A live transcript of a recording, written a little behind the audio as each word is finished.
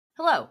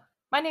Hello,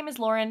 my name is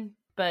Lauren,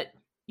 but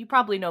you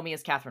probably know me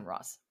as Catherine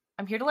Ross.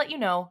 I'm here to let you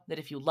know that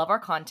if you love our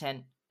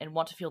content and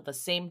want to feel the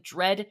same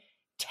dread,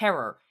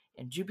 terror,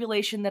 and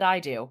jubilation that I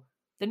do,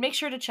 then make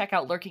sure to check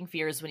out Lurking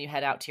Fears when you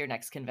head out to your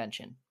next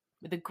convention.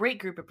 With a great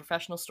group of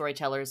professional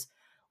storytellers,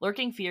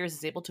 Lurking Fears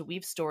is able to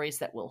weave stories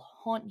that will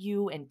haunt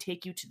you and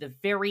take you to the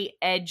very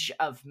edge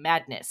of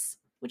madness,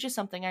 which is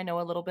something I know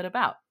a little bit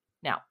about.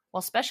 Now, while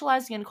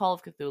specializing in Call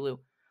of Cthulhu,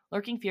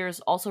 Lurking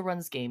Fears also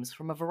runs games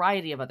from a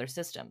variety of other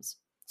systems.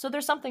 So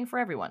there's something for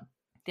everyone.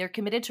 They're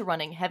committed to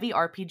running heavy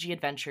RPG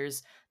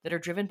adventures that are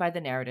driven by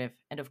the narrative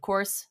and, of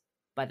course,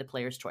 by the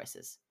player's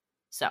choices.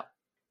 So,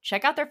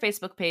 check out their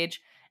Facebook page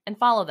and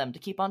follow them to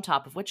keep on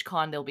top of which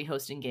con they'll be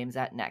hosting games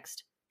at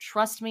next.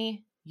 Trust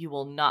me, you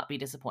will not be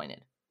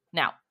disappointed.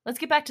 Now, let's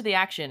get back to the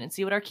action and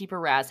see what our Keeper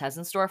Raz has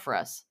in store for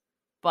us.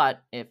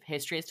 But if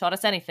history has taught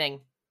us anything,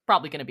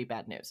 probably going to be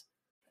bad news.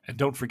 And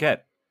don't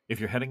forget, if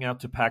you're heading out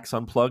to PAX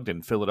Unplugged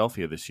in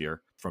Philadelphia this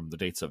year, from the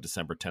dates of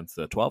December 10th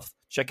to the 12th,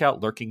 check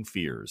out Lurking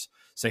Fears.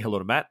 Say hello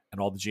to Matt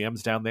and all the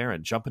GMs down there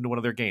and jump into one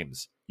of their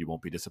games. You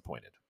won't be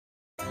disappointed.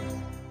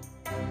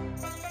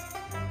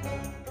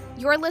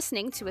 You're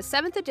listening to a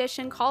 7th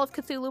edition Call of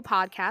Cthulhu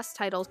podcast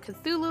titled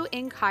Cthulhu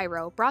in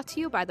Cairo, brought to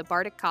you by the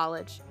Bardic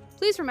College.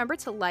 Please remember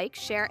to like,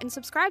 share, and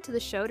subscribe to the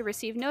show to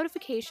receive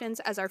notifications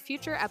as our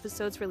future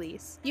episodes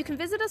release. You can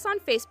visit us on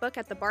Facebook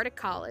at the Bardic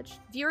College.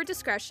 Viewer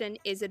discretion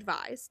is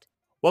advised.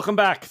 Welcome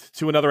back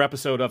to another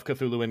episode of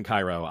Cthulhu in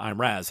Cairo. I'm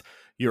Raz,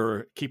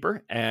 your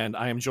keeper, and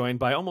I am joined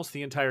by almost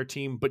the entire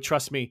team, but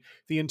trust me,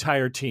 the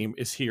entire team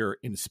is here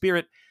in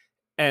spirit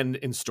and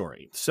in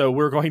story. So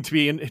we're going to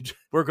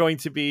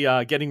be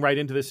getting right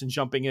into this and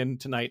jumping in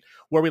tonight.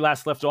 Where we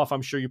last left off,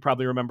 I'm sure you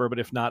probably remember, but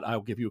if not,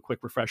 I'll give you a quick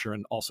refresher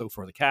and also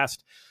for the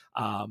cast.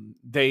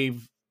 They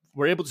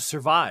were able to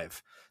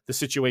survive the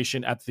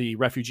situation at the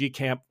refugee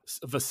camp.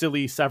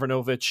 Vasily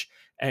Savernovich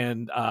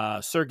and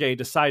Sergei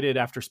decided,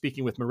 after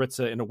speaking with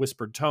Maritza in a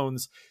whispered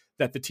tones,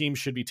 that the team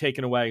should be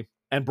taken away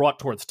and brought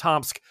towards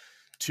Tomsk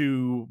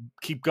to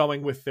keep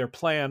going with their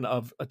plan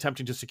of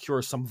attempting to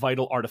secure some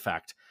vital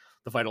artifact.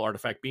 The vital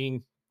artifact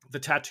being the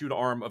tattooed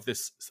arm of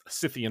this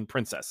Scythian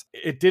princess.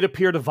 It did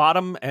appear to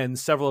Vadim and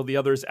several of the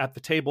others at the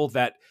table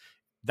that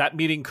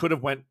meeting could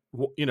have went,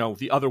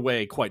 the other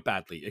way quite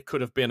badly. It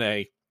could have been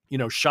a,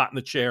 shot in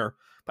the chair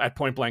at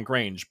point blank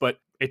range, but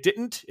it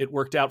didn't. It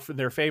worked out in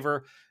their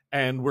favor,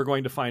 and we're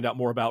going to find out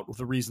more about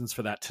the reasons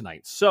for that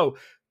tonight. So,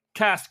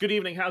 cast, good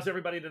evening. How's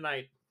everybody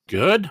tonight?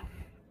 Good.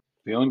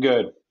 Feeling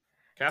good.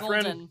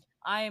 Catherine? Golden.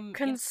 I'm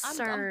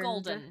concerned. I'm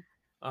golden.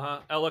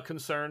 Ella,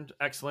 concerned.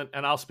 Excellent.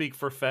 And I'll speak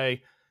for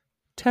Faye.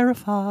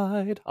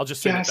 Terrified. I'll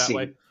just say it that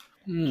way.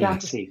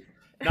 Gassy.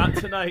 Not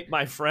tonight,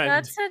 my friend.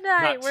 Not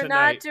tonight. We're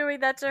tonight. not doing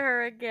that to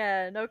her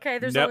again. Okay,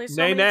 there's No, only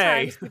so many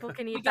times people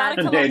can We eat gotta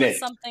that. come up with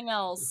something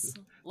else.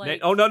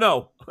 Oh,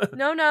 no.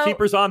 No.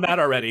 Keeper's on that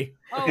already.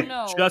 Oh,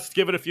 no. Just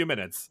give it a few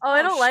minutes. Oh,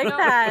 I don't like no.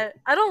 that.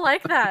 I don't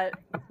like that.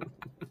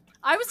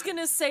 I was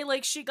gonna say,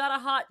 she got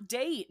a hot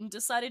date and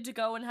decided to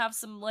go and have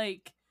some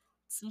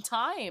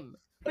time.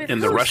 With In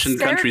the who? Russian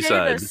Sergei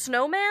countryside. the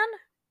snowman?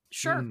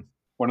 Sure.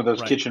 One of those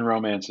Right. kitchen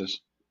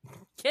romances.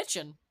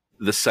 Kitchen.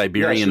 The Yeah,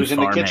 Siberian she was in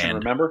the kitchen,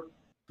 farmhand. remember?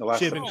 The last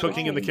She had been episode.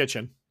 cooking in the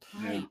kitchen.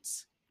 Right.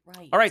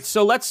 All right,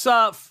 so let's,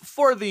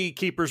 for the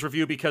Keeper's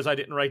review, because I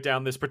didn't write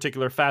down this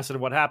particular facet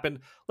of what happened,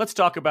 let's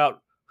talk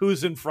about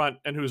who's in front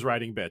and who's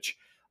riding bitch.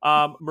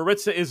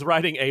 Maritza is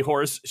riding a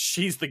horse.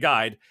 She's the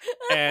guide.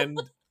 And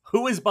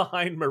who is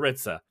behind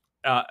Maritza?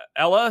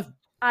 Ella?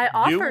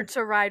 I You? offered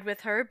to ride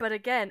with her, but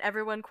again,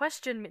 everyone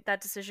questioned that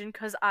decision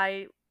because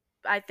I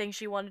think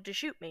she wanted to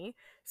shoot me.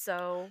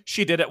 So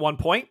She did at one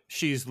point.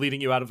 She's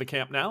leading you out of the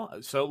camp now.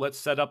 So let's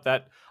set up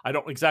that. I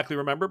don't exactly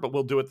remember, but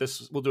we'll do it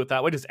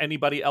that way. Does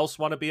anybody else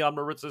want to be on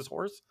Maritza's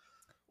horse?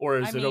 Or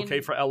is it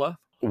okay for Ella?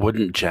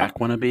 Wouldn't Jack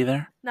want to be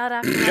there? not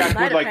after Jack that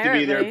night, would like to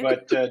be there,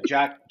 apparently.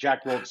 but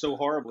Jack rolled so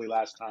horribly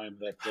last time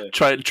that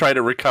Try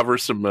to recover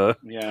some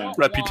yeah.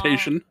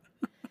 reputation.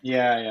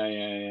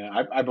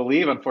 Yeah. I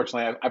believe,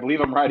 unfortunately, I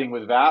believe I'm riding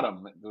with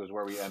Vadim. It was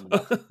where we ended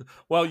up.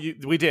 Well,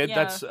 we did. Yeah,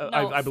 That's no,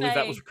 I believe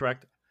that Faye. was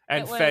correct.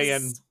 And It Faye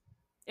was- and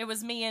It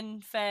was me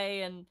and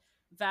Faye and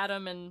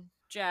Vadim and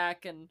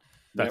Jack and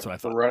that's what I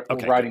thought. We're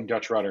Okay. riding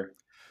Dutch rudder.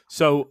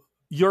 So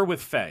you're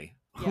with Faye.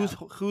 Yeah.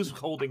 Who's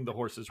holding the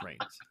horse's reins?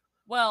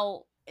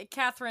 well,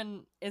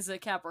 Catherine is a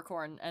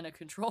Capricorn and a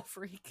control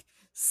freak,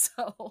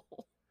 so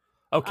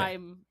Okay.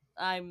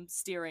 I'm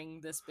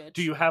steering this bitch.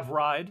 Do you have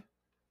ride?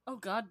 Oh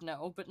God,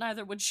 no! But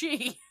neither would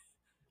she.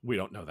 We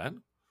don't know that.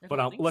 I But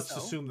don't think let's so.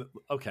 assume that.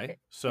 Okay. If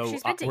So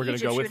she's been to we're going Egypt,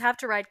 to go she with. would have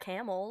to ride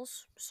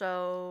camels.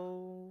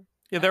 So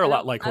Yeah, they're a I lot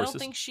don't- like I horses. don't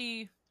think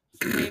she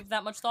gave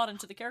that much thought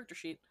into the character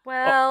sheet.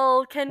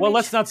 well, can Well, we?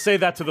 let's not say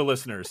that to the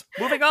listeners.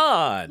 Moving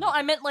on. No,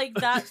 I meant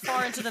that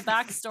far into the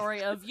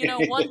backstory of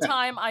one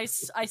time I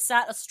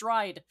sat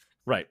astride.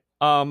 Right.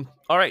 All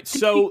right.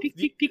 So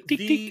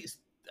the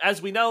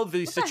as we know,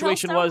 the What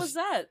situation the hell was. was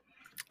that?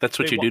 That's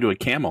what They you do to a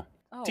camel.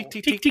 Oh, Tick,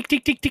 tick, Tick, tick. tick,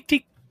 tick, tick, tick,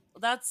 tick.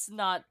 that's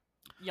not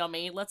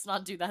yummy. Let's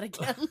not do that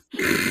again.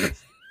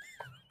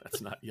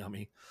 That's not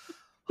yummy.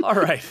 All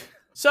right.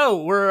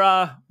 So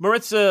we're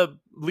Maritza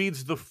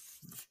leads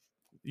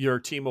your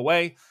team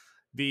away,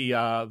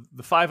 the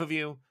 5 of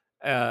you,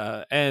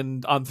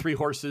 and on 3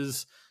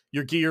 horses,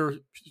 your gear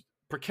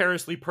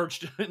precariously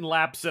perched in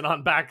laps and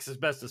on backs as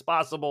best as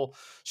possible,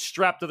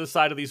 strapped to the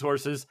side of these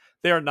horses.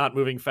 They are not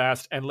moving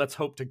fast, and let's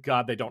hope to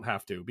God they don't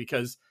have to,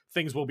 because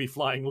things will be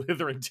flying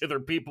hither and thither,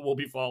 people will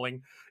be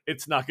falling.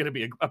 It's not going to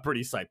be a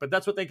pretty sight, but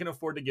that's what they can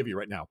afford to give you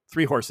right now.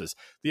 3 horses.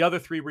 The other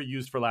 3 were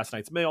used for last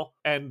night's meal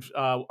and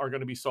are going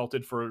to be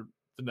salted for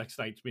the next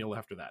night's meal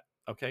after that.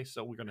 Okay,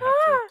 so we're going to have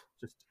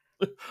to just...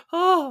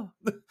 oh,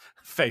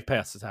 Faye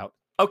passes out.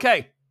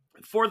 Okay,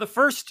 for the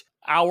first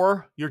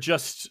hour, you're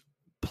just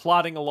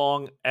plodding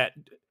along at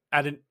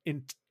an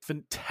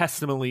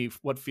infinitesimally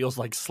what feels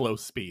like slow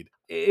speed.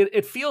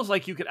 It feels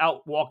like you could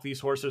outwalk these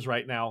horses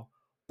right now,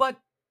 but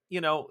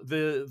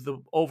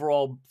the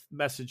overall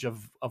message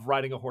of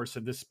riding a horse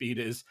at this speed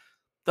is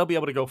they'll be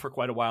able to go for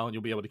quite a while, and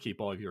you'll be able to keep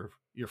all of your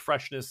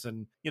freshness,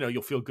 and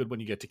you'll feel good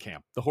when you get to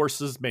camp. The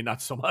horses may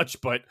not so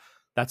much, but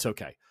that's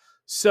okay.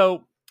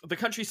 So the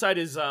countryside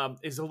is a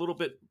little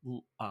bit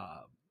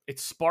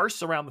it's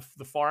sparse around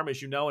the farm,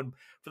 as you know, and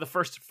for the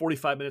first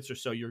 45 minutes or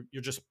so, you're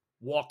just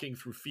walking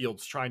through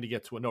fields trying to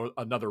get to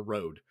another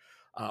road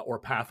or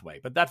pathway.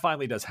 But that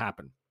finally does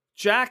happen.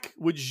 Jack,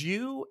 would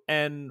you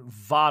and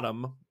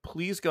Vadam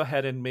please go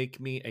ahead and make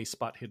me a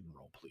spot hidden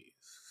roll,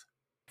 please?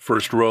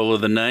 First roll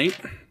of the night.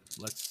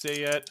 Let's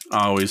see it.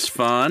 Always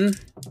fun.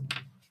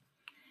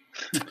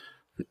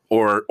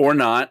 Or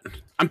not.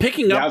 I'm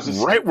picking up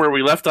right where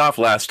we left off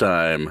last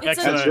time.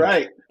 That's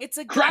right. It's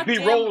a crappy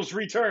goddamn... rolls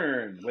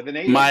return with an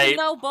 8. It's a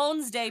no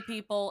bones day,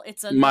 people.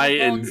 It's a my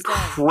no bones day.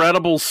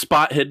 Incredible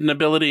spot hidden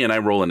ability, and I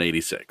roll an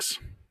 86.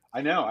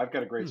 I know. I've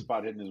got a great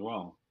spot hidden as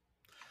well.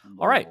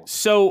 All right.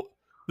 So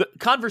the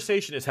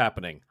conversation is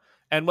happening,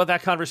 and what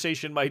that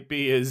conversation might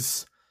be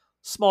is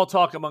small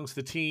talk amongst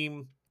the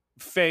team.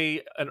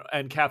 Faye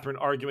and Catherine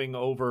arguing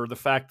over the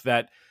fact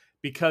that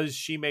because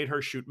she made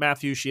her shoot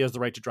Matthew, she has the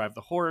right to drive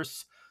the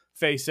horse.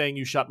 Faye saying,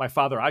 "You shot my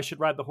father, I should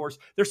ride the horse."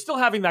 They're still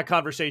having that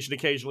conversation.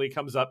 Occasionally it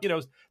comes up,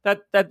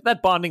 that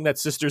bonding that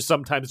sisters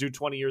sometimes do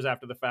 20 years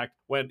after the fact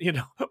when,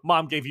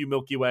 mom gave you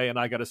Milky Way and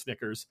I got a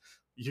Snickers.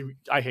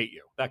 I hate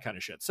you, that kind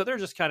of shit. So they're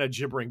just kind of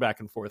gibbering back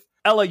and forth.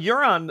 Ella,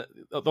 you're on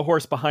the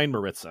horse behind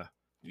Maritza.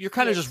 You're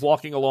kind of just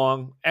walking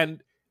along,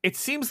 and it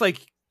seems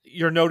like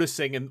you're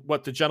noticing, and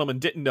what the gentleman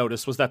didn't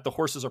notice was that the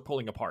horses are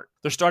pulling apart.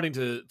 They're starting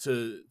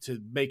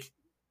to make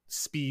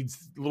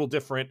speeds a little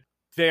different.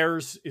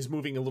 Theirs is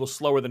moving a little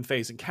slower than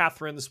Faye's and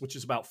Catherine's, which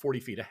is about 40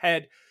 feet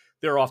ahead.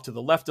 They're off to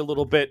the left a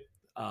little bit,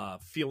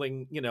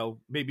 feeling,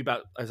 maybe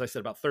about, as I said,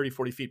 about 30,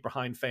 40 feet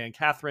behind Faye and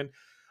Catherine.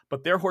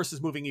 But their horse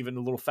is moving even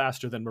a little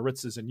faster than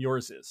Maritza's and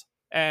yours is.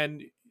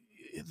 And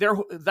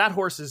that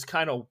horse is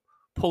kind of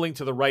pulling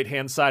to the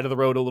right-hand side of the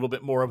road a little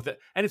bit more of it.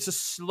 And it's a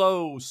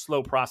slow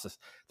process.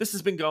 This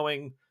has been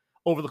going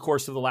over the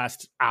course of the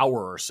last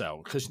hour or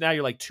so, because now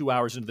you're like 2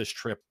 hours into this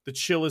trip. The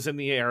chill is in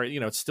the air.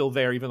 It's still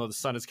there, even though the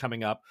sun is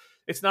coming up.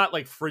 It's not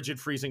like frigid,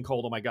 freezing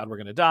cold. Oh my God, we're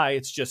going to die.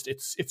 It's just,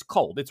 it's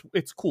cold.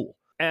 It's cool.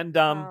 And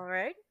all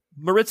right.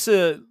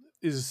 Maritza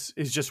is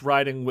just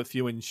riding with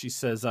you, and she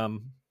says,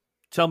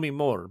 tell me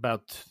more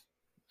about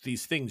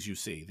these things you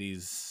see,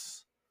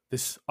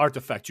 this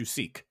artifact you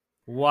seek.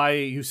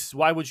 Why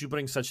would you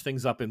bring such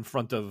things up in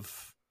front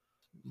of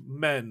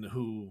men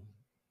who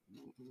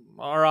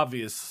are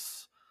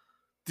obvious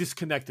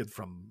disconnected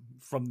from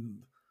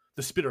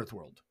the spirit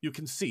world? You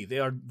can see they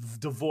are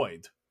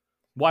devoid.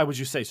 Why would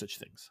you say such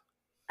things?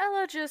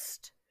 Ella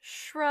just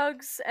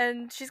shrugs,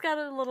 and she's got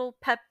a little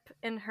pep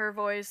in her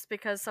voice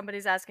because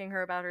somebody's asking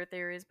her about her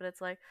theories, but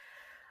it's like,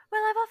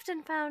 well, I've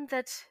often found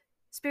that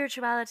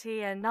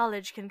spirituality and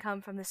knowledge can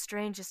come from the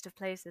strangest of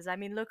places. I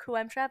mean, look who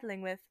I'm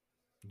traveling with.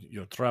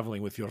 You're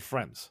traveling with your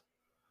friends.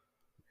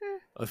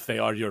 If they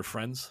are your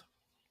friends?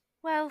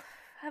 Well,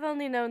 I've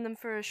only known them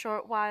for a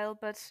short while,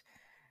 but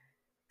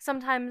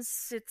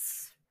sometimes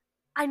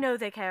I know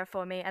they care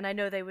for me, and I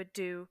know they would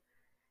do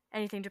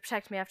anything to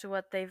protect me after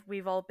what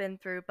we've all been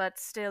through, but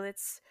still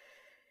it's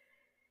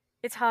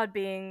hard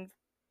being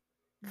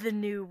the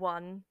new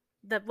one.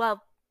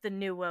 The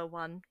newer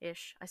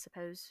one-ish, I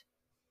suppose.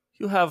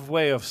 You have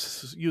way of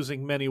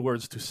using many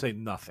words to say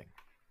nothing.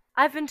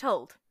 I've been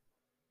told.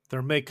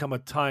 There may come a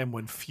time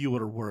when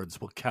fewer words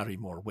will carry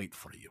more weight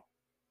for you.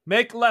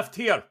 Make left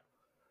here.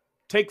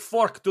 Take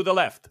fork to the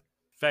left.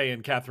 Faye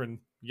and Catherine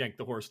yank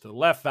the horse to the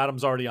left.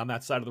 Adam's already on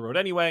that side of the road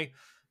anyway.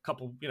 A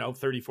couple,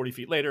 30, 40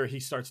 feet later, he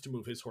starts to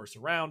move his horse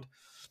around.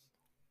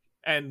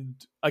 And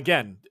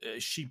again,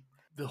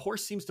 the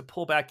horse seems to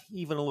pull back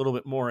even a little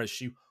bit more as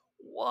she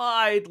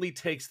widely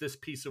takes this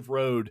piece of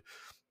road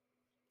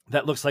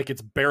that looks like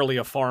it's barely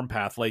a farm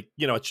path. Like,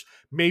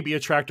 maybe a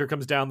tractor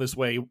comes down this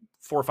way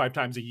 4 or 5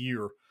 times a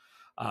year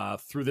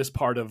through this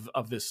part of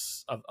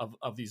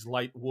these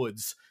light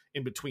woods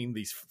in between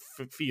these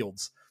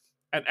fields.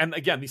 And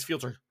again, these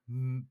fields are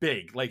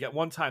big. Like at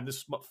one time,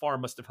 this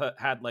farm must have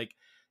had like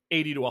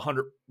 80 to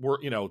 100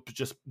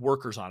 just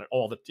workers on it,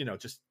 all the,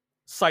 just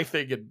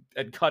scything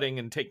and cutting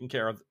and taking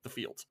care of the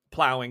fields,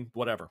 plowing,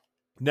 whatever.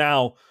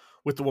 Now,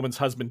 with the woman's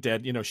husband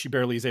dead, she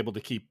barely is able to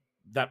keep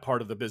that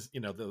part of the business,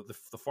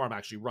 the farm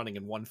actually running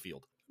in one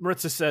field.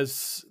 Maritza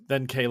says,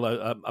 then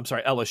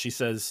Ella, she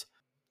says,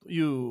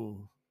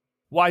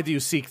 why do you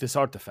seek this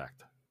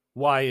artifact?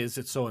 Why is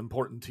it so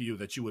important to you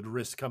that you would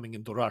risk coming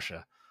into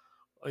Russia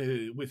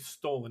with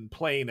stolen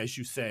plane, as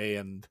you say,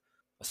 and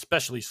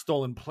especially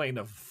stolen plane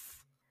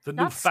of the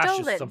new Not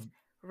fascists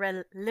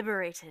stolen,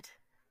 liberated.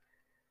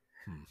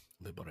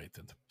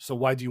 Liberated. So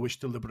why do you wish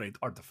to liberate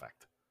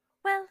artifact?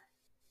 Well,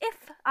 if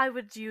I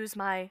would use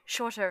my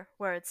shorter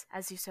words,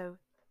 as you so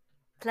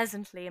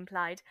pleasantly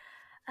implied,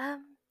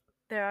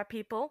 there are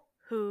people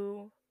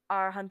who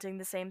are hunting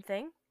the same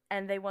thing,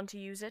 and they want to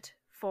use it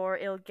for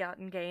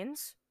ill-gotten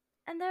gains,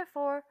 and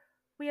therefore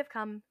we have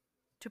come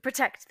to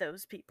protect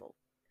those people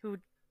who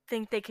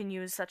think they can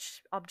use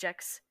such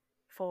objects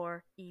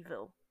for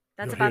evil.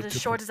 That's about as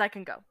short as I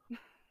can go.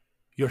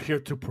 You're here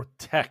to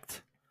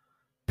protect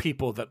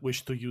people that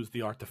wish to use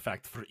the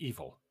artifact for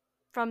evil.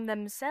 From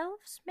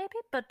themselves, maybe?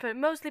 But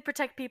mostly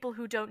protect people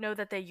who don't know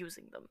that they're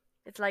using them.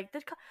 It's like,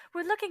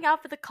 we're looking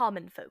out for the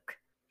common folk.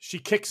 She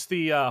kicks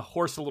the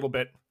horse a little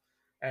bit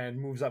and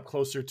moves up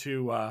closer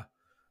to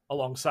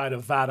alongside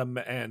of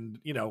Vadim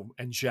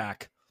and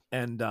Jack.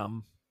 And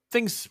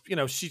things,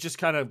 she just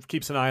kind of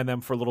keeps an eye on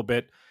them for a little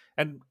bit.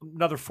 And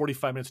another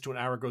 45 minutes to an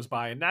hour goes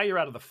by, and now you're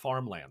out of the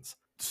farmlands.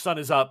 The sun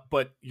is up,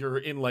 but you're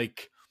in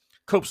like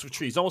copse of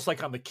trees, almost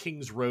like on the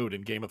King's Road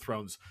in Game of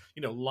Thrones,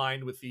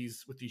 lined with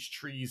these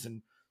trees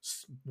and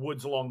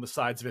woods along the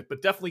sides of it,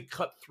 but definitely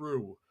cut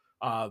through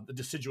the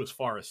deciduous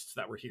forests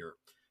that were here.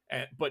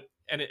 And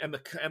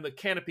the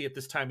canopy at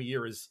this time of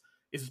year is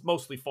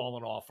mostly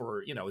fallen off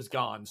or is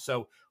gone.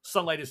 So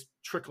sunlight is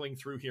trickling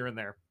through here and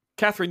there.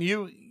 Catherine,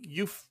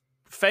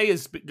 Faye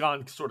has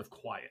gone sort of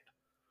quiet,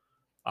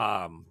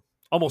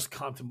 almost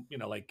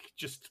like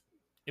just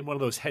in one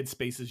of those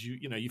headspaces.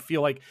 You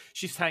feel like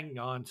she's hanging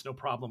on, it's no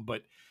problem,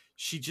 but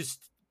she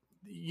just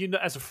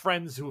as a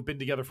friends who have been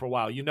together for a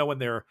while, when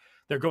they're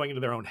going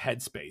into their own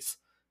headspace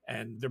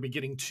and they're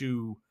beginning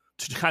to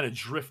kind of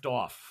drift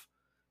off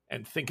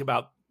and think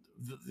about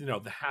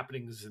the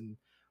happenings and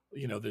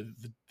the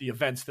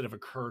events that have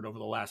occurred over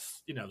the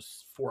last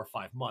 4 or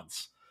 5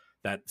 months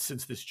that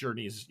since this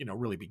journey is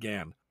really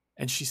began.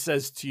 And she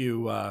says to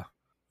you,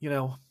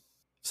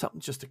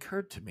 something just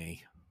occurred to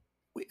me.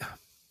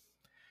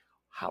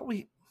 How are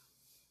we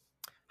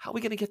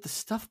going to get the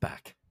stuff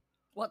back?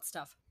 What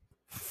stuff?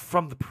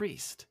 From the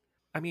priest.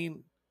 I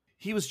mean,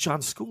 he was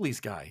John Schooley's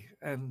guy,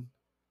 and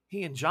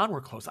he and John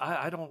were close.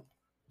 I don't.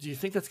 Do you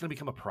think that's going to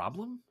become a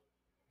problem?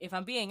 If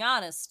I'm being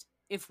honest,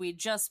 if we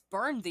just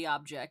burned the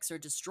objects or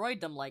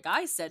destroyed them like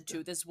I said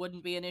to, this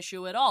wouldn't be an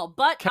issue at all.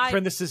 But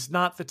Catherine, this is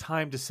not the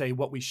time to say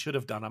what we should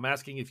have done. I'm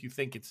asking if you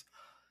think it's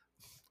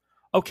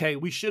okay.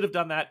 We should have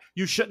done that.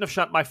 You shouldn't have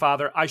shot my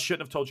father. I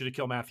shouldn't have told you to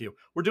kill Matthew.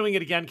 We're doing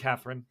it again,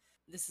 Catherine.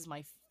 This is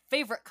my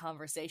favorite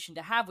conversation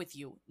to have with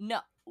you. No,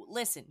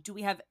 listen. Do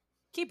we have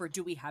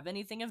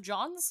anything of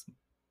John's?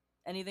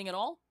 Anything at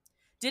all?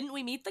 Didn't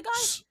we meet the guy?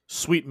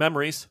 Sweet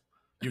memories.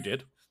 You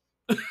did.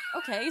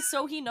 Okay,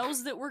 so he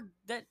knows that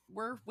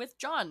we're with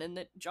John and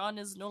that John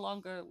is no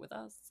longer with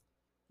us.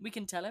 We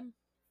can tell him.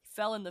 He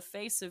fell in the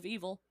face of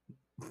evil.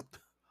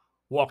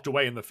 Walked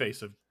away in the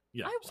face of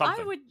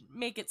something. I would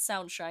make it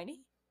sound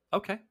shiny.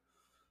 Okay.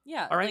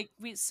 Yeah. All right.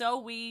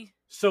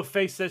 So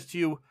Faye says to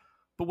you,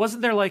 but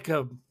wasn't there like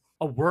a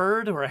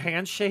word or a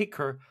handshake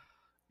or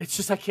it's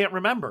just I can't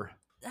remember.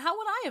 How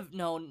would I have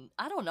known?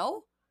 I don't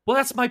know. Well,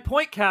 that's my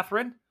point,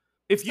 Catherine.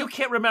 If you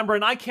can't remember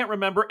and I can't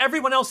remember,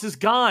 everyone else is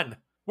gone.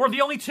 We're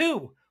the only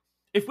two.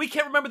 If we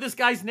can't remember this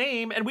guy's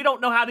name and we don't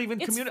know how to even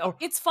communicate...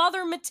 It's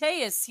Father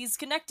Matthias. He's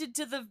connected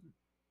to the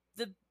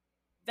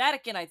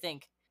Vatican, I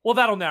think. Well,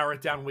 that'll narrow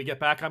it down when we get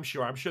back, I'm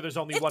sure. I'm sure there's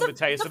only one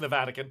Matthias in the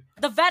Vatican.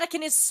 The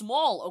Vatican is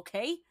small,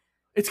 okay?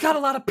 It's got a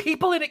lot of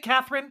people in it,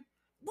 Catherine.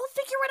 We'll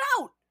figure it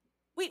out.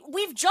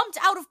 We've jumped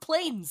out of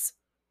planes.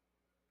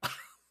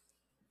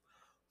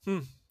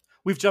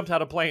 We've jumped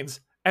out of planes,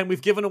 and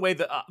we've given away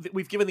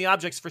we've given the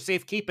objects for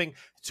safekeeping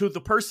to a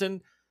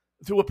person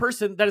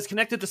that is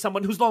connected to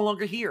someone who's no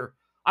longer here.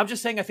 I'm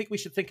just saying I think we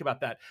should think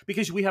about that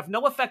because we have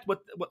no effect.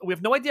 We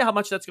have no idea how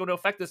much that's going to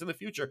affect us in the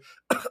future.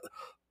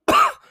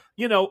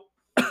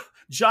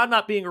 John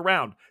not being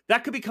around,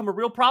 that could become a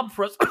real problem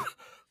for us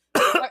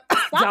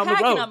Stop down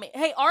the road. On me.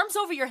 Hey, arms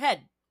over your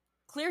head.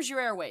 Clears your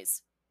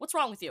airways. What's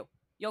wrong with you?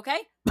 You okay?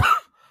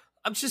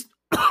 I'm just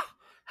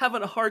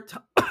having a hard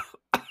time.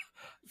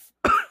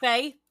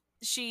 Faye,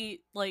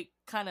 she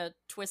kind of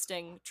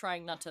twisting,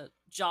 trying not to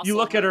jostle. You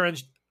look at her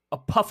and a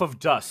puff of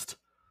dust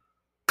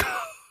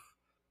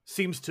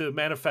seems to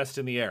manifest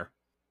in the air.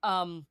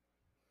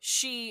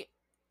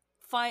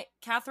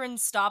 Catherine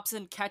stops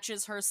and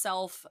catches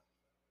herself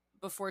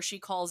before she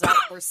calls out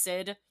for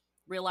Sid,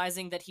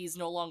 realizing that he's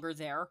no longer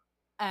there,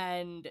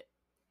 and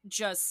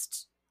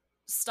just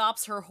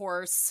stops her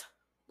horse,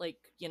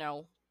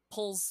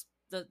 pulls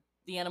the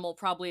animal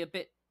probably a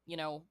bit,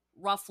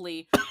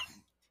 roughly,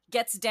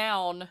 gets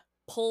down,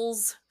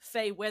 pulls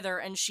Faye with her,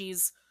 and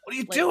she's... What are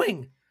you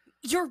doing?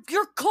 You're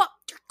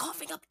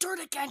coughing up dirt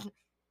again.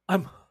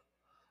 I'm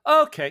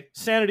Okay,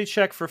 sanity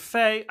check for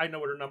Faye. I know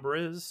what her number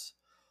is.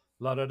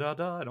 La da da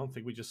da. I don't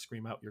think we just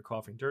scream out "You're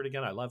coughing dirt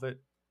again." I love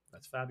it.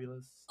 That's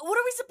fabulous. What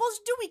are we supposed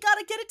to do? We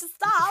gotta get it to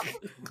stop.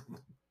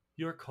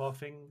 You're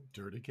coughing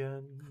dirt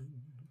again.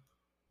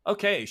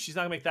 Okay, she's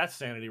not gonna make that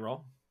sanity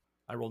roll.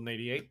 I rolled an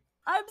 88.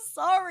 I'm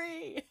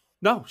sorry.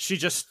 No, she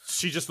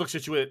just looks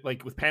at you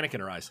with panic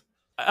in her eyes.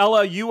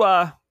 Ella, you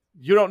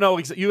don't know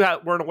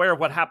weren't aware of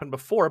what happened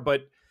before,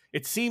 but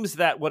it seems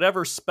that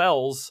whatever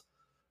spells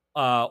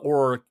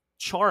or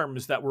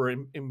charms that were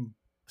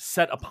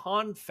set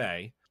upon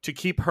Faye to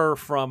keep her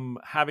from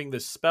having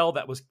this spell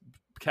that was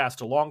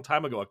cast a long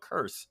time ago, a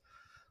curse,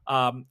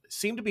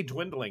 seem to be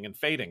dwindling and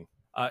fading.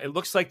 It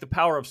looks like the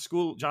power of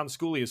John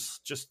Schooley is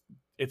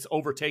it's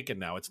overtaken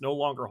now. It's no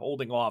longer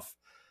holding off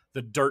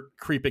the dirt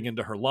creeping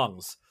into her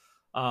lungs.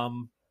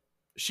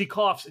 She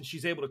coughs, and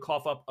she's able to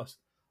cough up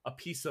a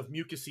piece of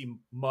mucousy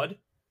mud.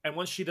 And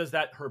once she does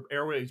that, her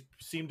airways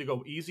seem to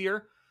go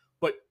easier.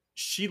 But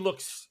she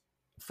looks,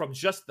 from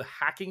just the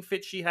hacking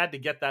fit she had to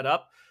get that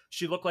up,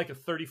 she looked like a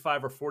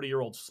 35 or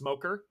 40-year-old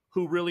smoker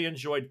who really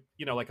enjoyed,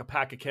 like a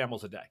pack of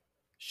Camels a day.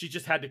 She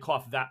just had to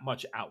cough that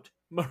much out.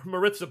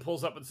 Maritza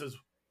pulls up and says,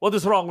 "What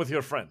is wrong with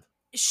your friend?"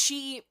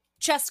 She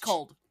chest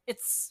cold.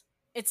 It's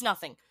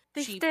nothing.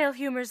 The stale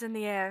humors in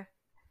the air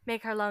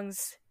make her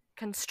lungs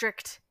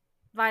constrict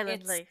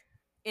violently.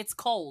 It's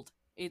cold.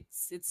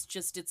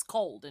 It's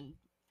cold, and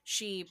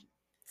she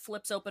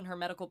flips open her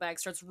medical bag,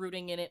 starts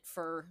rooting in it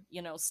for,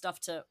 stuff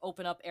to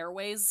open up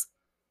airways,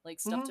 like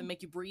stuff to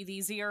make you breathe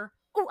easier.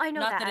 Oh, I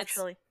know Not that it's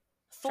actually.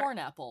 Thorn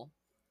apple.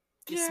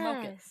 You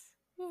smoke it.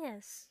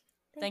 Yes.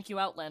 Thank you,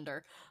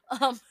 Outlander.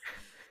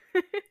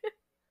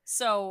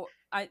 So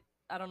I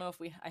don't know if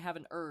I have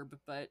an herb,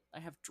 but I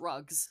have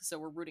drugs, so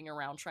we're rooting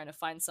around trying to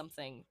find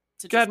something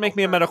to Go ahead, make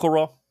me a medical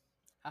roll.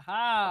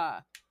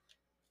 Aha!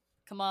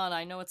 Come on,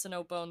 I know it's a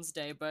no bones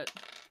day, but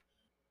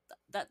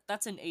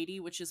that's an 80,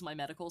 which is my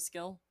medical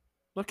skill.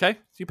 Okay,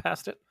 you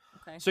passed it.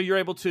 Okay. So you're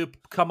able to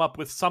come up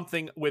with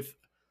something with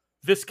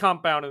this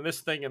compound and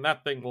this thing, and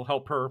that thing will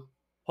help her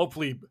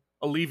hopefully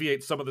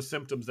alleviate some of the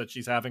symptoms that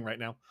she's having right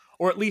now,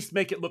 or at least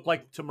make it look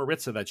like to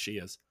Maritza that she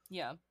is.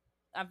 Yeah,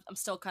 I'm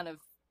still kind of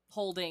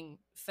holding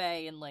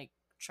Faye and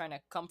trying to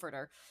comfort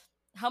her.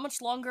 How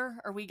much longer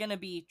are we gonna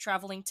be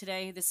traveling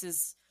today? This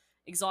is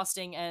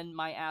exhausting, and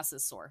my ass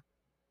is sore.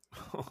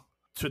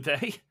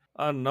 Today?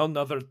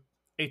 Another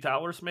 8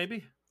 hours,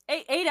 maybe?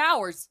 8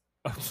 hours?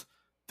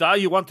 Da,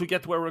 you want to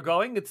get where we're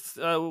going? It's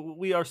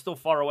we are still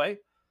far away.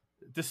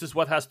 This is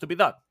what has to be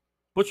done.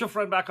 Put your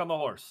friend back on the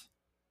horse.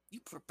 You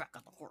put her back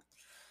on the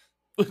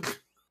horse.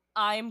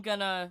 I'm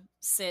gonna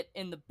sit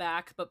in the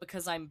back, but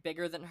because I'm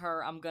bigger than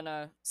her,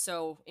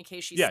 so in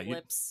case she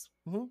slips.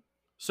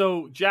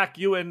 So, Jack,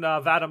 you and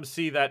Vadim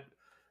see that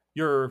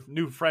your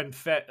new friend,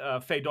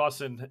 Faye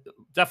Dawson,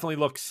 definitely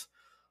looks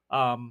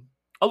a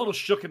little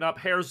shooken up.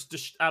 Hair's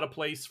just out of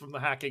place from the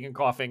hacking and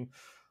coughing.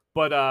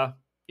 But,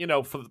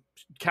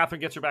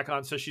 Catherine gets her back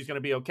on, says she's going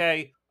to be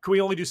okay. Can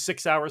we only do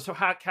 6 hours? So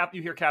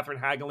you hear Catherine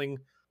haggling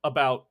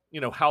about,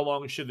 how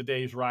long should the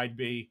day's ride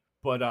be.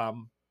 But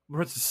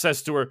Maritza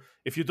says to her,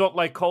 if you don't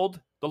like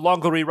cold, the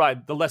longer we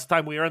ride, the less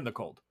time we are in the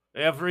cold.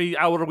 Every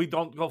hour we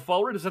don't go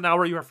forward is an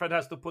hour your friend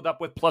has to put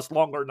up with, plus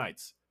longer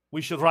nights.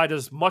 We should ride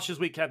as much as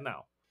we can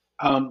now.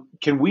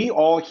 Can we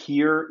all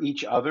hear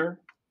each other?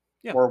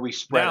 Yeah. Or are we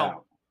spread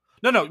out?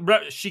 No.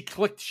 She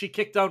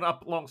kicked down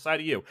up alongside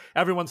of you.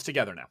 Everyone's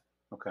together now.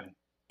 Okay.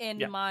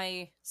 In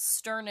my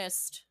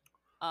sternest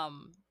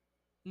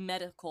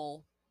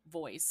medical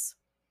voice,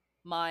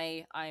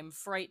 I'm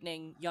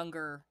frightening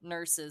younger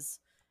nurses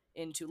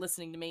into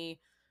listening to me.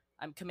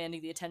 I'm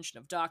commanding the attention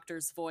of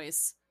doctors'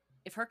 voice.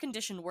 If her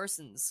condition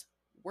worsens,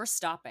 we're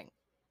stopping.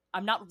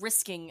 I'm not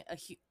risking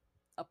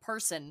a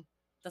person.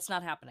 That's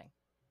not happening.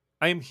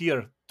 I am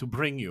here to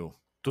bring you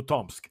to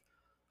Tomsk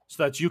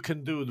so that you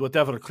can do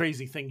whatever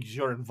crazy things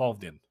you're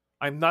involved in.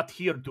 I'm not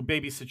here to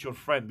babysit your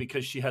friend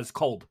because she has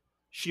cold.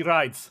 She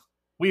rides.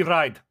 We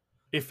ride.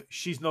 If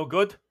she's no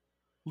good,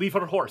 leave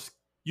her horse.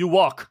 You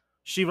walk.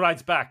 She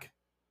rides back.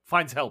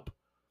 Finds help.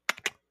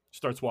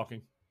 Starts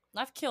walking.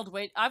 I've killed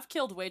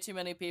way too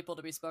many people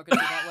to be spoken to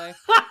that way.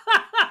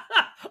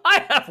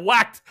 I have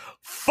whacked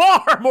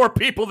far more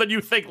people than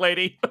you think,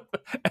 lady.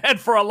 And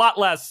for a lot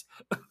less.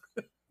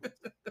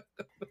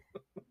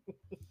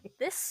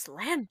 This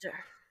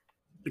slander.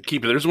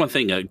 Keeper, there's one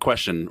thing, a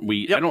question.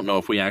 I don't know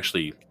if we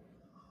actually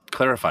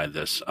clarified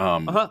this.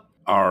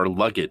 Our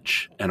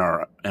luggage and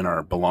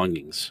our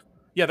belongings.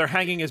 Yeah, they're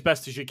hanging as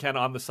best as you can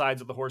on the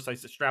sides of the horse,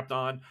 strapped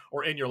on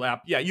or in your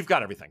lap. Yeah, you've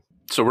got everything.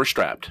 So we're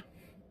strapped.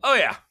 Oh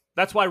yeah,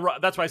 that's why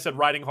I said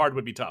riding hard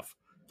would be tough.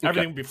 Okay.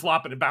 Everything would be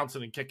flopping and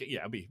bouncing and kicking.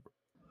 Yeah, it'd be.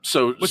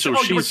 But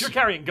you're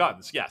carrying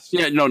guns. Yes.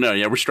 Yeah. No.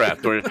 Yeah, we're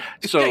strapped.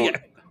 So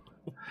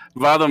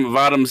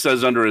Vadim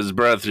says under his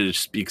breath, he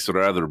speaks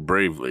rather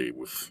bravely.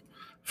 With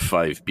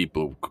 5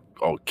 people,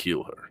 I'll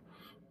kill her.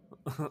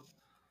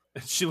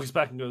 And she looks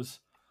back and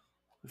goes,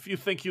 "If you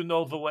think you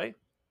know the way,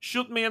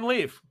 shoot me and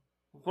leave.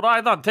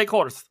 Ride on, take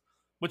horse.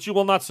 But you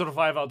will not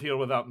survive out here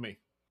without me."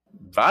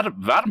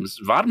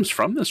 Vadim's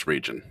from this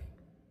region.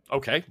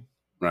 Okay.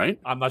 right?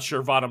 I'm not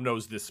sure Vadam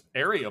knows this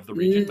area of the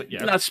region, but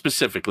yeah. Not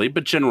specifically,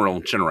 but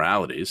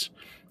generalities.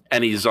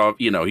 And he's all,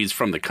 he's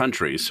from the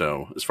country,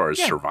 so as far as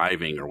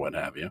surviving or what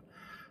have you.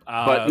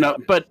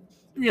 But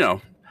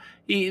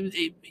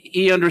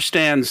he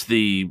understands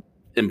the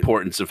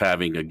importance of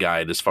having a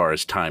guide as far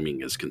as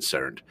timing is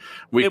concerned.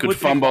 We could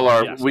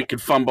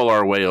fumble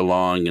our way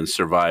along and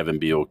survive and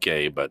be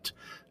okay, but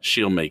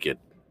she'll make it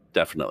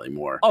definitely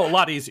more. Oh, a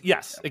lot easier.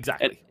 Yes,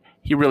 exactly. And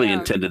he really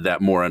intended that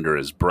more under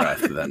his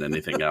breath than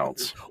anything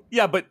else.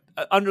 Yeah, but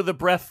under the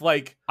breath,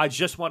 like, I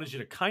just wanted you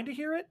to kind of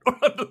hear it, or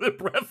under the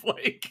breath,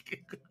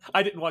 like,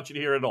 I didn't want you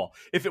to hear it at all.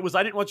 If it was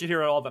I didn't want you to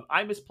hear it at all, then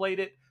I misplayed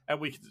it, and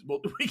we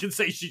can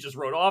say she just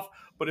wrote off.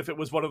 But if it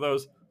was one of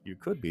those, you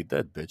could be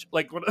dead, bitch.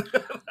 Like,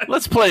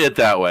 let's play it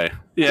that way.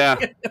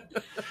 Yeah,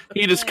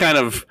 he just kind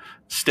of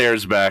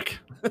stares back.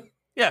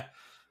 Yeah.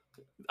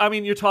 I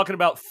mean, you're talking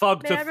about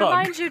thug to thug. May I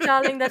remind you,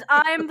 darling, that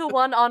I'm the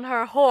one on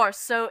her horse,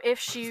 so if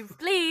she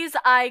flees,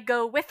 I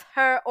go with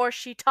her or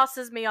she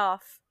tosses me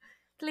off.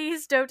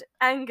 Please don't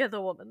anger the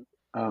woman.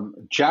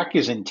 Jack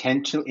is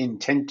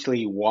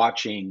intently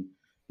watching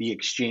the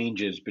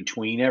exchanges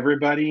between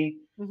everybody,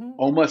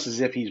 almost as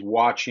if he's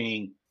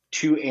watching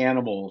two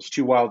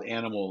wild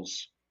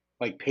animals,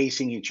 like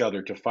pacing each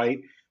other to fight.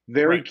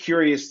 Very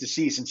curious to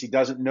see, since he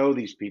doesn't know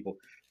these people,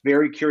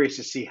 very curious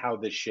to see how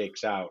this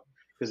shakes out.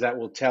 Because that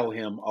will tell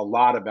him a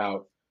lot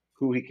about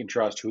who he can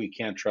trust, who he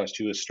can't trust,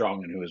 who is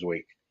strong and who is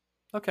weak.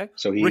 Okay.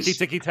 So he's Ricky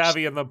Tikki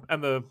Tavi and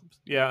the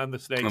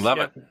snakes. I love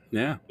it.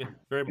 Yeah.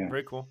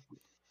 Very cool.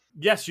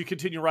 Yes, you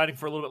continue riding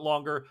for a little bit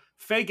longer.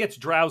 Faye gets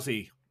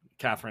drowsy,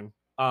 Catherine,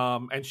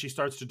 and she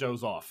starts to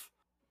doze off.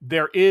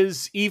 There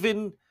is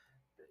even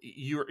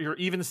you're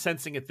even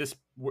sensing it this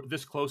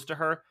close to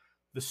her,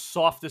 the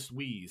softest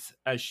wheeze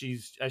as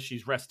she's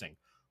resting,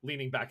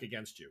 leaning back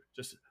against you.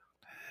 Just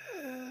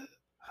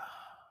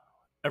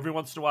every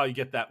once in a while, you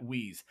get that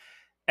wheeze.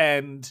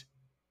 And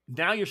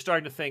now you're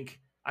starting to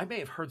think, I may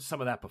have heard some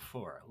of that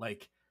before.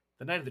 Like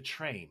the night of the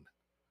train.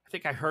 I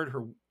think I heard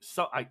her.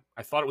 So I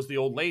thought it was the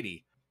old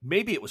lady.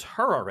 Maybe it was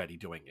her already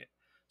doing it.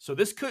 So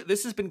this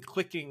has been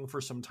clicking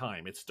for some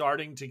time.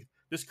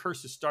 This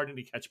curse is starting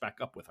to catch back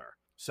up with her.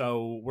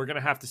 So we're going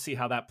to have to see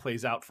how that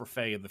plays out for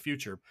Faye in the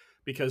future.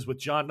 Because with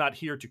John not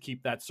here to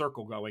keep that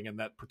circle going and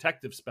that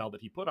protective spell that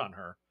he put on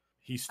her,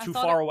 he's too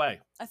far away.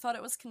 I thought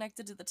it was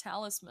connected to the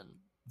talisman.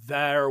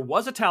 There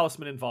was a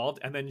talisman involved,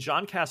 and then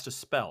John cast a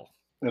spell.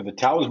 The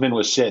talisman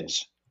was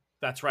Sid's.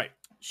 That's right.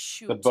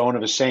 Shoot. The bone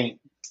of a saint.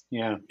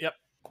 Yeah. Yep.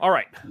 All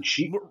right. I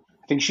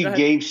think she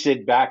gave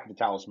Sid back the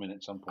talisman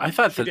at some point.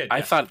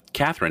 I thought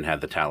Catherine had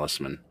the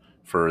talisman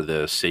for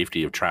the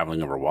safety of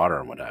traveling over water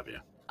and what have you.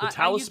 The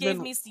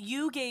talisman.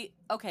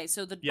 Okay,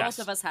 so both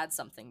of us had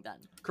something then.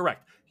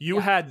 Correct.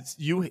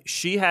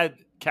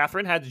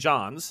 Catherine had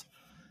John's.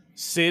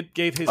 Sid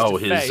gave his to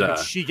Faye, but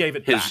she gave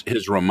it back.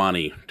 His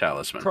Romani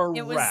talisman.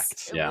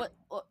 Correct.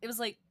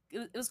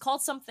 It was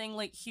called something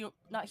like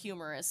not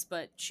humorous,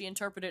 but she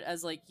interpreted it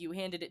as like you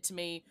handed it to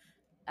me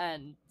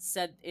and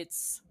said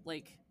its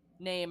like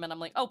name, and I'm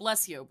like, oh,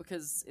 bless you,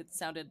 because it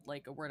sounded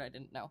like a word I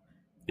didn't know.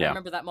 Yeah. I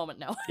remember that moment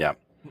now. Yeah.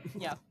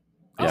 Yeah.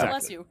 Oh, exactly.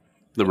 Bless you.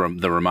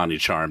 The Romani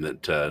charm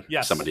that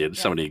somebody had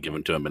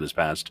given to him in his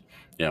past.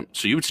 Yeah.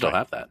 So you would still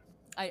have that.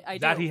 I do.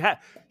 That he had.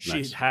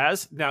 She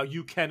has. Now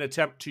you can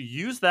attempt to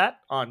use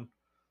that on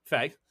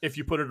Faye. If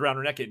you put it around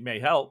her neck, it may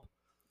help.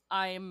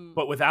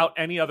 But without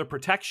any other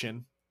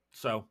protection.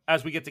 So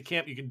as we get to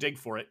camp, you can dig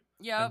for it.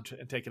 Yeah.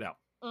 And take it out.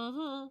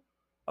 Mm-hmm.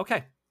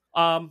 Okay.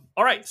 All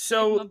right.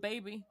 So my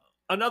baby.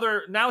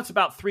 Now it's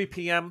about 3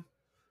 p.m.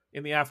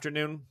 in the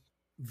afternoon.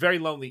 Very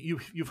lonely.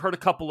 You've heard a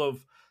couple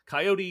of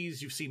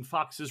coyotes. You've seen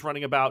foxes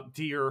running about,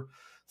 deer,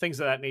 things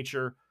of that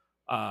nature.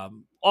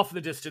 Off in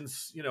the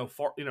distance,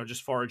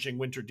 just foraging,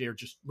 winter deer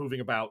just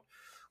moving about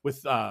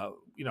with,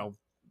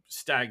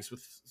 stags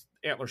with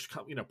antlers,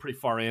 pretty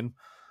far in.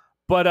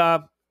 But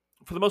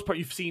for the most part,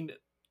 you've seen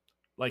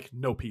like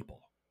no people.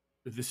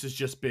 This has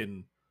just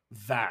been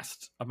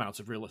vast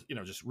amounts of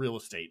real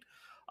estate.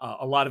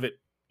 A lot of it,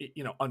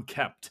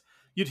 unkept.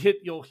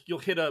 You'll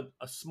hit a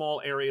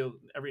small area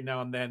every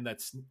now and then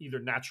that's either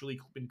naturally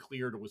been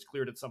cleared or was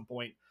cleared at some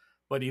point.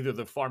 But either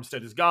the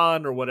farmstead is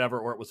gone or whatever,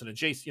 or it was an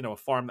adjacent, a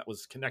farm that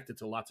was connected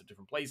to lots of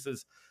different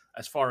places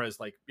as far as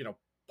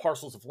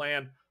parcels of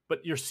land.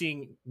 But you're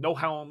seeing no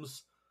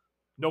homes,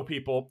 no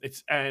people.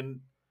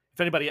 And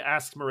if anybody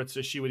asks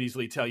Maritza, she would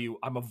easily tell you,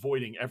 I'm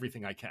avoiding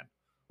everything I can.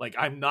 Like,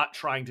 I'm not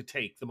trying to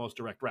take the most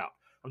direct route.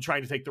 I'm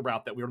trying to take the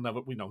route that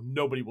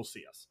nobody will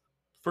see us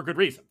for good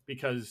reason,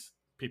 because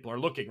people are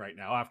looking right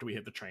now after we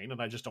hit the train,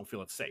 and I just don't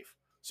feel it's safe.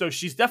 So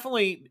she's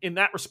definitely, in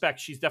that respect,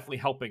 she's definitely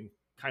helping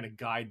kind of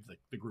guide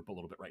the group a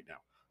little bit right now.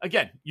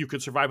 Again, you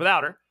could survive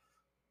without her,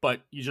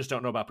 but you just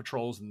don't know about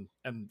patrols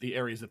and the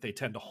areas that they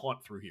tend to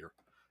haunt through here,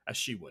 as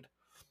she would.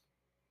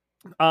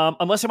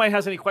 Unless anybody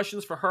has any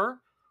questions for her,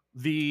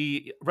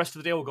 the rest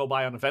of the day will go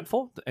by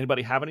uneventful.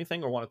 Anybody have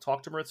anything or want to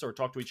talk to Maritza or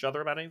talk to each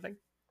other about anything?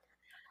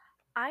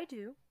 I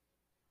do.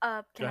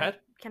 Go ahead.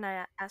 Can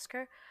I ask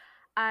her?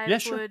 Yeah,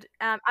 sure.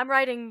 I'm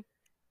riding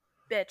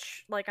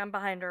bitch, like I'm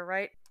behind her,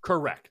 right?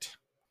 Correct.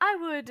 I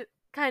would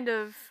kind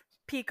of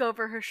peek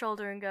over her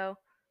shoulder and go,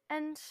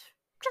 and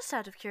just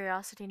out of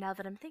curiosity now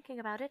that I'm thinking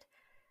about it,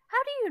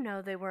 how do you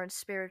know they weren't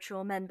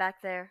spiritual men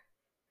back there?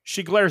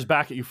 She glares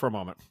back at you for a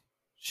moment.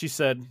 She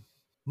said,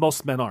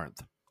 most men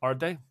aren't, are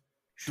they?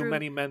 True. Do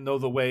many men know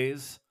the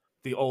ways,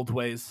 the old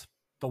ways,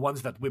 the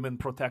ones that women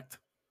protect?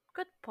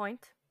 Good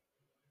point.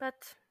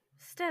 But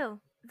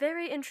still,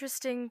 very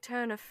interesting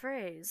turn of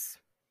phrase.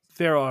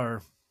 There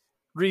are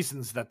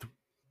reasons that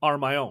are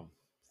my own,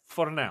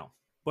 for now.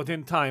 But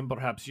in time,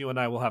 perhaps you and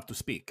I will have to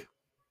speak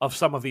of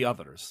some of the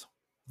others,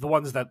 the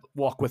ones that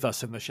walk with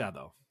us in the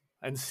shadow,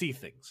 and see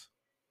things,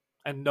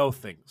 and know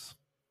things.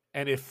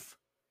 And if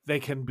they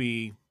can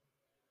be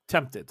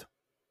tempted,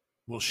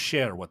 we'll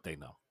share what they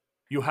know.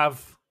 You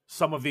have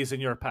some of these in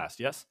your past,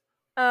 yes?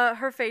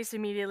 Her face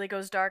immediately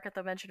goes dark at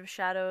the mention of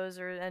shadows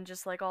and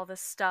just like all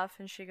this stuff,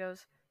 and she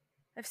goes,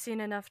 I've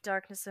seen enough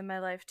darkness in my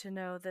life to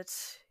know that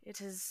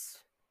it is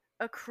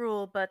a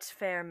cruel but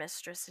fair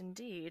mistress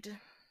indeed.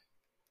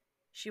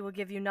 She will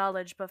give you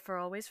knowledge, but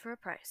always for a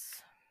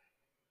price.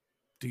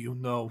 Do you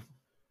know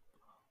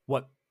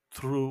what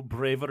true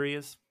bravery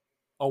is?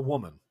 A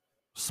woman,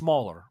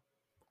 smaller,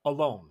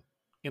 alone,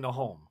 in a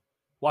home,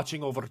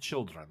 watching over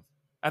children,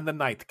 and the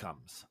night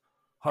comes.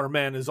 Her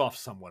man is off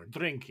somewhere,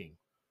 drinking,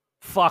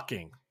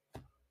 fucking,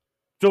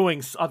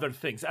 doing other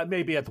things,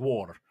 maybe at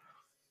war,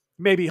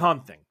 maybe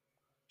hunting.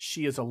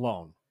 She is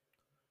alone.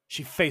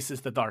 She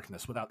faces the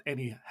darkness without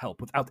any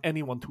help, without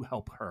anyone to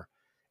help her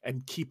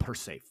and keep her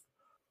safe.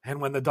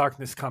 And when the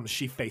darkness comes,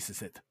 she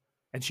faces it,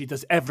 and she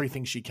does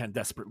everything she can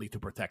desperately to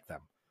protect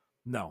them.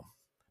 No,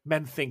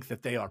 men think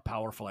that they are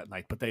powerful at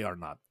night, but they are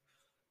not.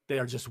 They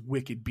are just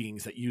wicked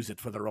beings that use it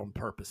for their own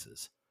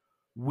purposes.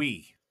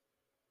 We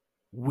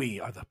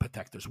are the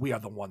protectors. We are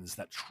the ones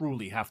that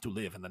truly have to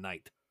live in the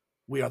night.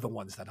 We are the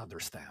ones that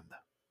understand.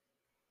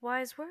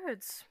 Wise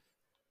words.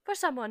 For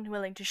someone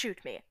willing to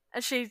shoot me.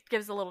 And she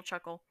gives a little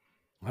chuckle.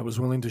 I was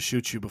willing to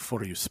shoot you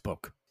before you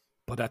spoke,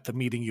 but at the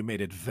meeting you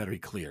made it very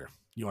clear.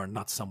 You are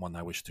not someone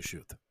I wish to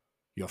shoot.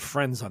 Your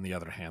friends, on the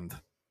other hand,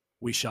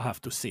 we shall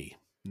have to see,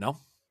 no?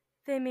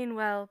 They mean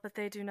well, but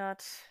they do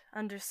not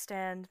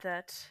understand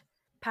that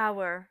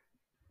power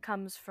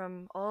comes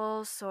from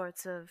all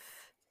sorts of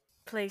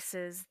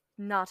places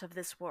not of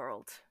this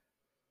world.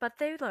 But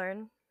they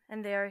learn,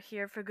 and they are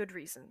here for good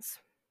reasons.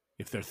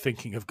 If they're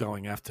thinking of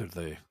going after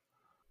the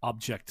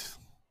object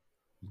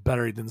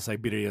buried in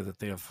Siberia that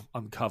they have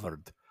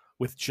uncovered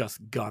with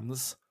just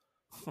guns,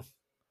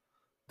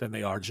 then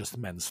they are just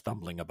men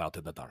stumbling about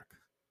in the dark.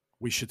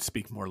 We should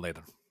speak more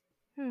later.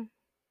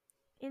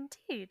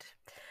 Indeed.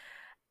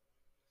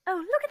 Oh,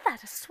 look at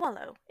that, a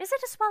swallow. Is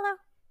it a swallow?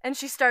 And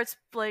she starts,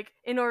 like,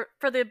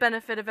 for the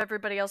benefit of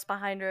everybody else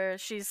behind her,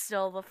 she's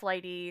still the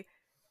flighty,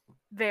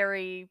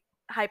 very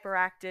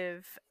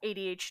hyperactive,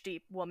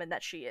 ADHD woman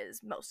that she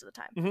is most of the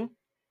time. Mm-hmm.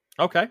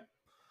 Okay.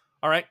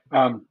 All right.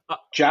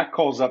 Jack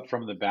calls up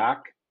from the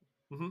back,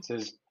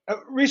 says,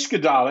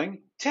 Rishka,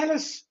 darling, tell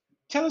us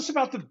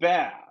about the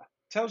bear.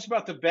 Tell us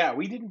about the bear.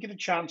 We didn't get a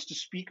chance to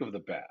speak of the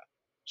bear.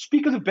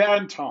 Speak of the bear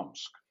in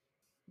Tomsk.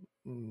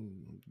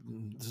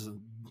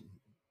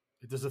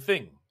 It is a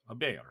thing, a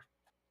bear.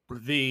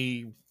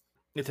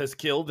 It has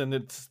killed and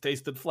it's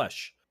tasted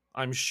flesh.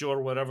 I'm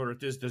sure wherever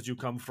it is that you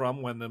come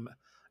from, when the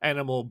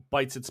animal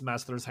bites its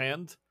master's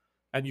hand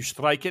and you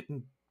strike it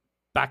and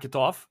back it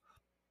off,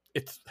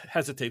 it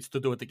hesitates to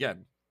do it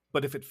again.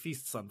 But if it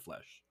feasts on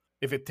flesh,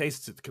 if it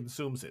tastes it,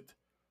 consumes it,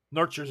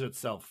 nurtures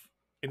itself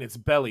in its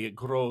belly, it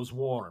grows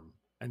warm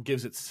and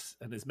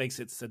makes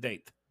it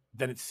sedate.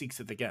 Then it seeks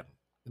it again.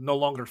 It no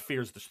longer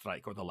fears the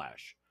strike or the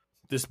lash.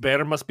 This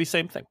bear must be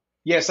same thing.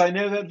 Yes, I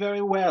know that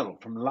very well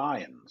from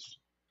lions.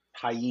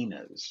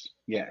 Hyenas,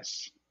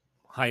 yes.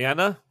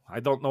 Hyena? I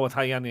don't know what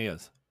hyena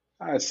is.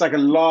 It's like a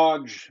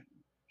large,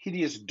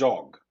 hideous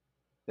dog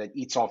that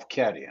eats off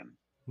carrion.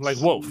 Like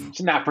wolf.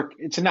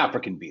 It's an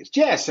African beast.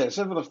 Yes,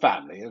 over the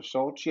family of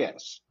sorts,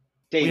 yes.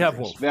 Dangerous, we have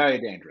wolf. Very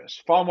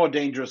dangerous. Far more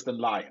dangerous than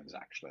lions,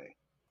 actually.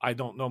 I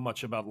don't know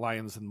much about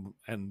lions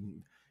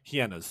and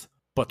hyenas,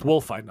 but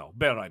wolf I know.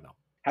 Bear I know.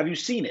 Have you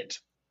seen it?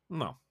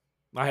 No,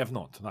 I have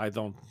not.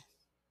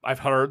 I've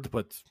heard,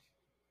 but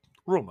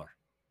rumor.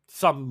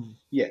 Some.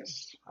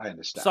 Yes, I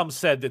understand. Some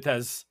said it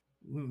has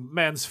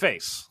man's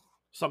face.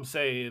 Some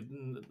say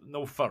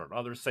no fur.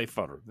 Others say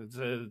fur.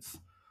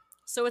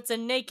 So it's a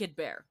naked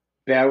bear.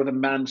 Bear with a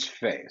man's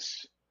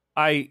face.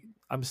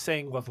 I'm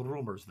saying what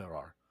rumors there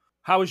are.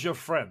 How is your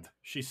friend?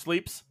 She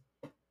sleeps?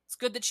 It's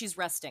good that she's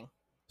resting.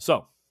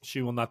 So,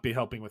 she will not be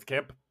helping with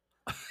camp?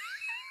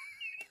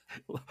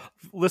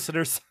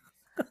 Listeners,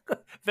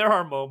 there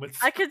are moments.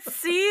 I could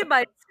see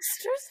my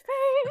sister's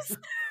face.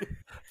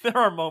 There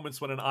are moments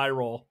when an eye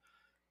roll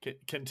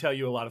can tell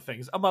you a lot of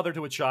things. A mother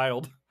to a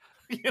child,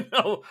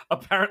 a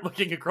parent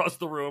looking across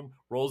the room,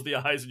 rolls the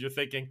eyes, and you're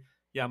thinking,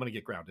 yeah, I'm going to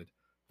get grounded.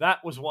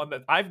 That was one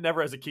that I've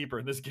never, as a keeper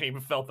in this game,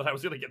 felt that I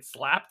was going to get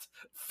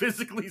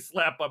physically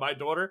slapped by my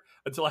daughter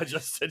until I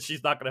just said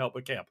she's not going to help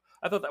with camp.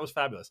 I thought that was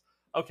fabulous.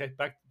 Okay,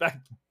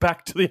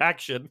 back to the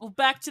action. Well,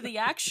 back to the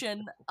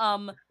action.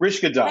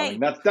 Rishka,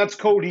 darling, that's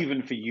code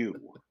even for you.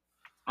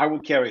 I will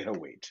carry her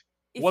weight.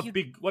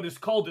 What is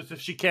cold is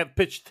if she can't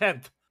pitch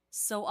tent.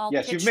 So I'll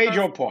Yes, pitch you've made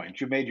her... your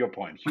point. You've made your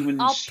point.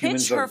 I'll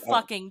pitch her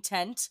fucking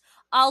tent.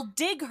 I'll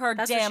dig her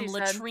damn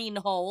latrine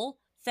hole.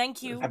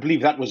 Thank you. I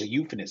believe that was a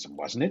euphemism,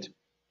 wasn't it?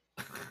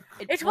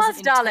 It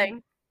was,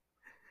 darling.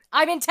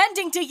 I'm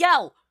intending to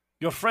yell.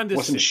 Your friend is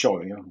wasn't sick.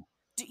 Sure.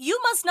 You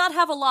must not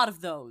have a lot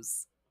of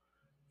those.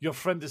 Your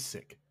friend is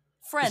sick.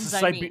 Friends,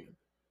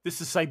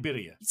 This is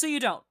Siberia. So you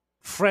don't.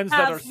 Friends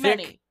have that are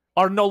many. sick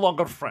are no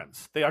longer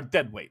friends. They are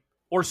dead weight,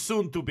 or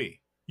soon to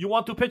be. You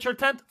want to pitch her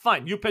tent?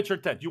 Fine, you pitch her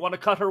tent. You want to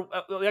cut her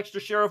the extra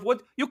share of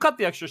wood? You cut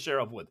the extra share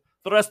of wood.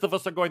 The rest of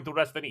us are going to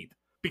rest and eat,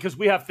 because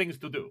we have things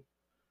to do.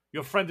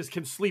 Your friend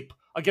can sleep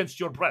against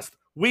your breast.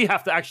 We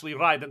have to actually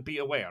ride and be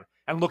aware,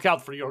 and look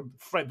out for your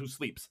friend who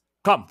sleeps.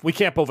 Come, we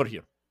camp over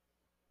here.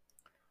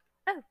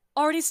 Oh.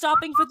 Already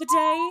stopping for the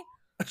day?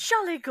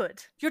 Jolly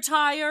good. You're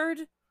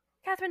tired?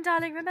 Catherine,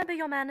 darling, remember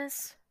your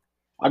manners.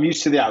 I'm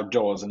used to the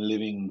outdoors and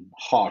living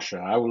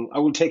harsher. I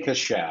will take her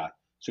share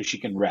so she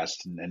can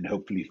rest and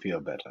hopefully feel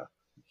better.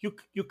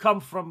 You come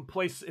from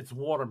place it's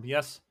warm,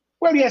 yes?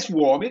 Well, yes,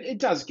 warm. It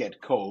does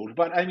get cold,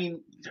 but I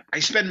mean, I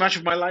spend much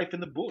of my life in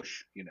the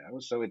bush,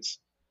 so it's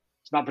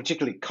not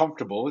particularly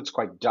comfortable. It's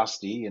quite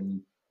dusty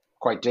and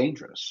quite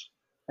dangerous.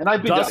 And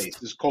I've been to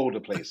places, colder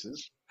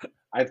places.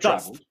 I've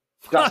traveled.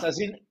 Dust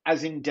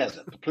as in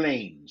desert, the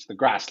plains, the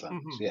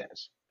grasslands,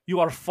 yes. You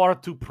are far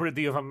too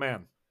pretty of a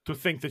man to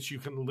think that you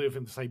can live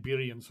in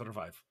Siberia and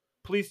survive.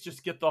 Please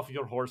just get off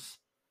your horse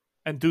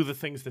and do the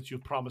things that you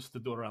promised to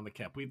do around the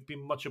camp. We'd be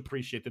much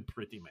appreciated,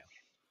 pretty man.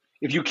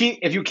 If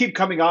you keep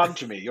coming on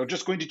to me, you're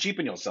just going to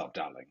cheapen yourself,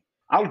 darling.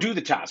 I'll do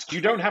the task.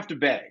 You don't have to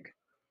beg.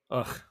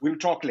 Ugh. We'll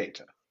talk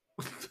later.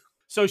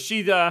 So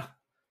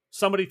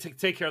somebody to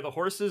take care of the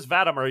horses.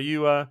 Vadim, are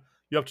you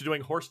up to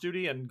doing horse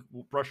duty and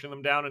brushing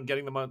them down and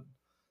getting them on,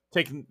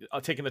 taking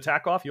the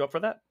tack off? You up for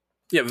that?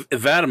 Yeah,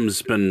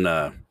 Vadim's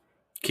been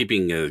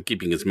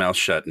keeping his mouth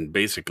shut and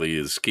basically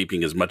is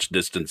keeping as much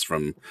distance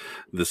from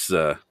this.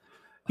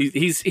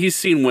 He's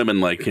seen women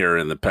like her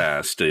in the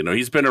past.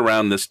 He's been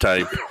around this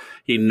type.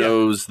 He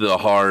knows the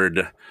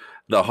hard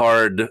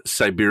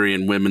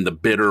Siberian women, the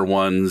bitter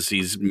ones.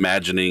 He's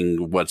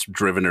imagining what's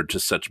driven her to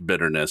such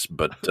bitterness.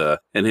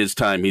 But in his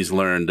time, he's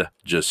learned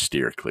just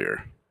steer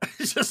clear.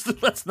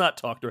 Just let's not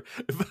talk to her.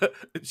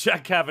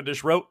 Jack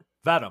Cavendish wrote,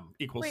 Vadim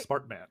equals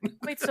smart man.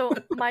 Wait, so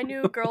my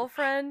new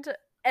girlfriend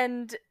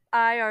and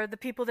I are the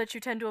people that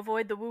you tend to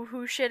avoid, the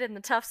woohoo shit and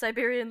the tough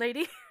Siberian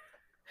lady?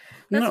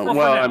 No,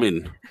 well, I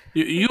mean,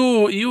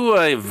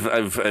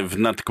 I've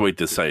not quite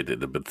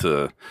decided,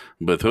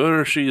 but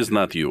her, she is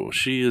not you.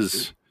 She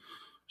is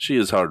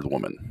hard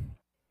woman.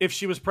 If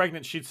she was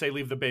pregnant, she'd say,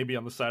 "Leave the baby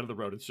on the side of the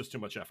road. It's just too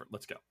much effort.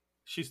 Let's go."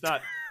 She's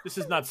not. This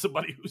is not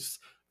somebody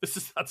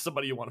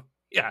you want to.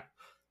 Yeah,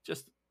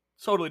 just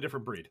totally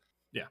different breed.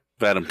 Yeah.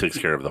 Vadim takes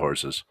care of the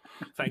horses.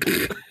 Thank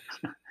you.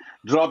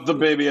 Drop the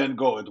baby and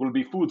go. It will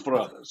be food for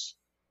others.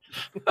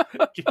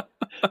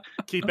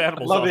 Keep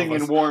animals loving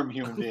and warm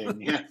human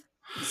being. Yeah.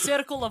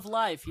 Circle of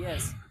life,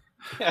 yes.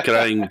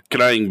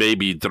 crying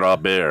baby, draw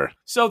bear.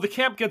 So the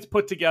camp gets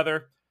put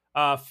together.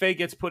 Faye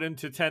gets put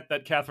into tent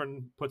that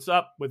Catherine puts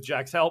up with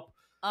Jack's help.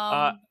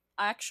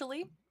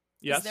 Actually,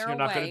 yes, you're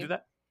not going to do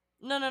that?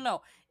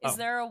 No. Is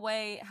there a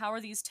way? How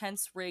are these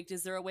tents rigged?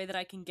 Is there a way that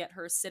I can get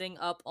her sitting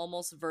up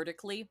almost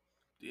vertically?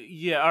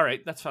 Yeah, all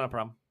right. That's not a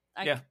problem.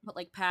 I can put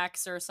like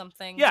packs or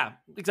something. Yeah,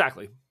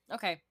 exactly.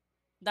 Okay.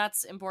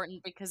 That's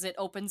important because it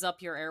opens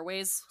up your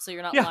airways so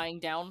you're not lying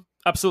down.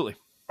 Absolutely.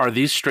 Are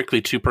these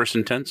strictly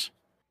 2-person tents?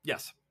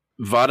 Yes.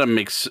 Vadim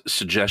makes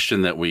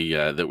suggestion that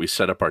we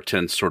set up our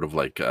tents sort of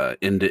like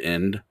end to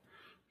end,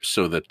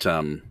 so that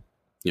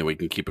we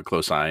can keep a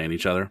close eye on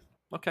each other.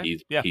 Okay.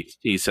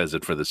 He says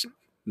it for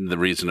the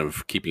reason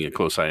of keeping a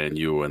close eye on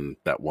you and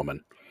that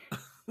woman.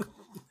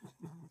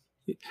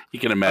 You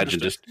can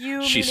imagine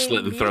she's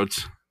slitting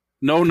throats.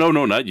 No,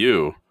 not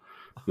you.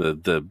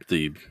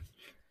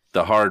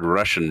 The hard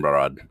Russian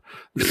broad.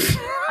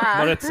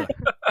 Maritza.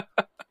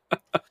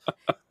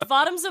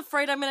 Vadim's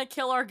afraid I'm going to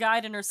kill our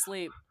guide in her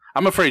sleep.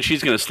 I'm afraid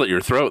she's going to slit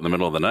your throat in the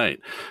middle of the night.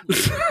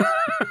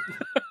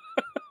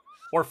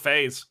 Or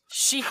Faye's.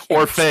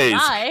 Or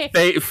Faye's.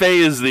 Faye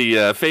is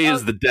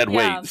the dead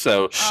weight.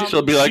 So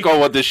she'll be like, "Oh,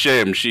 what a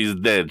shame! She's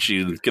dead.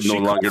 She can no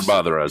longer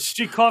bother us."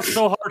 She coughed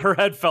so hard her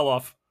head fell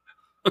off.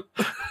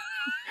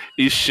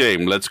 It's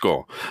shame. Let's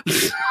go.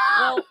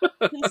 Well,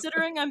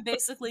 considering I'm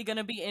basically going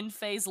to be in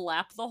Faye's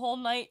lap the whole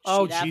night,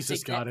 she'd have Jesus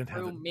to get God in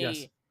through heaven. me.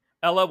 Yes.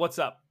 Ella, what's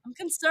up? I'm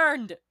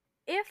concerned.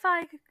 If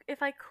I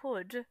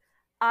could,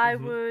 I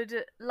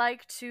would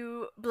like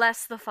to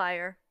bless the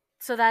fire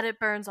so that it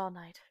burns all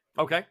night.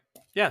 Okay.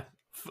 Yeah.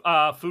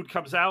 Food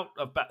comes out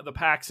of the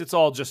packs. It's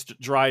all just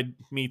dried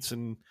meats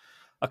and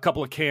a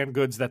couple of canned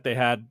goods that they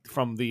had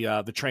from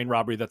the train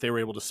robbery that they were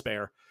able to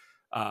spare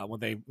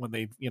when they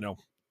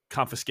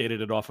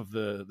confiscated it off of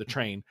the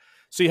train.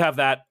 So you have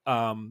that.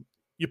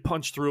 you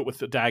punch through it with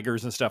the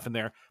daggers and stuff in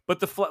there.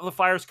 But the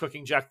fire's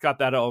cooking. Jack got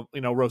that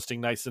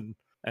roasting nice and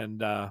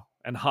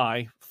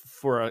high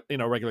for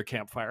a regular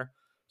campfire.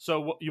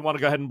 So you want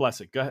to go ahead and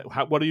bless it. Go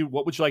ahead.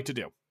 What would you like to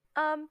do?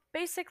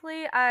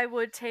 Basically, I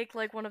would take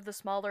like one of the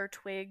smaller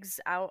twigs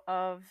out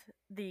of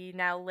the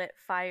now lit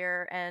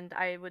fire, and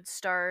I would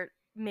start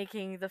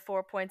making the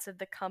 4 points of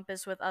the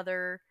compass with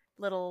other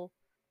little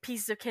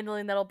pieces of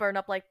kindling that'll burn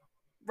up like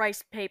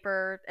rice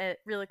paper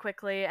really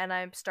quickly, and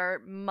I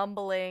start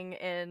mumbling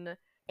in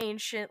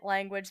ancient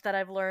language that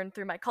I've learned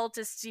through my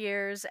cultist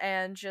years,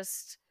 and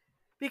just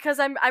because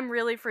I'm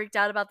really freaked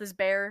out about this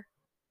bear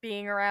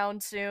being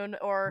around soon,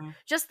 or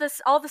just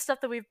all the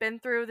stuff that we've been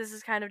through. This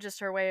is kind of just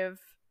her way of.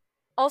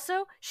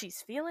 Also,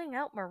 she's feeling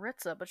out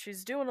Maritza, but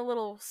she's doing a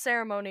little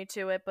ceremony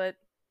to it, but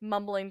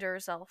mumbling to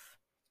herself.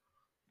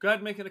 Go ahead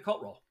and make an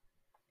occult roll.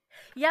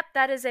 Yep,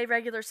 that is a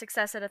regular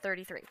success at a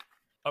 33.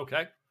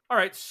 Okay. All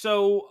right.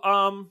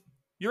 So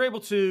you're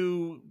able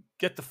to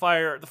get the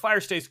fire. The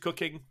fire stays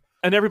cooking,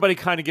 and everybody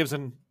kind of gives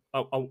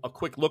a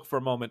quick look for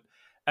a moment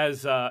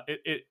as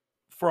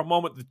for a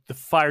moment the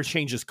fire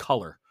changes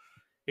color.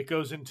 It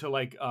goes into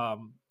like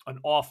an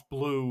off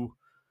blue,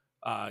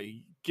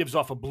 gives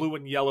off a blue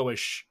and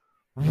yellowish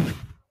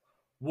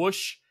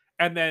whoosh,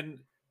 and then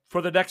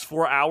for the next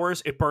 4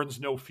 hours it burns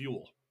no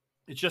fuel.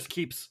 It just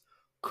keeps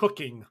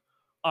cooking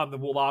on the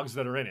logs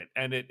that are in it,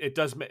 and it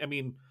does. I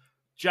mean,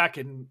 Jack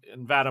and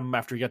Vadim,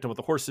 after he got done with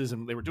the horses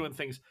and they were doing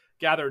things,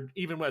 gathered,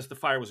 even as the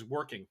fire was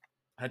working,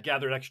 had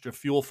gathered extra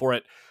fuel for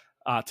it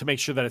to make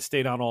sure that it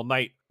stayed on all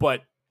night.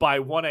 But by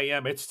 1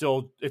 a.m. it's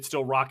still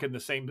rocking the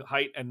same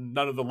height, and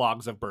none of the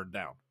logs have burned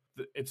down.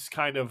 It's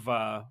kind of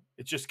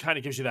it just kind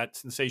of gives you that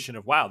sensation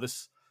of, wow,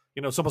 this,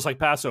 it's almost like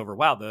Passover.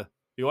 Wow, the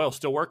oil's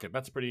still working.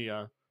 That's pretty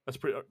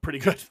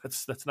good.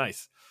 That's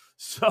nice.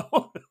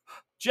 So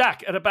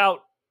Jack, at about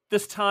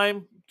this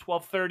time,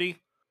 12:30,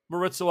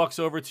 Maritza walks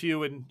over to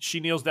you and she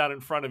kneels down in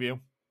front of you.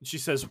 And she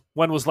says,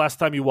 "When was last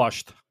time you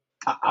washed?"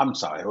 I'm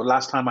sorry. Well,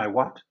 last time I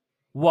what?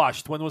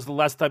 Washed. When was the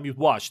last time you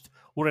washed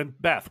or in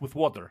bath with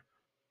water?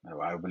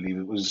 Oh, I believe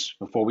it was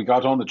before we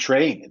got on the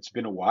train. It's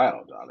been a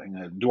while,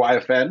 darling. Do I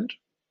offend?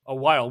 A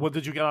while. When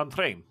did you get on the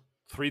train?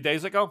 3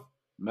 days ago?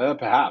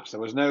 Perhaps. There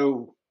was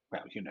no...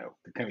 Well,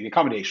 the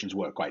accommodations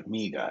were quite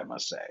meager, I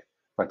must say.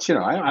 But,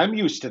 I'm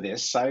used to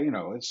this.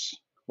 It's...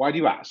 Why do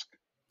you ask?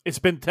 It's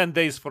been 10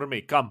 days for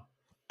me. Come.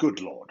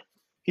 Good Lord.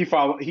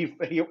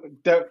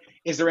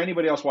 Is there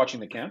anybody else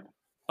watching the camp?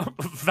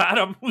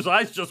 Vadim, whose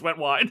eyes just went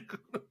wide.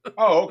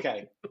 Oh,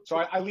 okay. So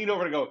I lean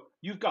over and go,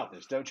 "You've got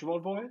this, don't you,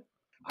 old boy?"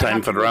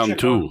 Time for round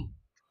 2.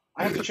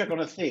 I have to check on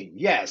a thing.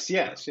 Yes.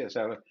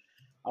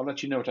 I'll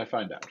let you know what I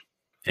find out.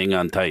 Hang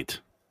on tight.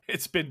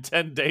 It's been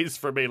 10 days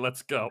for me.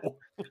 Let's go.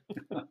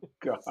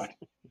 God.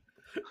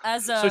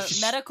 As a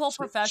medical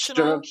professional,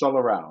 stirrups all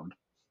around.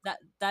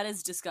 That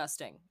is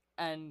disgusting,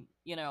 and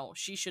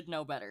she should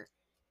know better.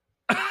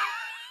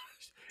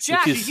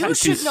 Jack, you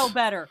should know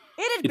better.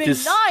 It had been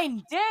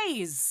 9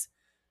 days.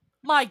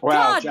 My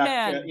God, Jack,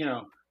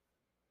 man.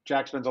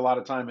 Jack spends a lot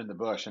of time in the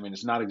bush. I mean,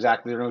 it's not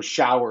exactly, there are no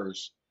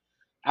showers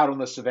out on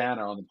the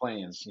savannah, on the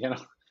plains,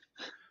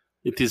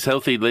 It is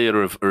healthy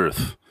layer of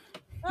earth.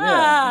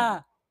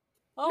 Ah!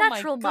 Oh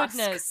Natural my musk.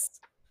 goodness.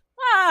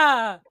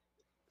 Ah!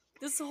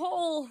 This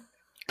whole...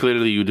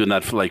 Clearly you do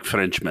not like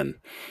Frenchmen.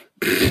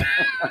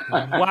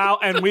 Wow,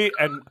 and we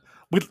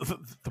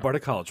the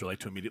Bardic College would like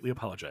to immediately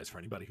apologize for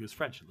anybody who's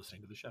French and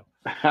listening to the show.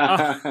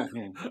 I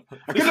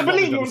couldn't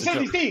believe you said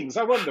these things.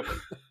 How wonderful.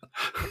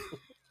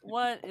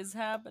 What is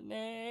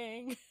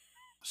happening?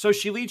 So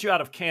she leads you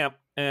out of camp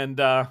and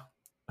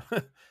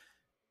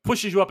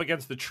pushes you up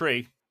against the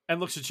tree and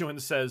looks at you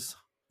and says,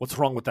 "What's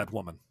wrong with that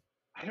woman?"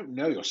 I don't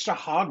know. You're such a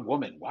hard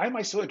woman. Why am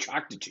I so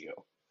attracted to you?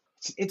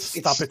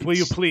 Stop it, will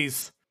you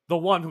please? The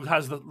one who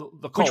has the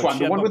cold. Which one?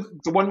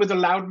 The one with the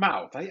loud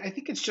mouth. I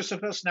think it's just a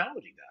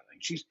personality,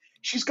 darling.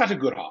 She's got a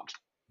good heart.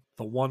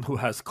 The one who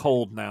has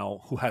cold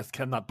now, who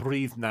cannot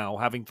breathe now,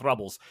 having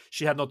troubles.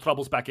 She had no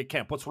troubles back at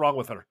camp. What's wrong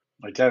with her?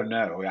 I don't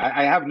know.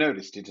 I have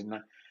noticed it, and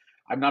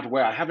I'm not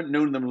aware. I haven't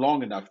known them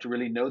long enough to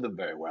really know them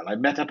very well. I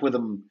met up with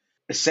them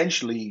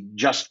essentially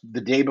just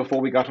the day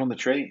before we got on the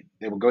train.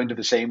 They were going to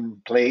the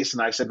same place,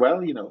 and I said,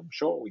 "Well,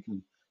 sure, we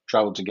can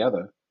travel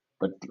together."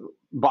 But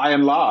by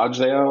and large,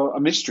 they are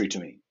a mystery to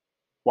me.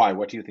 Why?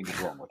 What do you think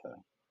is wrong with her?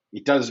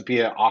 It does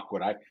appear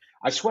awkward.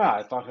 I swear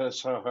I thought I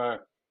saw her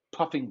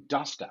puffing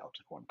dust out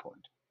at one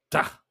point.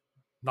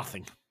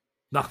 Nothing.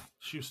 No.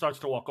 She starts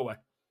to walk away.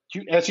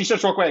 As she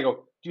starts to walk away, I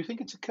go, "Do you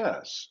think it's a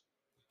curse?"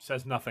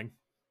 Says nothing.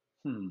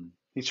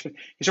 He's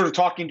sort of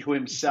talking to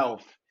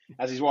himself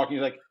as he's walking.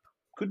 He's like,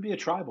 "Could be a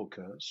tribal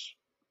curse."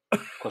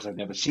 Of course, I've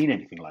never seen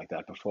anything like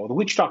that before. The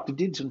witch doctor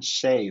didn't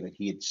say that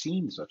he had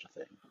seen such a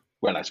thing.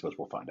 Well, I suppose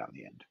we'll find out in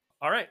the end.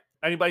 All right.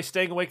 Anybody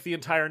staying awake the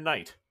entire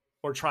night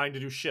or trying to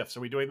do shifts? Are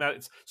we doing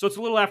that? So it's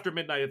a little after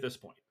midnight at this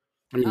point.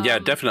 I mean, yeah,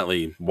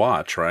 definitely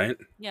watch, right?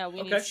 Yeah,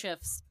 we need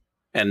shifts.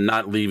 And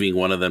not leaving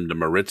one of them to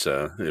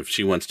Maritza. If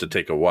she wants to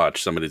take a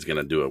watch, somebody's going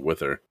to do it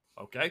with her.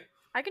 Okay.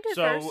 I can do it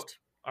first.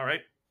 All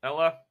right,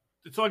 Ella,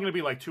 it's only going to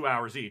be like 2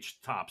 hours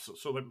each, tops.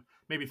 So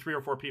maybe 3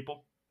 or 4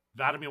 people.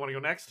 Vadim, you want to go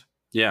next?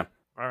 Yeah.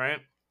 All right.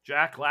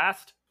 Jack,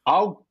 last?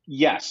 I'll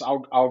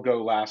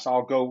go last.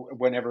 I'll go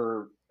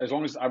whenever, as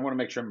long as I want to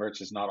make sure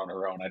Mertz is not on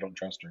her own. I don't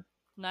trust her.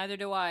 Neither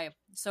do I.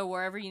 So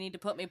wherever you need to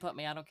put me.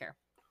 I don't care.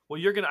 Well,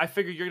 I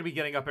figure you're gonna be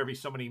getting up every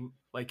so many,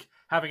 like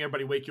having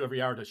everybody wake you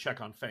every hour to check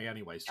on Faye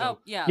anyway. So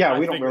yeah. Yeah,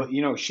 we don't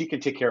really, she can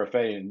take care of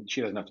Faye and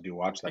she doesn't have to do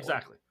watch that.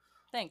 Exactly.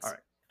 Thanks. All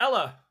right.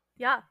 Ella.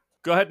 Yeah.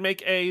 Go ahead and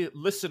make a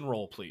listen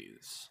roll,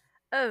 please.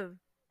 Oh,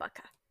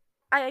 Bucka.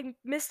 I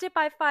missed it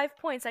by 5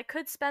 points. I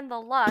could spend the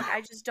luck. I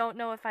just don't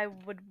know if I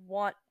would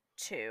want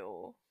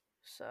to.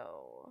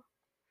 So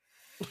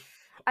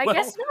I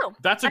guess no.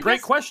 That's a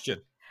great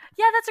question.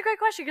 Yeah, that's a great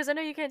question because I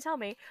know you can't tell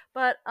me.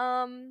 But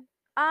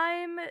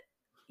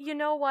you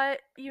know what?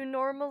 I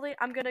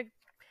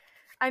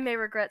may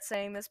regret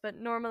saying this, but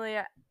normally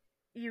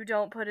you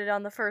don't put it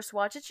on the first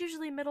watch. It's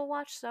usually middle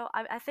watch, so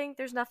I think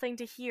there's nothing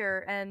to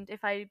hear, and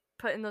if I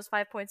put in those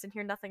 5 points and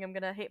hear nothing, I'm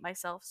gonna hate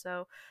myself.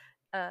 So,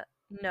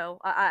 no,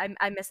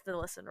 I missed the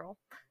listen roll.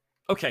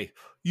 Okay,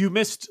 you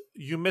miss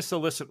a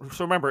listen.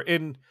 So remember,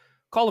 in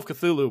Call of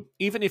Cthulhu,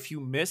 even if you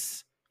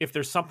miss, if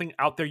there's something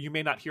out there, you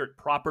may not hear it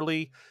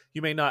properly.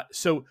 You may not.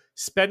 So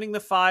spending the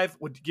 5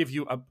 would give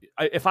you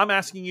if I'm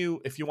asking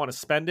you if you want to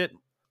spend it,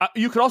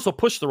 you could also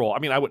push the roll. I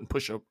mean, I wouldn't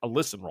push a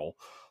listen roll,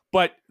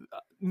 but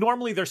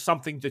normally there's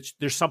something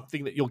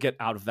that you'll get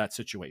out of that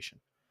situation.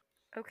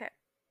 Okay.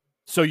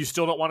 So you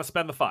still don't want to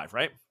spend the 5,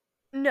 right?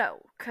 No,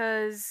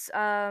 because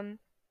I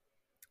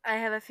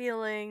have a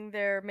feeling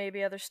there may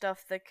be other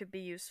stuff that could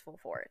be useful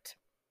for it.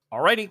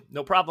 Alrighty,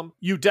 no problem.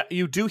 You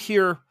do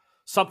hear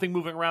something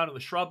moving around in the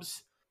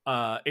shrubs.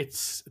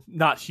 It's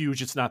not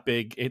huge. It's not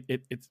big.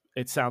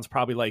 It sounds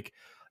probably like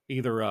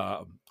either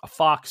a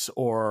fox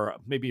or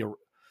maybe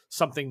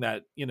something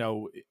that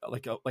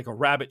like a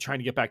rabbit trying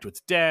to get back to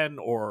its den,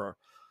 or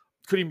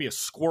could even be a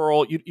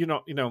squirrel. You're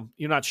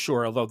not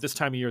sure. Although this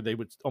time of year they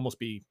would almost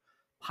be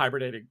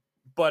hibernating,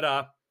 but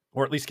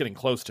or at least getting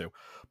close to.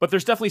 But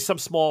there's definitely some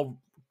small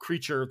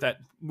creature that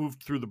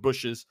moved through the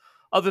bushes.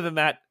 Other than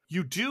that,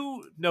 you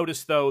do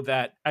notice though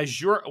that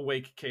as you're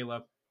awake,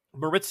 Kayla,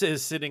 Maritza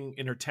is sitting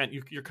in her tent.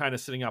 You're kind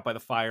of sitting out by the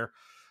fire.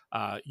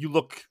 You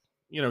look,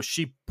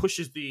 she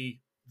pushes the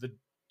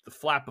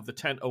flap of the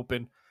tent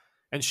open,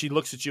 and she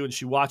looks at you and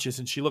she watches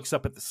and she looks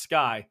up at the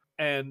sky,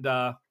 and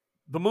the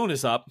moon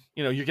is up.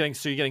 You're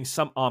getting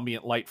some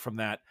ambient light from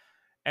that,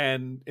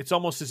 and it's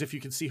almost as if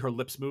you can see her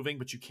lips moving,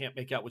 but you can't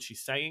make out what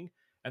she's saying.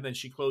 And then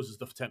she closes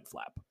the tent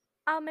flap.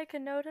 I'll make a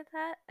note of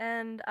that,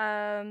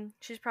 and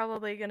she's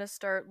probably gonna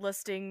start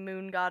listing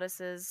moon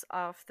goddesses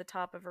off the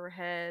top of her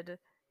head.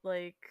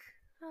 Like,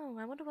 oh,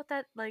 I wonder what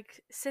that,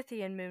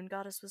 Scythian moon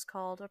goddess was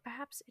called, or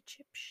perhaps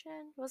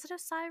Egyptian? Was it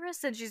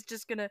Osiris? And she's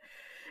just gonna,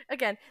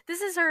 again,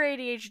 this is her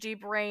ADHD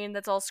brain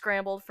that's all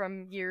scrambled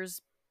from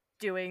years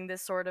doing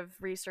this sort of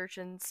research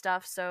and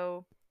stuff,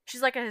 so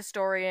she's like a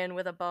historian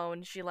with a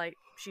bone. She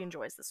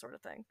enjoys this sort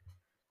of thing.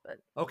 But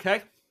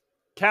okay.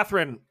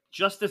 Catherine,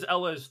 just as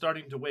Ella is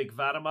starting to wake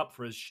Vadim up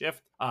for his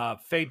shift,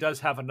 Faye does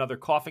have another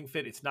coughing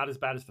fit. It's not as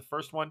bad as the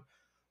first one.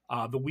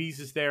 The wheeze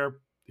is there.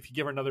 If you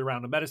give her another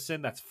round of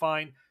medicine, that's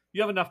fine.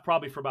 You have enough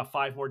probably for about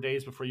 5 more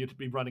days before you have to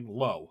be running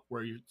low,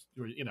 where you're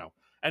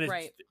and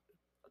right.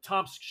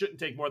 Tom's shouldn't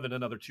take more than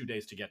another 2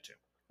 days to get to.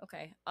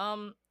 Okay.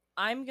 I'm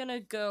gonna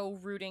go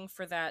rooting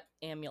for that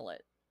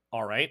amulet.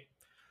 All right.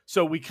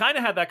 So we kind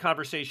of had that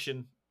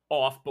conversation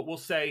off, but we'll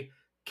say,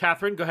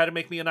 Catherine, go ahead and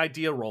make me an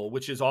idea roll,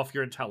 which is off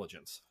your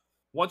intelligence.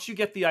 Once you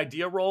get the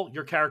idea roll,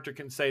 your character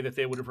can say that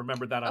they would have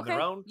remembered that on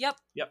their own. Yep.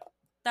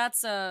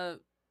 That's a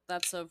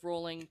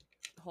rolling.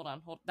 Hold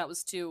on. That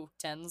was 2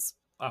 10s.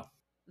 Oh.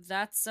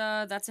 That's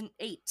an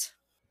 8.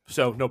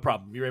 So no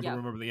problem. You're able to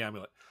remember the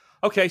amulet.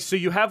 Okay, so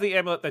you have the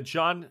amulet that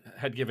John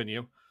had given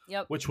you.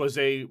 Yep. Which was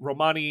a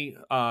Romani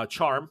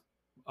charm.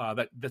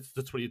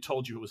 That's what he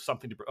told you. It was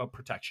something to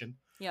protection.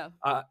 Yeah.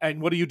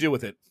 And what do you do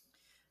with it?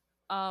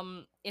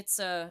 It's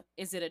a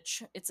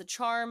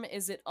charm?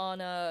 Is it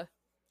on a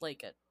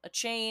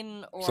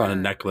chain, or it's on a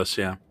necklace?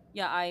 Yeah.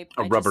 Yeah,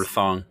 a rubber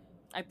thong.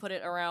 I put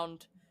it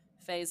around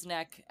Faye's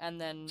neck, and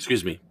then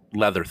excuse me,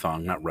 leather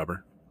thong, not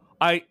rubber.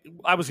 I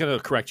was going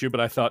to correct you,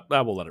 but I thought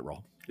we'll let it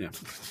roll. Yeah.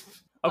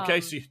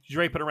 Okay, so you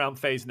drape it around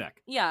Faye's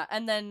neck. Yeah,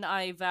 and then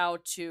I vow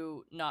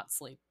to not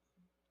sleep,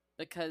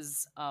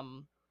 because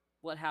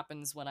what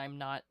happens when I'm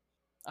not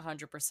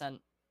 100%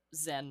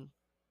 zen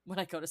when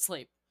I go to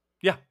sleep?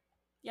 Yeah.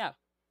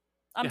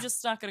 I'm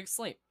just not going to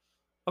sleep.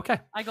 Okay.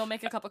 I go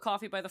make a cup of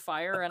coffee by the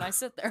fire, and I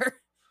sit there.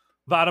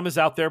 Vadim is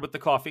out there with the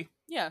coffee.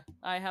 Yeah,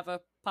 I have a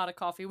pot of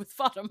coffee with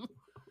Vadim.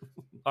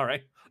 All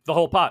right. The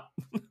whole pot.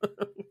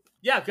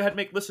 Yeah, go ahead and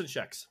make listen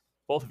checks.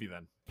 Both of you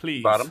then,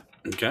 please. Vadim.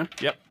 Okay.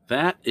 Yep.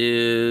 That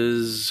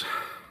is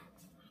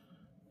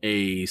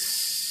a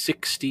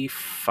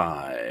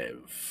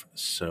 65.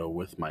 So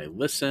with my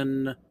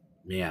listen,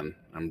 man,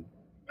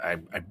 I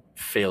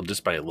failed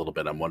just by a little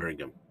bit. I'm wondering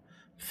if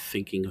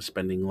thinking of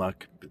spending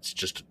luck. It's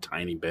just a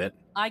tiny bit.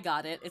 I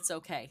got it. It's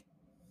okay.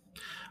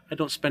 I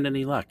don't spend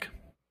any luck.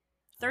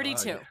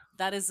 32.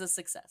 That is a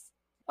success.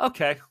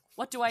 Okay.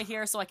 What do I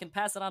hear so I can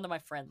pass it on to my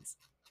friends?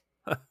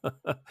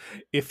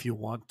 If you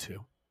want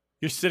to.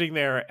 You're sitting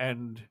there,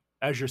 and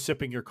as you're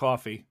sipping your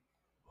coffee,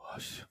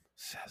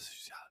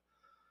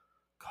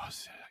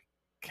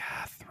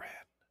 Catherine.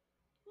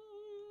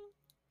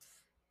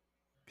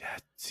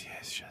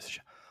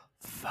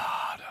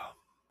 Vadam.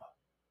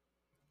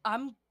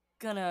 I'm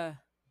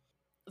gonna...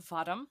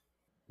 Vadam?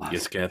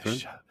 Yes, Catherine?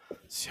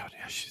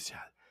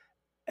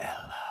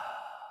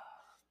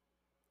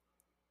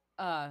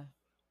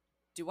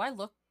 Do I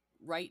look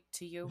right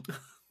to you?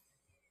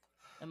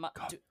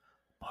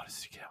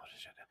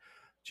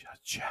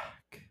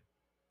 Jack.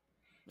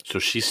 So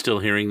she's still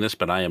hearing this,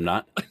 but I am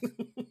not?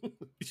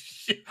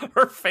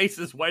 Her face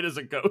is white as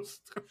a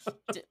ghost.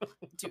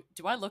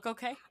 Do I look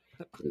okay?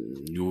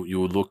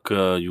 You look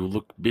a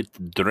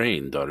bit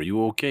drained. Are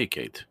you okay,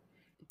 Kate?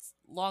 It's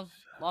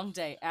long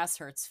day, ass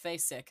hurts,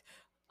 face sick.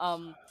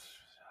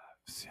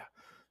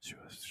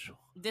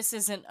 This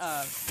isn't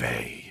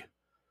Faye.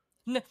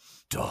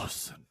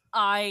 Dawson.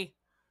 I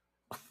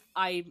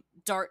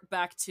dart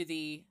back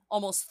to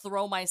almost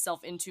throw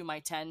myself into my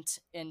tent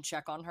and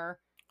check on her.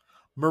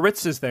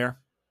 Maritza's there,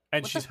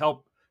 and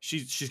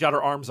she's got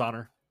her arms on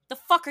her. The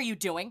fuck are you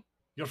doing?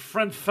 Your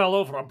friend fell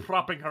over. I'm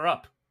propping her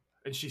up,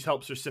 and she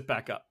helps her sit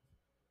back up.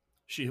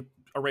 She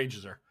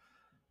arranges her.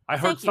 I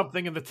heard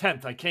something in the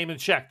tent. I came and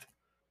checked.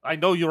 I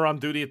know you're on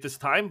duty at this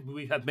time.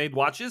 We had made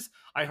watches.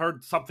 I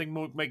heard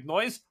something make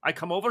noise. I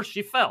come over.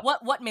 She fell.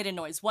 What made a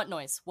noise? What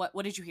noise? What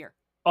did you hear?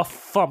 A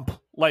thump,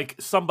 like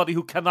somebody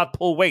who cannot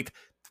pull weight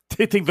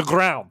hitting the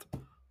ground.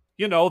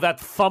 You know, that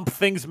thump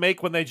things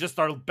make when they just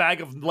are a bag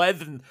of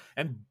lead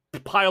and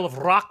pile of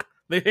rock.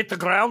 They hit the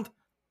ground.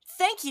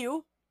 Thank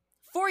you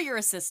for your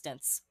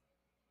assistance.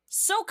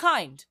 So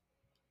kind.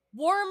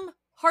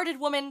 Warm-hearted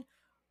woman.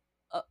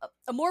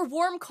 A more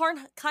warm,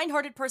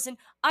 kind-hearted person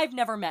I've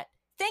never met.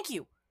 Thank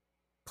you.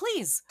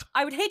 Please,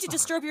 I would hate to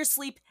disturb your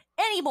sleep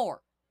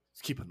anymore.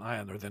 Let's keep an eye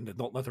on her then.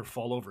 Don't let her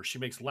fall over. She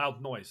makes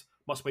loud noise.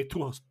 Must weigh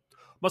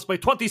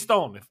 20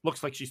 stone. It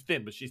looks like she's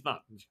thin, but she's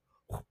not.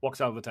 Walks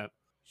out of the tent.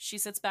 She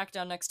sits back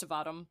down next to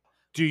Vadam.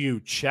 Do you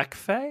check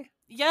Faye?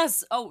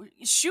 Yes. Oh,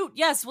 shoot.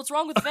 Yes. What's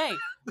wrong with Faye?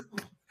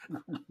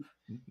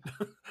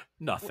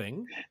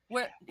 Nothing.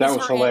 That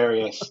was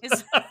hilarious.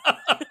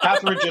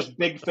 Catherine just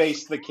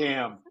big-faced the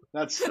cam.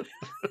 That's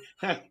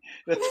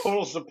the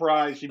total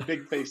surprise. She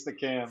big-faced the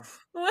cam.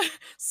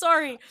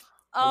 Sorry.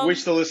 I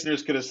wish the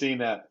listeners could have seen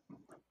that.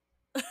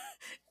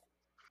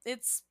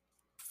 It's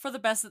for the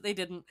best that they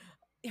didn't.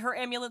 Her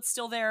amulet's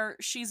still there.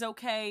 She's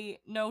okay.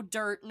 No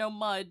dirt, no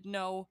mud,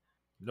 no...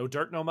 No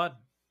dirt, no mud.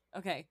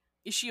 Okay.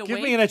 Is she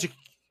awake?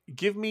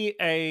 Give me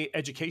a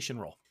education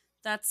roll.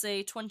 That's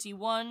a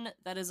 21.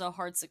 That is a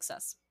hard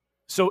success.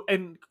 So,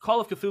 in Call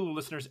of Cthulhu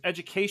listeners,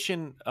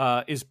 education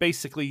is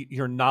basically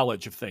your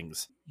knowledge of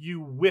things.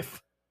 You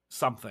whiff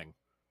something.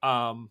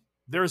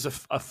 There's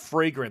a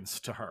fragrance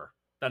to her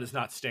that is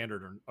not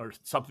standard or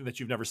something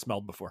that you've never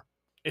smelled before.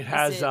 It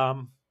has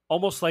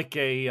almost like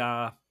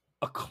a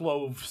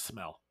clove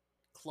smell.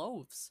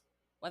 Cloves?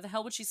 Why the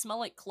hell would she smell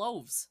like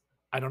cloves?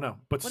 I don't know,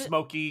 but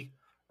smoky,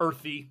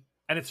 earthy,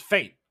 and it's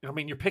faint. I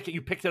mean, you picked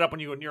it up when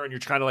you were near, and you're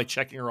kind of like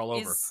checking her all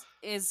over.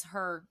 Is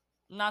her,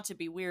 not to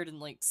be weird and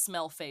like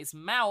smell Faye's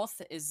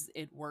mouth, is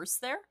it worse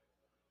there?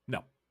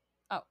 No.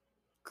 Oh,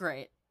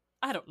 great.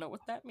 I don't know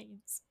what that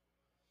means.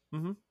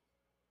 Mm-hmm.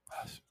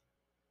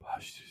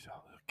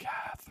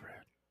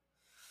 Catherine.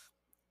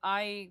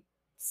 I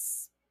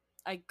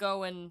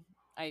go and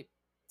I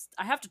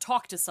have to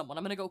talk to someone.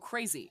 I'm gonna go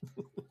crazy.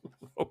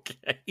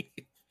 Okay.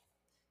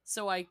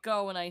 So I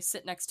go and I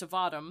sit next to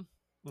Vadam.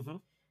 Mm-hmm.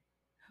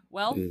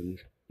 Well,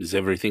 is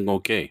everything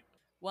okay?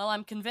 Well,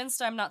 I'm convinced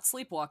I'm not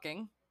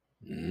sleepwalking.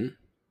 Mm-hmm.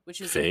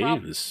 Which is Faye?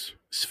 Is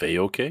Faye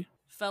okay?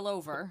 Fell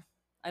over.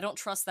 I don't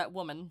trust that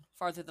woman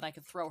farther than I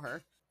could throw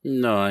her.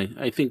 No,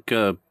 I think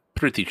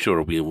pretty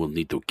sure we will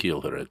need to kill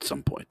her at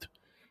some point.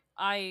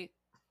 I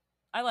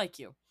like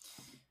you.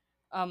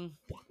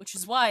 Which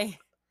is why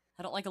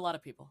I don't like a lot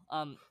of people.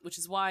 Which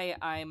is why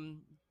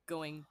I'm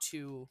going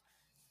to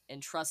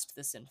entrust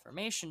this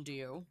information to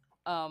you.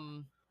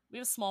 We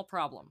have a small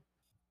problem.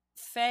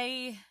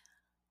 Faye,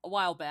 a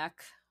while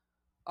back,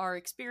 our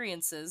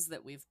experiences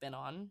that we've been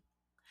on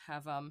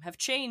have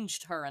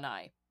changed her and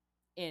I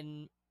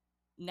in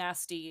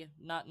nasty,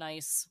 not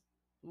nice,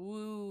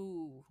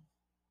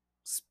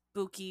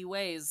 spooky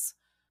ways.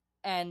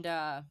 And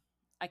I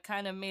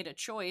kind of made a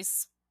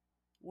choice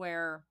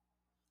where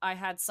I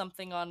had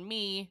something on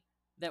me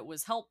that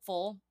was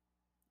helpful,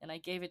 and I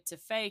gave it to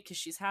Faye because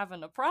she's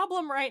having a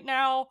problem right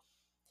now.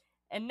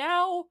 And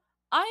now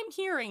I'm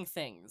hearing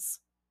things.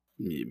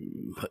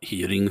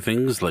 Hearing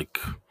things like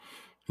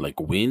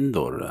wind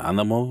or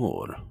animal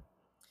or...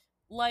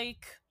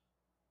 Like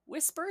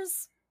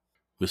whispers?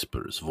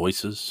 Whispers,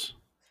 voices?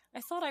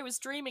 I thought I was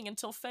dreaming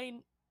until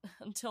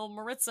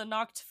Maritza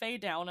knocked Faye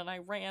down, and I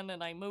ran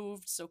and I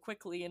moved so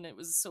quickly and it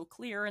was so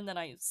clear, and then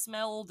I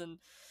smelled, and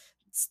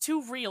it's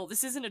too real.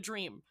 This isn't a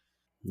dream.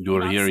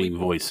 You're hearing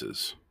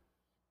voices.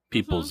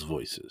 People's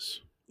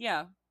voices.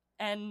 Yeah.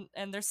 And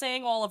they're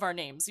saying all of our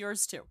names,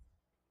 yours too.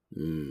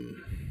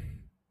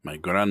 My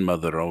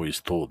grandmother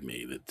always told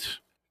me that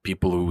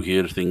people who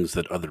hear things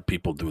that other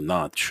people do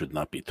not should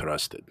not be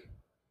trusted.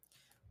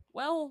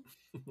 Well,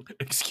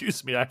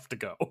 excuse me, I have to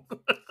go.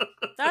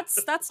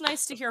 that's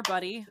nice to hear,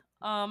 buddy.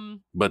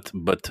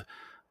 But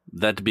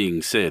that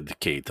being said,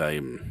 Kate, I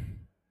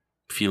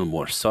feel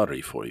more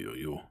sorry for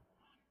you.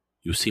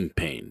 You seem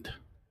pained.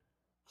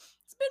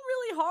 It's been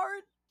really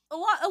hard. A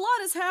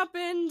lot has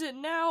happened,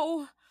 and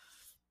now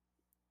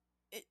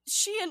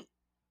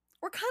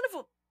we're kind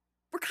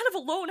of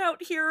alone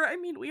out here. I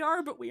mean, we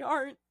are, but we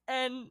aren't.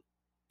 And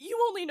you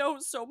only know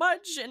so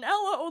much, and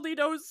Ella only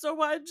knows so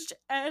much,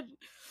 and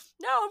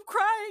now I'm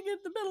crying in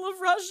the middle of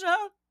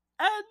Russia,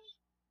 and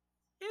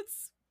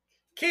it's...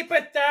 Keep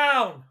it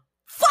down!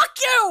 Fuck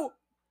you!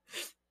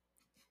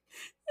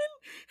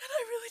 And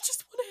I really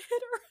just want to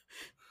hit her.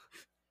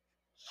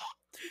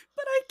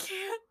 But I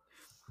can't.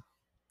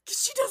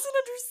 Because she doesn't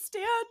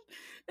understand.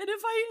 And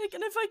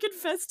if I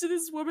confess to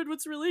this woman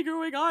what's really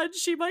going on,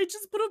 she might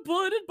just put a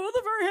bullet in both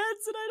of our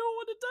heads, and I don't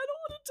want to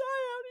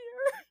die out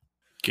here.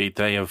 Kate,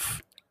 I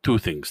have 2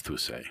 things to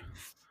say.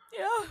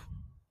 Yeah.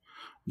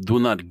 Do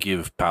not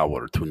give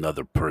power to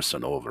another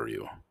person over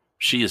you.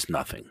 She is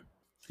nothing.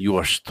 You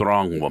are a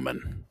strong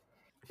woman.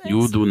 Thanks.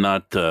 You do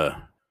not...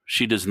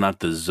 she does not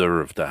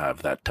deserve to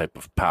have that type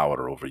of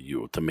power over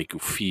you, to make you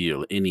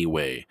feel any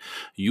way.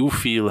 You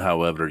feel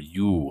however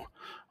you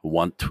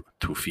want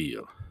to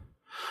feel.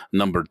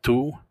 Number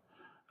 2,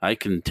 I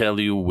can tell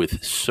you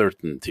with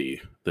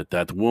certainty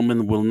that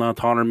woman will not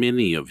harm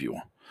any of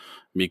you.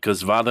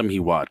 Because Vadam he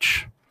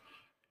watch.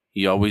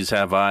 He always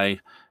have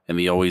eye, and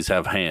he always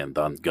have hand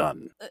on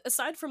gun.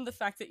 Aside from the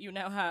fact that you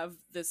now have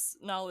this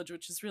knowledge,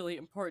 which is really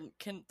important,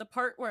 can the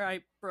part where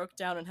I broke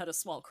down and had a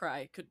small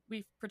cry, could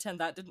we pretend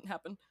that didn't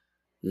happen?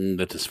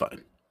 That is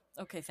fine.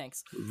 Okay,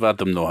 thanks.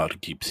 Vadam know how to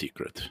keep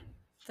secret.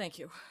 Thank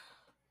you.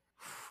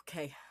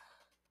 Okay.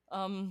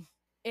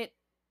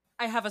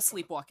 I have a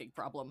sleepwalking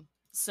problem,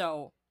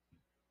 so,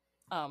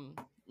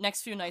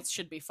 next few nights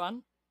should be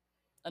fun,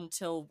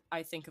 until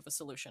I think of a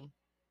solution.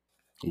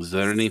 Is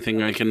there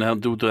anything I can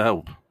do to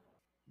help?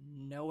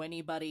 Know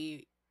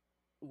anybody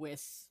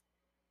with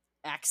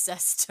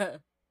access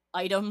to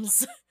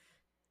items?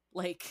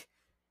 Like,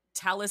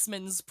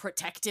 talismans,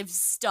 protective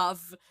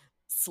stuff,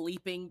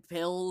 sleeping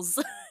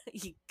pills?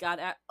 You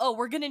gotta... Oh,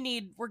 we're gonna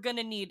need,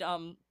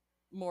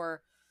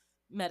 more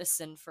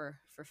medicine for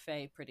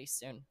Faye pretty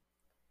soon.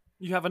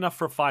 You have enough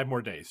for 5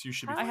 more days. You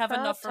should be How fine. I have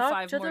about enough for talk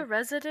 5 to more. the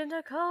resident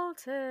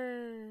occultist.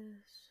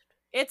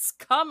 It's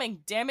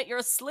coming, damn it, you're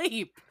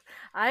asleep.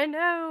 I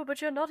know, but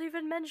you're not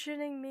even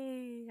mentioning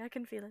me. I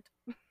can feel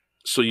it.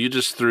 So you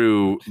just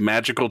threw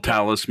magical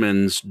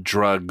talismans,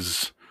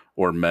 drugs,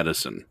 or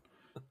medicine.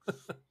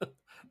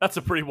 That's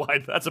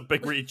a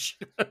big reach.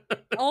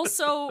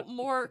 Also,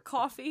 more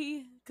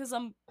coffee, because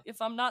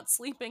if I'm not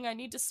sleeping, I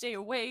need to stay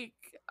awake.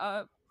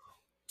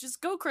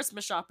 Just go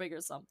Christmas shopping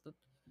or something.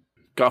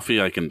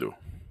 Coffee I can do.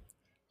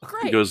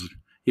 Great.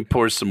 He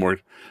pours some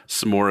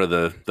more of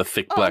the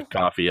thick black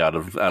coffee out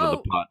of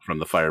the pot from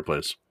the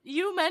fireplace.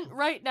 You meant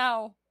right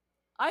now.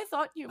 I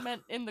thought you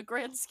meant in the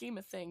grand scheme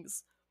of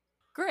things.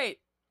 Great.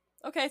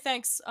 Okay,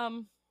 thanks.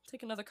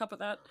 Take another cup of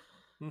that.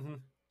 Mm-hmm.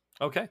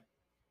 Okay.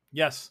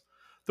 Yes.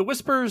 The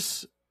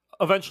whispers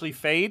eventually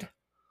fade.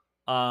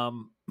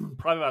 Probably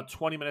about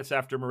 20 minutes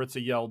after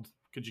Maritza yelled,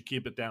 "Could you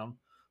keep it down?"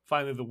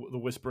 Finally, the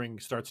whispering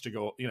starts to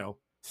go,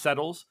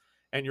 settles,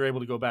 and you're able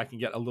to go back and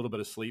get a little bit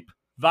of sleep.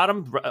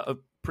 Vadam,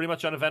 pretty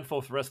much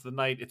uneventful for the rest of the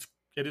night.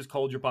 It is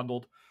cold, you're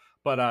bundled,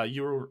 but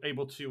you were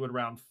able to, at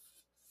around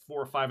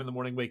 4 or 5 in the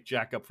morning, wake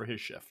Jack up for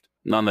his shift.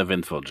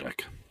 Non-eventful,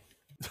 Jack.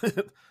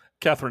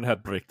 Catherine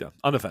had breakdown.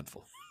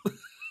 Uneventful.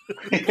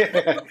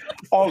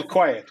 All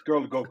quiet.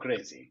 Girl go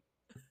crazy.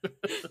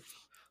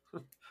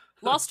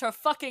 Lost her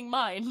fucking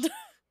mind.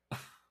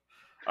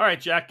 All right,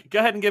 Jack, go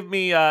ahead and give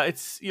me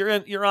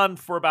you're on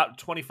for about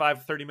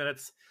 25-30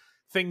 minutes.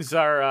 Things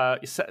are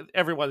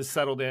everyone's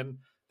settled in.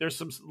 There's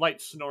some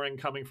light snoring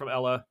coming from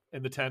Ella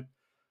in the tent.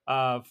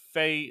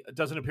 Faye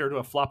doesn't appear to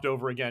have flopped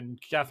over again.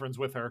 Catherine's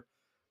with her.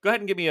 Go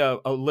ahead and give me a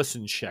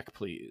listen check,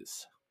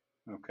 please.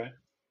 Okay.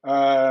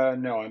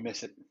 No, I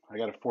miss it. I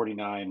got a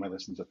 49. My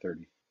listen's a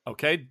 30.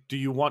 Okay. Do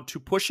you want to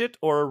push it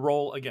or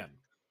roll again?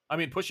 I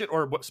mean, push it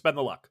or spend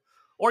the luck,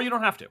 or you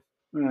don't have to.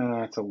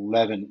 That's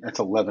 11. That's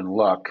 11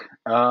 luck.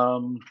 Yeah,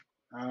 I'll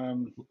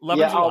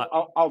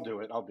do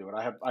it. I'll do it.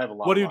 I have a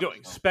lot. What are you luck,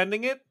 doing? so.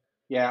 Spending it?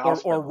 Yeah,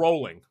 or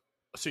rolling.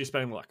 So you're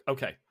spending luck.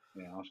 Okay.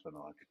 Yeah, I'll spend the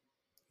luck.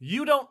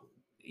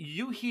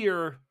 You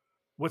hear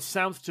what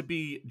sounds to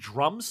be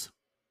drums.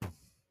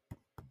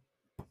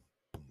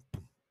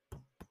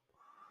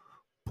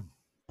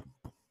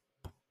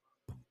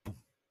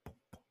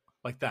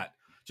 Like that.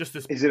 Just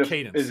this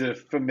cadence. Is it a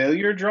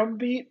familiar drum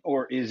beat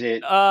or is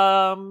it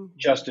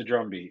just a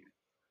drum beat?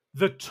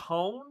 The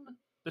tone,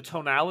 the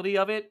tonality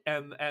of it,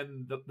 and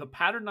the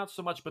pattern not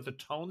so much, but the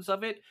tones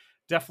of it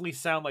definitely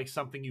sound like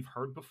something you've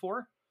heard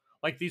before.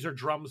 Like these are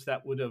drums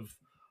that would have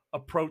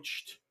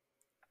approached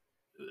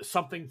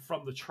something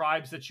from the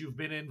tribes that you've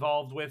been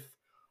involved with.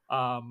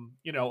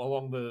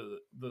 along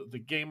the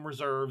game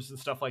reserves and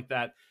stuff like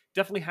that.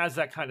 Definitely has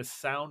that kind of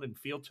sound and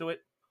feel to it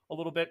a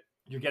little bit.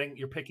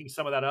 You're picking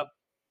some of that up.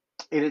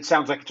 It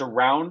sounds like it's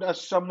around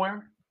us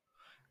somewhere.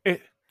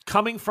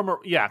 Coming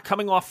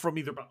off from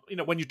either,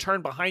 when you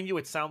turn behind you,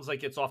 it sounds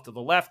like it's off to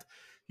the left.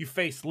 You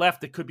face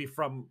left, it could be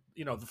from,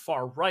 the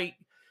far right.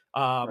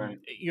 Right.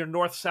 Your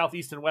north, south,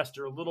 east, and west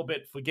are a little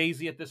bit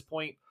fugazi at this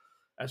point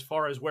as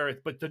far as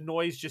but the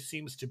noise just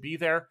seems to be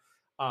there.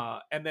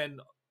 And then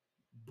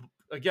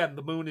again,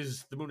 the moon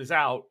is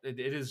out. It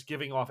is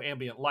giving off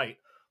ambient light.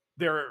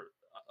 There,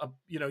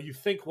 you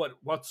think what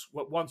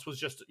once was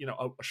just,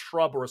 a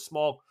shrub or a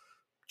small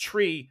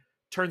tree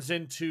turns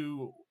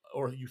into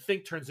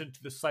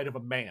the sight of a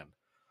man.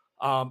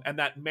 And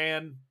that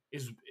man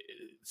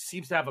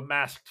seems to have a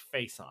masked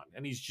face on,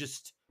 and he's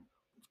just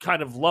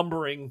kind of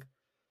lumbering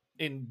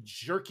in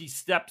jerky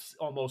steps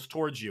almost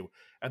towards you.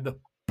 And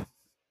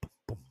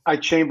I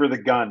chamber the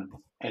gun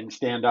and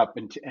stand up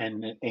and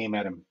aim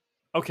at him.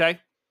 Okay.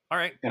 All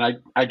right.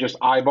 And I just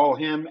eyeball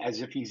him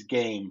as if he's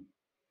game.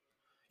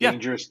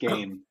 Dangerous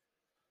game.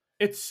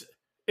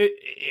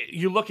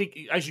 You look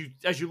as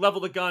you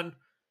level the gun,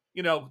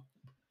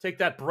 take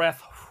that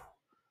breath,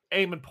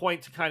 aim and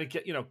point to kind of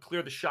get,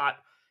 clear the shot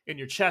in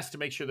your chest to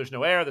make sure there's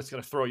no air that's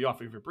going to throw you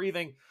off of your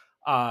breathing.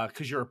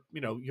 Because you're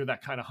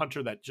that kind of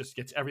hunter that just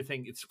gets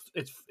everything.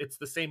 It's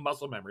the same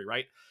muscle memory,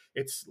 right?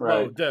 It's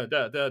right. Low,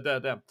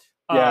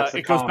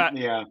 it goes back.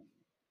 Yeah,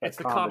 it's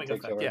the calming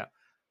effect. Yeah,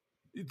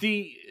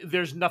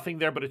 there's nothing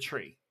there but a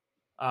tree.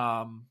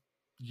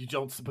 You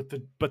don't, but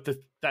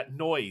that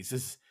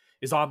noise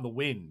is on the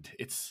wind.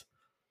 It's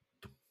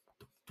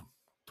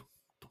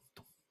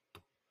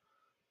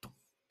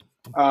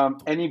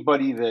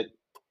anybody that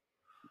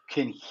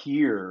can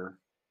hear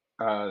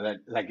that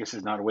I guess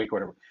is not awake or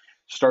whatever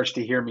starts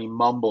to hear me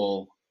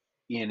mumble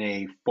in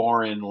a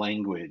foreign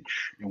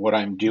language, and what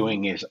I'm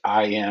doing is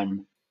I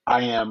am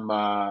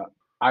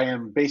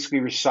basically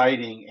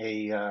reciting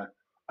a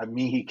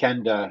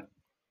Mihikenda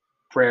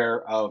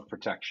prayer of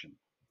protection.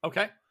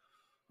 Okay.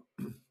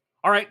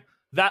 All right.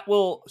 That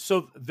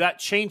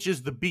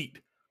changes the beat.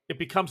 It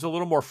becomes a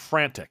little more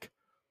frantic.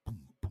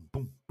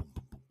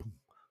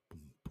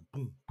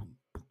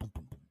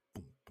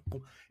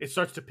 It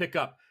starts to pick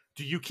up.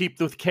 Do you keep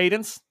the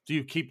cadence? Do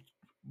you keep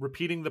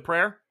repeating the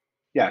prayer?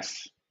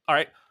 Yes. All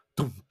right.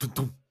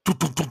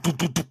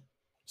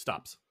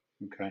 Stops.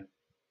 Okay.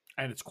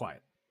 And it's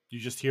quiet. You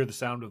just hear the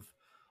sound of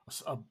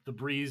the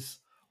breeze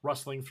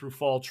rustling through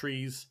fall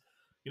trees,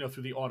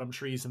 through the autumn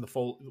trees and the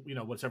fall,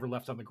 what's ever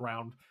left on the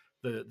ground,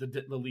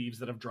 the leaves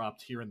that have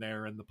dropped here and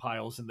there, and the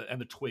piles and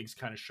the twigs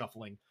kind of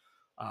shuffling.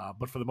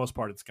 But for the most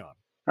part, it's gone.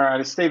 All right.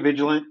 I stay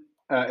vigilant.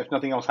 If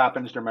nothing else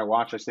happens during my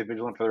watch, I stay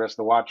vigilant for the rest of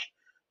the watch.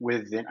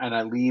 And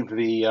I leave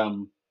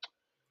the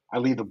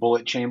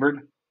bullet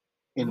chambered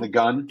in the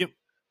gun. Yep.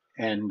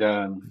 And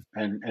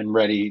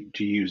ready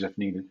to use if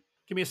needed.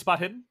 Give me a spot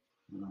hidden.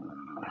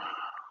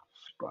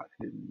 Spot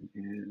hidden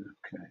is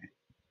okay.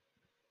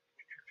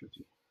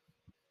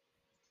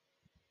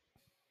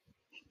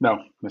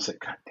 No, miss it.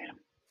 God damn.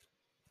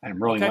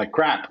 I'm rolling like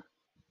crap.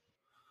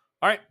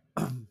 All right.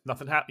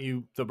 Nothing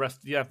happened. The rest,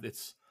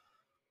 it's,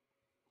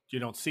 you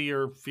don't see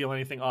or feel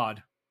anything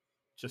odd.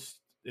 Just,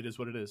 it is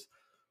what it is.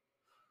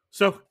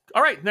 So,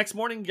 all right. Next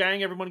morning,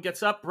 gang, everyone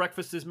gets up.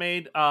 Breakfast is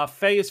made.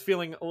 Faye is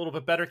feeling a little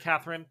bit better,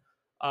 Catherine.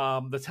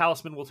 The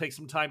talisman will take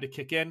some time to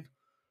kick in,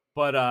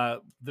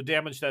 but the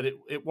damage that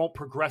it won't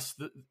progress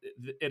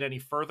it any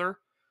further.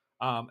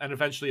 And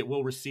eventually it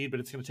will recede, but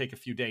it's going to take a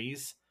few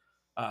days.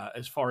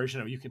 As far as,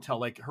 you can tell,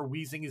 like, her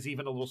wheezing is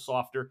even a little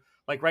softer.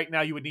 Like right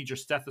now you would need your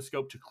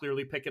stethoscope to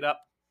clearly pick it up.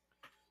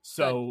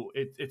 So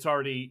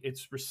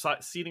it's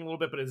receding a little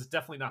bit, but it's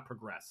definitely not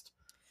progressed.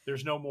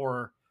 There's no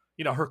more,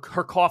 her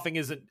coughing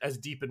isn't as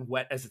deep and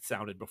wet as it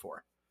sounded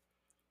before.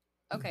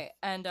 Okay,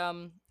 and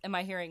am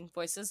I hearing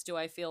voices? Do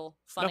I feel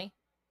funny?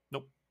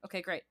 Nope.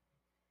 Okay, great.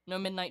 No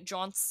midnight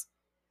jaunts?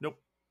 Nope.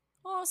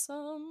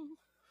 Awesome.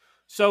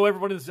 So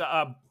everyone is,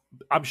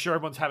 I'm sure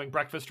everyone's having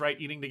breakfast, right?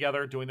 Eating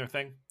together, doing their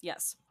thing?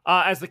 Yes.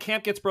 As the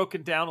camp gets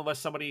broken down, unless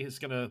somebody is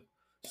going to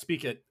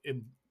speak it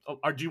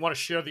or do you want to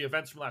share the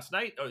events from last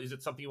night? Or is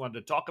it something you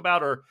wanted to talk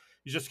about? Or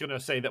you're just going to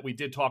say that we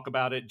did talk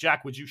about it?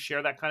 Jack, would you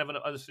share that kind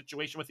of a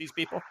situation with these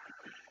people?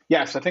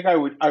 Yes, I think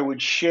I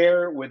would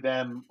share with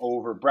them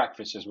over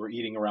breakfast as we're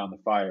eating around the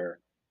fire.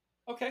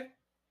 Okay.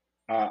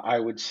 I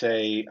would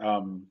say,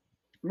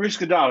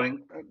 Mariska,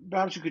 darling,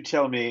 perhaps you could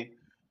tell me,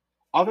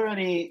 are there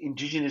any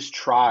indigenous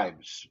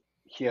tribes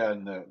here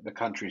in the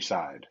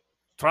countryside?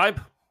 Tribe?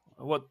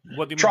 What do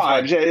you mean?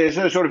 Tribes. Is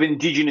there sort of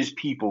indigenous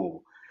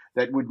people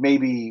that would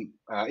maybe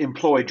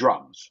employ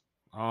drums?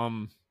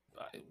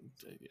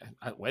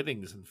 At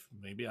weddings, and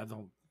maybe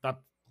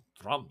not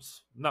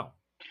drums. No.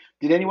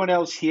 Did anyone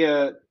else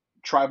hear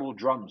tribal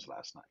drums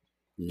last night?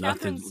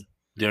 Nothing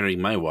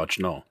during my watch,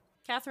 no.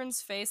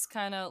 Catherine's face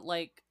kind of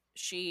like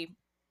she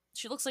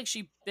looks like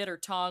she bit her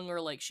tongue, or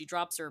like she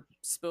drops her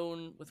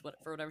spoon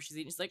for whatever she's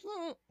eating. She's like,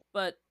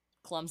 but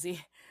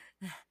clumsy.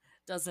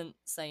 Doesn't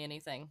say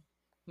anything.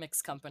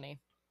 Mixed company.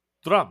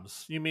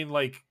 Drums? You mean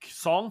like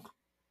song?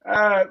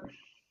 I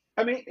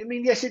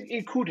mean, yes,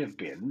 it could have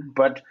been,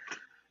 but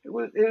it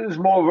was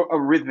more of a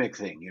rhythmic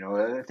thing,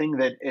 a thing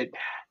that it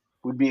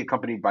would be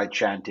accompanied by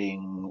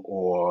chanting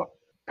or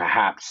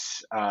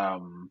perhaps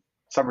some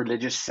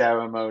religious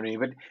ceremony,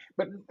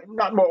 but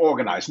not more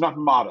organized, not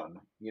modern,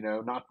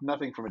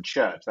 nothing from a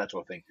church, that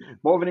sort of thing.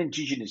 More of an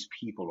indigenous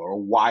people or a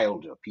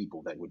wilder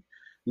people that would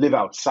live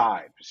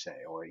outside, per se,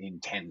 or in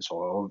tents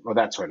or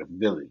that sort of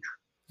village.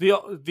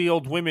 The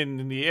old women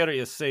in the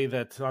area say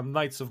that on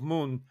nights of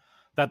moon,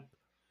 that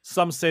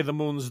some say the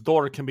moon's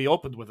door can be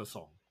opened with a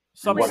song.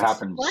 What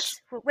happens?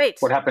 What? Wait.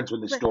 What happens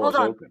when this door is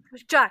open?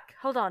 Jack,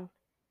 hold on.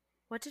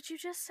 What did you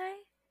just say?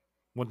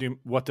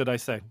 What did I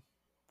say?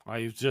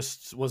 I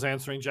just was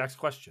answering Jack's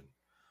question.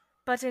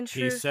 But in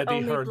truth, he said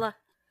only he heard.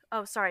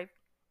 Oh, sorry.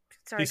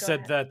 He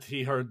said that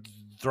he heard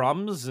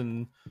drums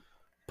and,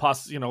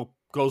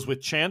 goes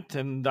with chant,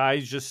 and I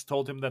just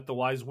told him that the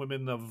wise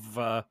women of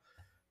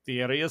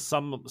the area,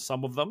 some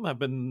of them have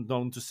been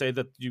known to say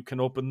that you can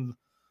open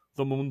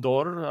the moon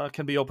door,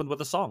 can be opened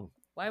with a song.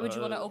 Why would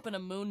you want to open a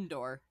moon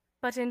door?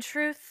 But in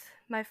truth,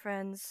 my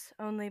friends,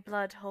 only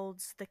blood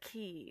holds the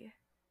key.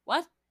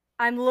 What?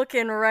 I'm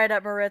looking right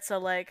at Maritza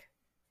like,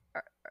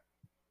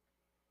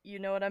 you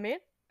know what I mean?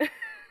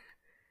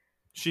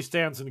 She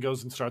stands and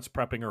goes and starts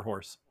prepping her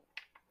horse.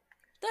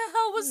 The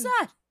hell was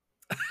that?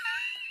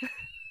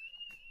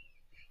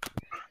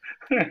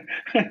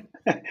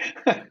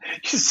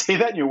 You say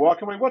that and you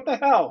walk away. What the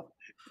hell?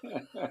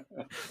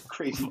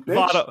 Crazy bitch.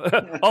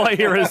 Vada, all I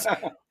hear is,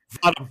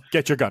 Vada,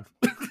 get your gun.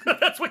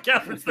 That's what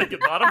Catherine's thinking,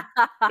 Vada.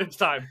 It's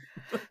time.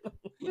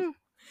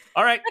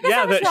 All right,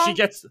 she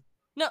gets...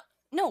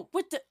 No,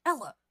 what the...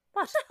 Ella,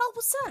 what the hell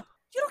was that?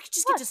 You don't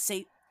just get to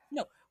say...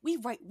 No, we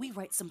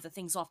write some of the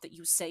things off that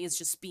you say as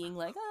just being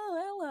like,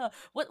 oh, Ella,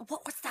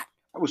 what's that?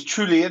 That was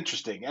truly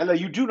interesting. Ella,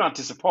 you do not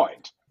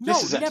disappoint. No,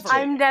 this is never.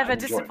 I'm never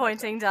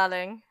disappointing,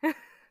 darling.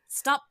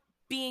 Stop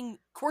being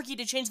quirky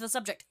to change the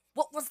subject.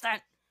 What was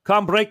that?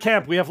 Come, break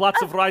camp. We have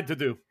lots of ride to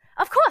do.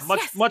 Of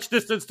course, Much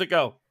distance to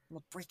go.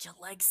 I'll break your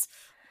legs.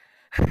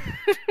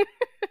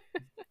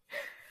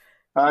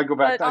 I go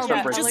back.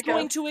 You're just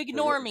going to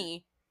ignore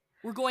me.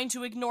 We're going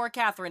to ignore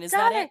Catherine. Is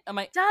that it?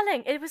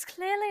 Darling, it was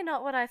clearly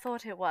not what I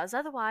thought it was.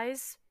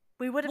 Otherwise,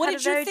 we would have had a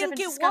very different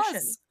discussion.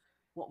 Was?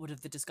 What would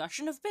have the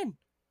discussion have been?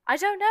 I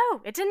don't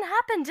know. It didn't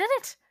happen, did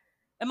it?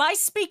 Am I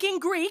speaking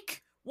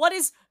Greek? What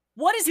is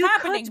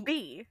happening? You could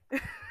be.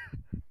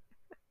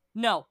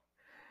 No,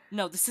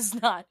 this is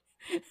not.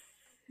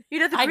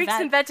 The Greeks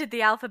invented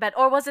the alphabet,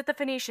 or was it the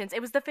Phoenicians? It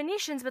was the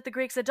Phoenicians, but the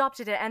Greeks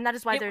adopted it, and that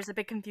is why there's a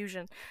big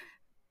confusion.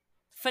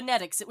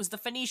 Phonetics. It was the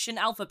Phoenician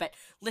alphabet.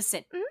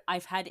 Listen,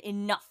 I've had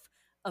enough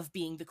of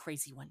being the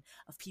crazy one,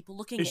 of people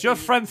looking at me. Is your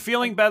friend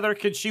feeling better?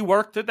 Can she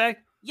work today?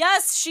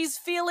 Yes, she's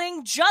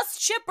feeling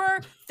just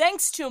chipper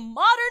thanks to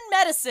modern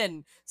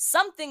medicine.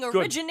 Something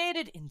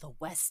originated in the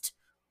West.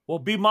 Well,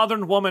 be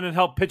modern woman and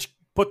help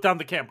put down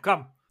the camp.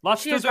 Come.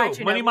 Lots to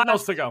do. Many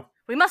miles to go.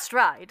 We must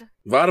ride.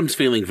 Vadam's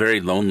feeling very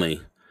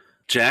lonely.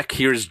 Jack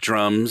hears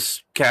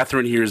drums.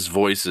 Catherine hears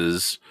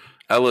voices.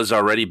 Ella's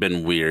already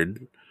been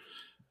weird.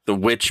 The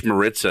witch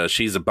Maritza,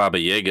 she's a Baba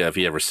Yaga if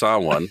you ever saw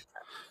one.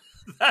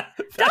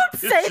 Don't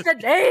say the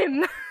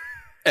name.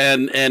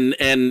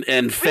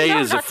 And Faye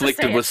is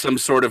afflicted with some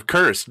sort of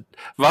curse.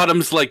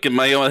 Vadam's like in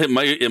my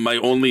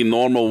only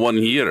normal one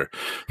here.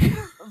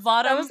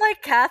 Vadam, I was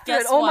like,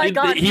 Catherine. Oh my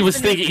God. He was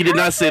thinking. He did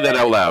not say that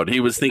out loud. He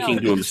was thinking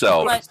to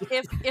himself. But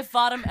if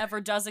Vadam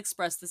ever does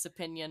express this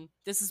opinion,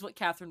 this is what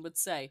Catherine would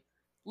say: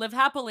 "Live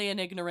happily in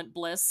ignorant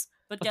bliss."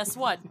 But guess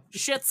what?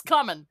 Shit's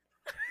coming.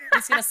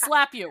 He's gonna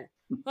slap you.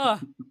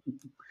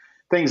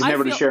 Things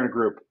never to share in a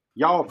group.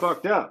 Y'all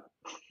fucked up.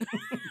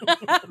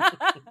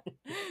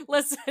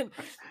 Listen,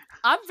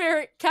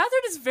 Catherine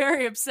is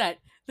very upset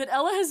that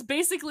Ella has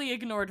basically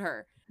ignored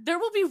her. There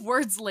will be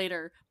words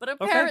later, but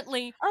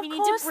apparently we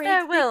need to break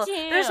there will. the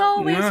camp. There's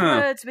always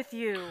words with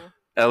you.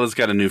 Ella's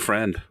got a new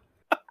friend.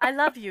 I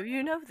love you.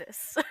 You know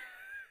this.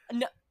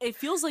 No, it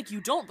feels like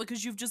you don't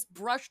because you've just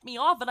brushed me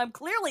off and I'm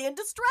clearly in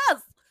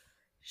distress.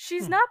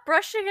 She's not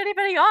brushing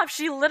anybody off.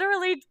 She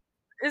literally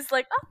is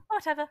like, oh,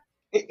 whatever.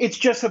 It's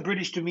just a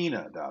British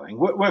demeanor, darling.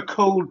 We're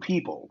cold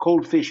people,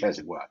 cold fish, as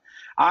it were.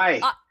 I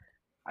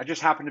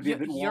just happen to be a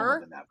bit warmer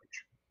than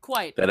average.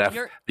 Quite.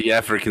 The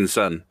African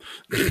sun.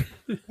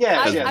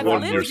 Yes, I've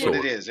lived what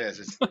it is. Yes,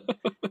 it's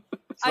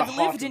I've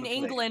lived in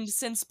England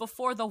since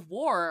before the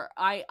war.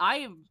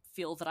 I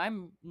feel that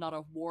I'm not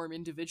a warm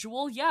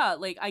individual. Yeah,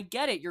 like, I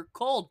get it, you're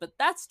cold, but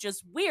that's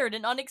just weird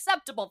and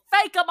unacceptable.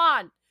 Faye, come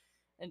on!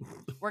 And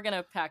we're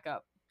gonna pack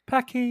up.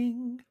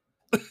 Packing.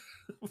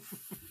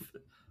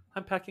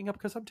 I'm packing up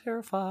because I'm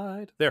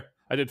terrified. There,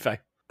 I did Faye.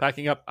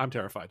 Packing up, I'm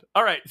terrified.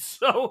 All right,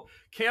 so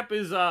camp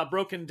is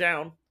broken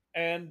down,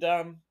 and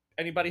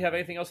anybody have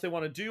anything else they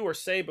want to do or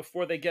say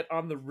before they get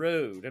on the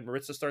road? And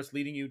Maritza starts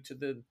leading you to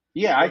the...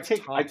 Yeah, I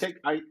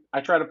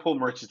try to pull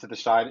Maritza to the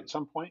side at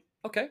some point.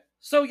 Okay,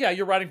 so yeah,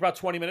 you're riding for about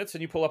 20 minutes,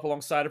 and you pull up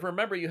alongside of her.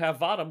 Remember, you have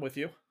Vadam with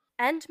you.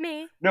 And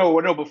me.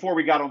 No, before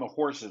we got on the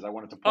horses, I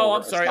wanted to pull her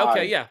I'm sorry. aside.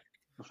 Okay, yeah.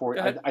 before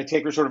I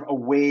take her sort of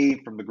away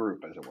from the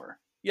group, as it were.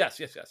 Yes.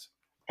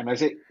 And I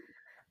say,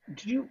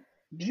 did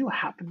you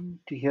happen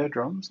to hear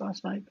drums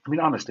last night? I mean,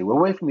 honestly, we're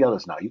away from the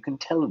others now. You can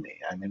tell me.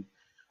 I mean,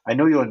 I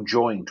know you're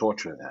enjoying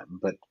torturing them,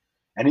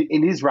 and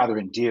it is rather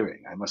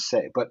endearing, I must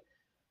say. But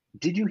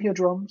did you hear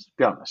drums?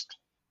 Be honest.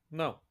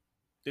 No.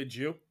 Did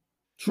you?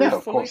 No,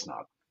 of course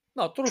not.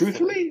 No,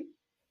 truthfully,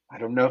 I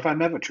don't know if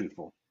I'm ever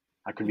truthful.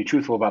 I can be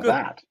truthful about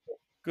that.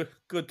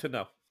 Good to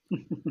know.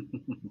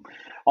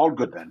 All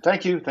good then.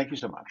 Thank you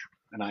so much.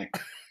 And a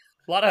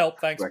lot of help.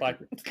 Thanks. Bye.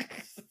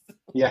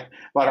 Yeah,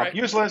 but right.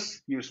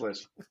 Useless.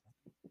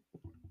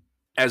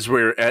 As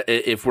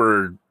if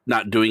we're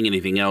not doing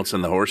anything else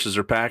and the horses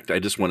are packed, I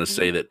just want to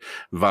say that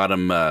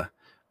Vadam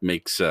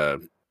makes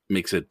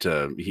it.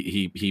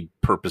 He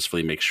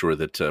purposefully makes sure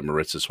that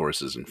Maritza's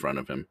horse is in front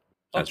of him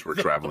as we're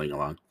traveling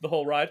along. The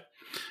whole ride.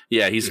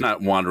 Yeah, he's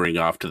not wandering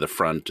off to the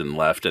front and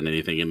left and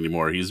anything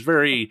anymore. He's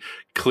very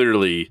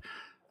clearly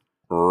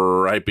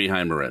right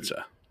behind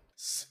Maritza.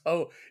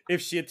 So if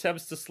she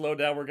attempts to slow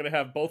down, we're going to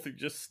have both of you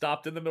just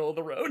stopped in the middle of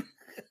the road.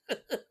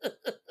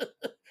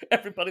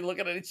 Everybody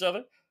looking at each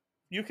other.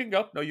 You can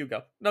go. No, you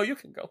go. No, you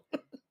can go.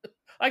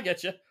 I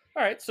get you.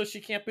 All right, so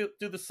she can't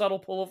do the subtle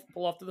pull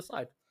off to the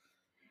side.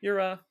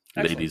 You're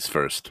ladies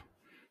first.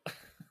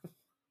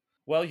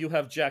 Well, you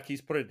have Jack. He's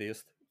pretty.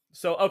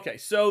 So okay,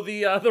 so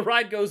the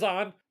ride goes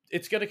on.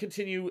 It's going to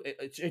continue.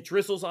 It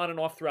drizzles on and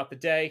off throughout the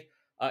day.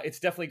 It's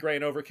definitely gray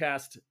and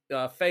overcast.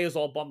 Faye is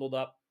all bundled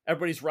up.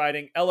 Everybody's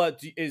riding. Ella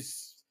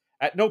is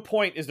at no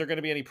point is there going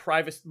to be any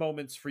private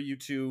moments for you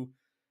to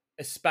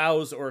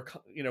espouse or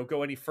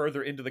go any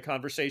further into the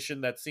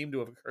conversation that seemed to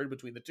have occurred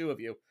between the two of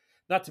you.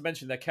 Not to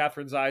mention that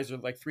Catherine's eyes are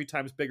like 3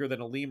 times bigger than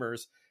a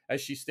lemur's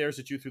as she stares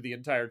at you through the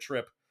entire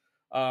trip,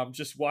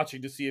 just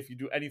watching to see if you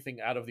do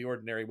anything out of the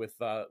ordinary with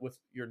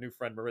your new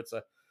friend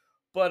Maritza.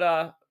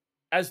 But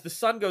as the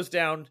sun goes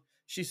down,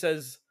 she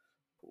says,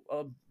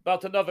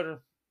 about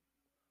another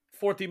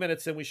 40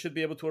 minutes and we should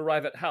be able to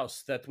arrive at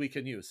house that we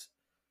can use.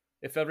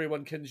 If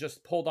everyone can just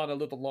hold on a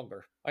little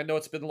longer. I know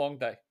it's been a long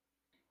day.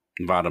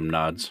 Vadam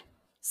nods.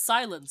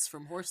 Silence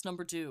from horse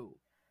number 2.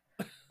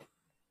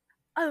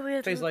 Oh,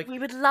 we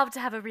would love to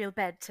have a real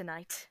bed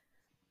tonight.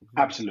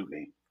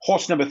 Absolutely.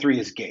 Horse number 3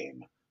 is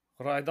game.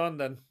 Ride on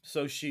then.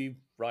 So she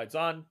rides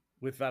on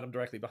with Vadam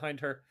directly behind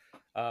her,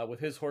 with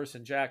his horse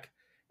and Jack.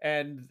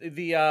 And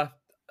the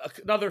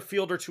another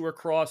field or two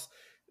across,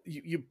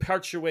 you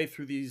parch your way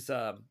through these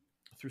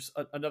through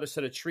another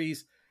set of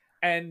trees,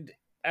 and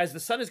as the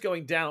sun is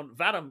going down,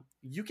 Vadam,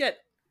 you get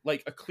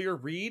like a clear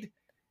read.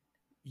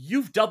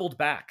 You've doubled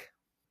back.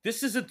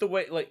 This isn't the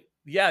way.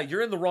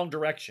 You're in the wrong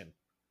direction.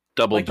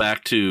 Doubled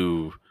back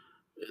to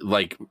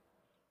like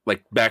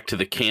back to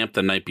the camp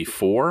the night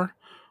before,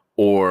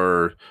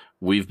 or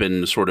we've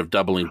been sort of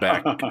doubling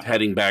back,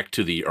 heading back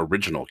to the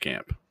original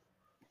camp.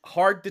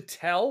 Hard to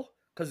tell.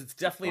 Because it's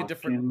definitely a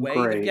different way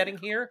of getting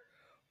here,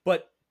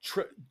 but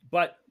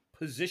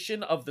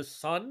position of the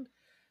sun,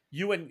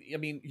 you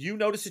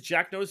notice it.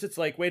 Jack noticed it's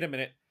like, wait a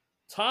minute,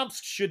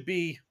 Tomsk should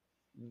be,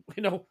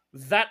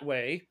 that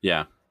way.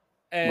 Yeah,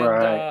 and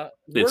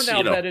we're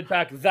now headed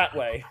back that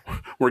way.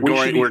 We're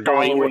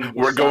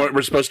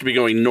supposed to be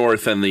going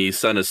north, and the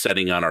sun is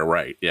setting on our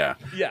right. Yeah,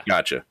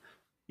 gotcha.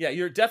 Yeah,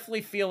 you're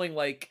definitely feeling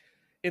like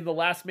in the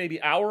last maybe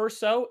hour or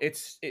so,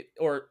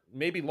 or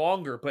maybe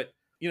longer, but.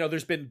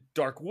 There's been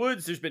dark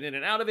woods, there's been in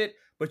and out of it,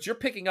 but you're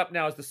picking up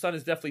now as the sun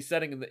is definitely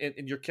setting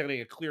and you're getting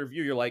a clear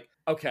view. You're like,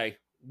 okay,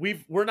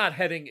 we're not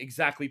heading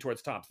exactly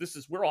towards Tom's.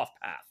 We're off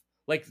path,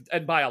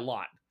 and by a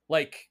lot,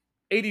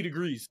 80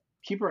 degrees.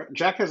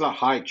 Jack has a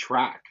high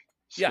track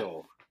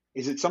still.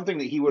 Yeah. Is it something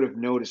that he would have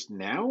noticed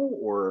now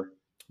or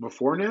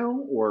before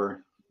now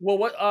or? Well,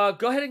 what?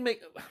 Go ahead and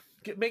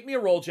make me a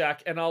roll,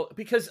 Jack,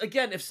 because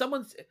again,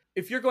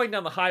 if you're going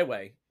down the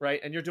highway, right,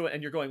 and you're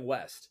going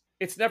west.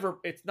 It's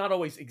not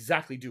always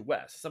exactly due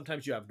west.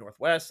 Sometimes you have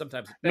northwest.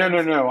 Sometimes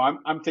no.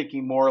 I'm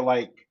thinking more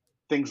like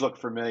things look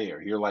familiar.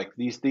 You're like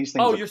these things.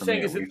 Oh, you're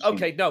saying is it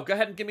okay? No, go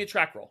ahead and give me a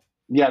track roll.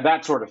 Yeah,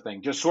 that sort of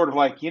thing. Just sort of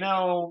like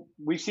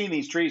we've seen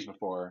these trees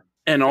before.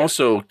 And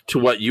also to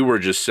what you were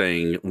just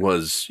saying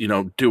was,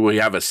 do we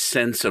have a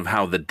sense of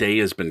how the day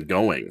has been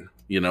going?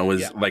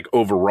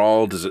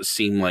 Overall, does it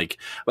seem like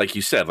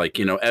you said,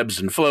 ebbs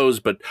and flows,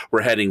 but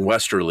we're heading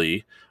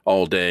westerly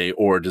all day,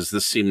 or does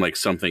this seem like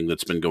something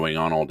that's been going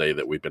on all day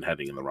that we've been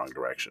heading in the wrong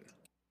direction?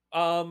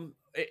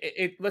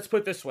 Let's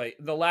put it this way: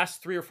 the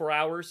last 3 or 4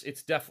 hours,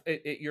 it's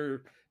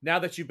you're now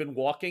that you've been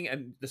walking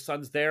and the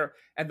sun's there,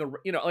 and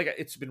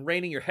it's been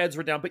raining, your heads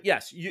were down, but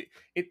yes,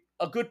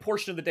 a good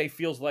portion of the day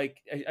feels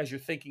like, as you're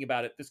thinking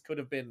about it,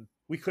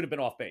 we could have been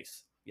off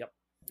base. Yep.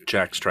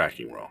 Jack's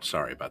tracking roll.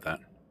 Sorry about that.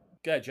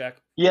 Go ahead, Jack.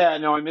 Yeah,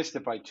 no, I missed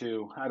it by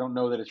 2. I don't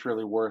know that it's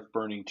really worth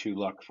burning 2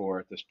 luck for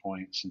at this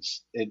point,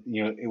 since it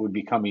would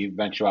become an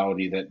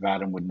eventuality that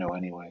Vadam would know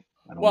anyway.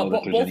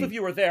 Both of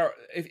you are there.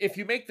 If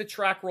you make the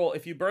track roll,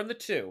 if you burn the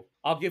 2,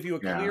 I'll give you a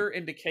clear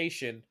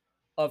indication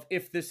of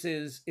if this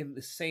is in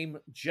the same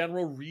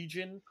general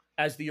region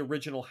as the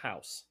original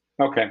house.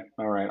 Okay,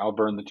 all right, I'll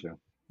burn the 2.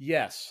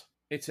 Yes.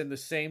 It's in the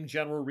same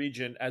general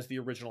region as the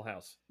original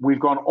house. We've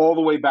gone all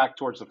the way back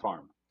towards the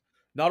farm.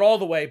 Not all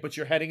the way, but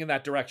you're heading in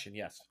that direction,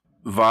 yes.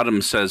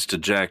 Vadam says to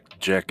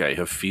Jack, I have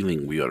a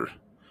feeling we are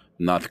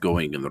not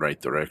going in the right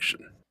direction.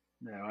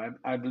 No,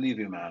 I believe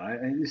you,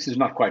 man. This is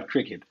not quite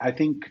cricket. I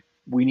think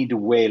we need to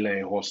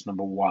waylay horse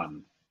number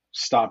 1,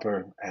 stop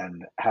her,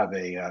 and have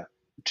a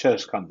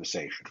terse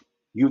conversation.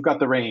 You've got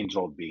the reins,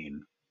 old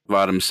bean.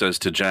 Vadam says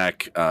to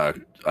Jack,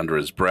 under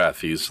his breath,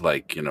 he's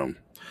like,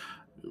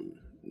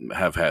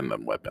 have had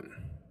that weapon.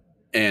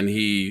 And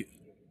he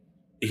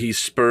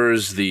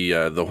spurs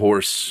the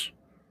horse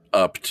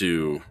up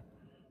to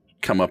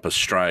come up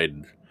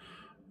astride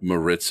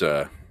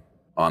Maritza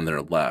on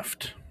their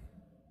left.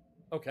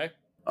 Okay.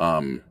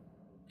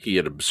 He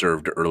had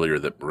observed earlier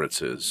that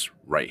Maritza is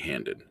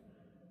right-handed.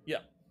 Yeah.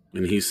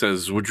 And he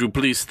says, would you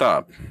please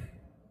stop?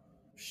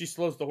 She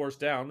slows the horse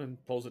down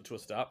and pulls it to a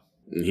stop.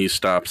 And he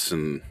stops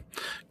and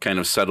kind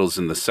of settles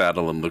in the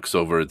saddle and looks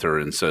over at her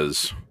and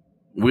says,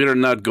 we are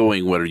not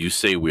going where you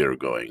say we are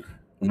going.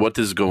 What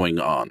is going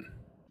on?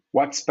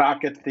 What's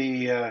back at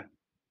the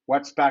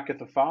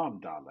farm,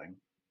 darling?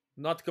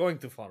 Not going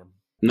to farm.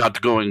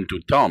 Not going to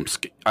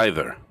Tomsk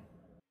either.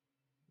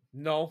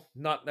 No,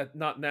 not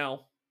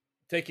now.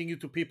 Taking you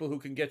to people who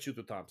can get you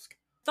to Tomsk.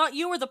 Thought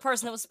you were the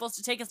person that was supposed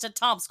to take us to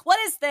Tomsk. What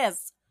is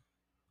this?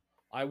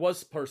 I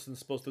was person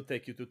supposed to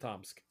take you to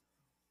Tomsk.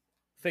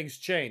 Things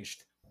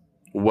changed.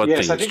 What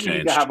yes, things I think changed? we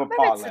need to have a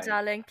parlay. Maritza,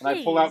 darling, and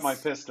I pull out my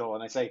please. pistol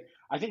and I say,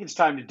 I think it's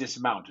time to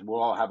dismount and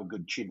we'll all have a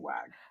good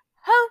chinwag.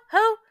 Ho,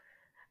 ho!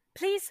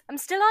 Please, I'm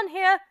still on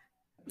here.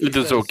 It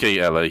is okay,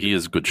 Ella. He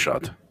is a good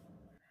shot.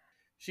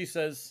 She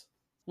says,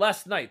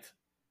 last night,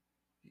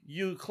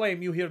 you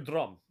claim you hear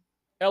drum.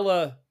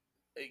 Ella,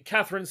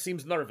 Catherine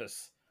seems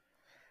nervous.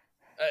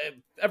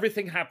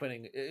 Everything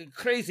happening.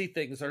 Crazy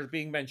things are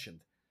being mentioned.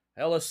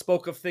 Ella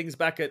spoke of things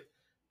back at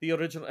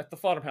the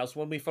farmhouse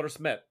when we first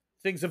met.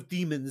 Things of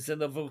demons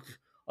and of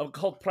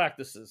occult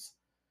practices.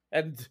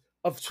 And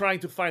of trying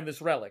to find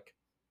this relic.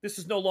 This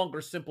is no longer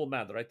a simple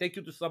matter. I take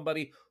you to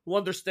somebody who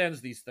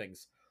understands these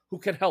things, who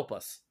can help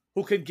us,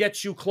 who can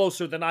get you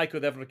closer than I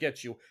could ever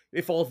get you,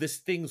 if all these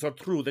things are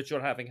true that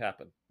you're having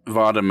happen.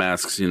 Vadam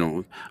asks,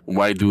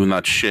 why do you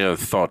not share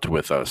thought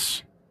with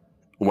us?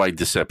 Why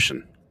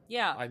deception?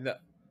 Yeah. I know.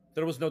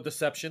 There was no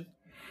deception.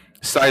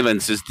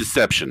 Silence is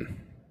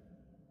deception.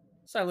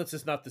 Silence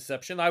is not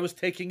deception. I was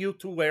taking you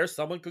to where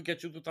someone could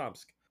get you to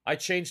Tomsk. I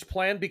changed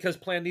plan because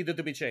plan needed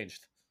to be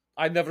changed.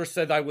 I never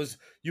said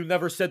you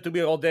never said to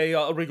me all day,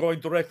 are we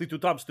going directly to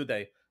Tomsk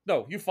today?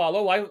 No, you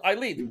follow, I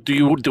lead.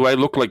 Do I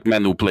look like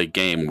men who play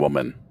game,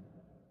 woman?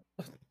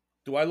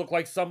 Do I look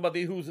like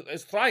somebody who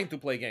is trying to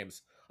play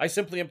games? I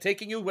simply am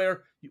taking you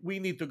where we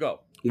need to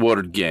go.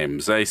 Word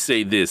games. I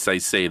say this, I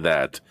say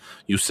that.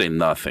 You say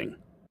nothing.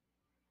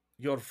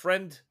 Your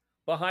friend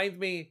behind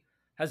me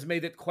has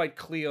made it quite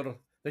clear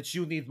that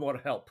you need more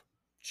help.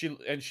 She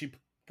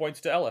points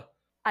to Ella.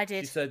 I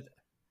did. She said,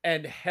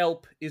 and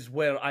help is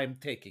where I'm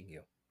taking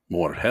you.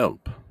 More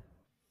help?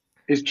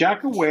 Is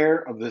Jack aware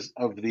of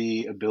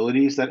the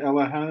abilities that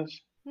Ella has?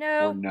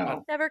 No, Or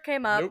no? never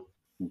came up. Nope.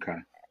 Okay.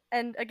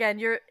 And again,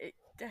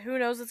 who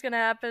knows what's gonna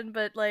happen,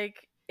 but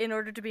in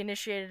order to be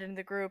initiated in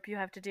the group, you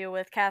have to deal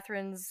with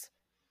Catherine's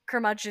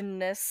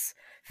curmudgeonness,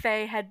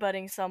 Faye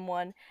headbutting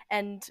someone,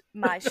 and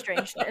my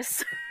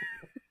strangeness.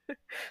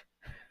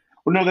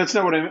 Well, no, that's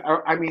not what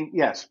I mean.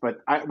 Yes,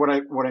 but what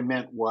I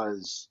meant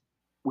was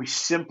we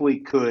simply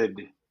could,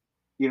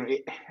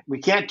 we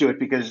can't do it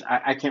because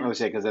I can't really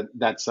say because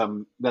that's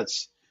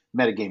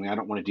metagaming. I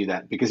don't want to do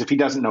that because if he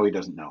doesn't know, he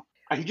doesn't know.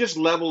 He just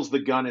levels the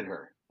gun at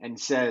her and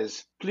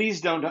says,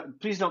 "Please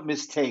don't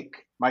mistake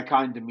my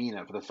kind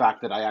demeanor for the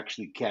fact that I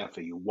actually care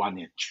for you 1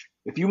 inch.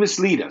 If you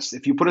mislead us,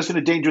 if you put us in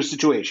a dangerous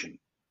situation,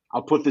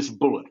 I'll put this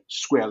bullet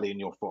squarely in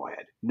your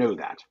forehead. Know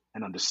that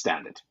and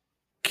understand it."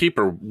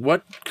 Keeper,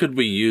 what could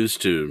we use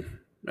to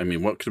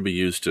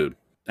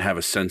have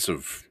a sense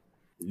of,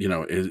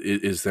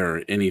 is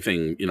there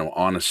anything,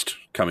 honest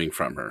coming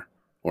from her?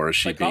 Or is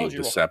she being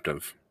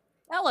deceptive?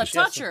 Ella,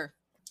 touch her.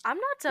 I'm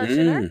not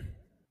touching her.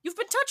 You've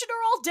been touching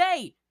her all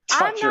day.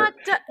 I'm not.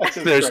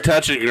 There's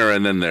touching her,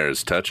 and then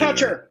there's touching Touch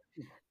her.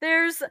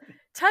 There's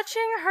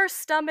touching her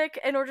stomach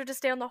in order to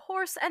stay on the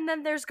horse, and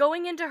then there's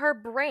going into her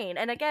brain.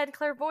 And again,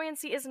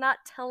 clairvoyancy is not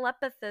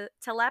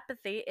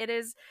telepathy. It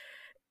is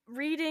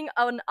reading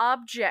an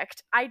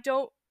object.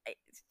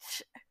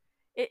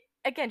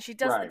 She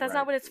does. Right, that's right.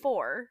 not what it's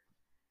for.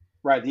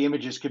 Right. The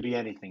images could be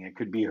anything. It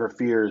could be her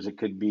fears. It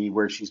could be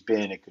where she's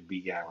been. It could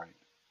be right.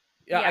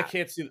 Yeah, Yeah. I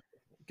can't see.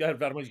 Go ahead,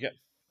 Vadim, what did you get?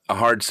 A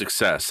hard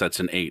success. That's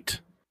an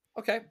 8.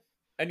 Okay.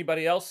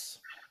 Anybody else?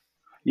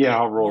 Yeah,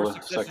 I'll roll More a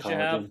successes you have,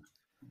 psychology.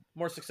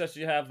 more success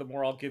you have, the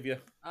more I'll give you.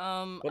 But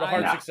a I-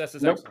 hard No. success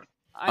is Nope. excellent.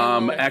 I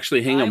will-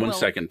 Actually, hang I on one will-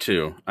 second,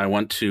 too. I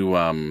want to,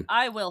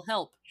 I will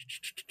help.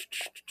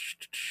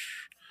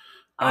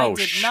 Oh, I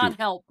did shoot. not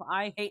help.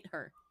 I hate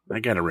her. I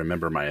gotta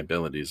remember my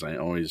abilities. I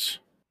always,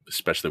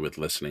 especially with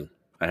listening.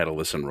 I had a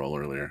listen roll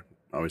earlier.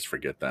 I always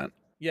forget that.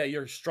 Yeah,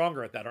 you're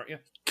stronger at that, aren't you?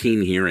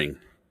 Keen hearing.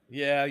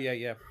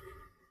 Yeah.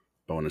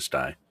 Bonus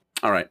die.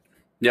 All right.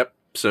 Yep.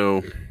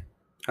 So,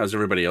 how's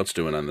everybody else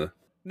doing on the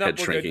head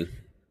shrinking?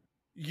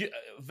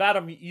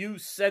 Vadim, you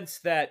sense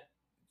that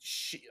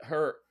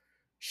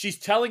she's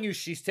telling you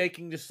she's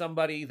taking to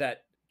somebody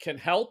that can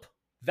help.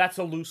 That's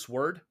a loose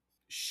word.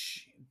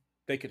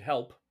 They could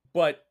help,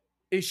 but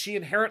is she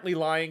inherently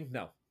lying?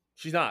 No,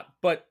 she's not.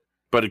 But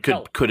it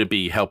could it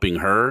be helping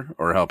her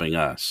or helping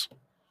us?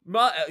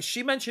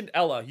 She mentioned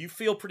Ella. You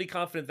feel pretty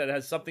confident that it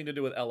has something to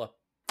do with Ella.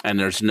 And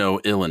there's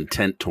no ill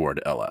intent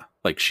toward Ella.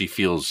 Like she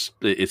feels,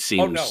 it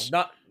seems.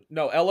 Oh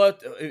no, Ella.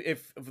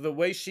 If the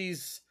way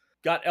she's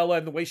got Ella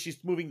and the way she's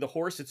moving the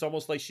horse, it's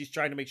almost like she's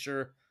trying to make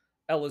sure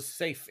Ella's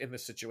safe in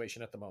this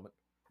situation at the moment.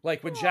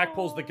 Like when Jack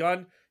pulls the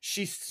gun,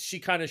 she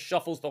kind of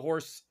shuffles the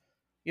horse,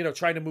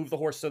 trying to move the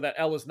horse so that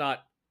Ella's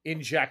not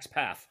in Jack's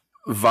path.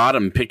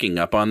 Vadim picking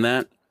up on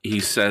that, he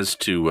says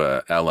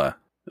to Ella,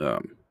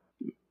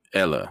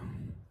 Ella,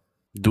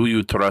 do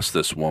you trust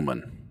this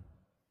woman?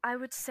 I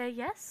would say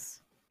yes.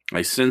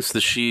 I sense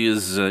that she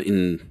is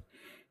in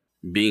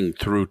being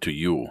true to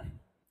you.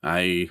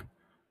 I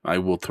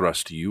will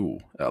trust you,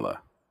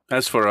 Ella.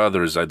 As for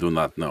others, I do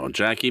not know.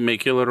 Jackie may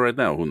kill her right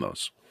now. Who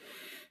knows?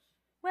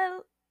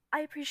 Well,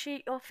 I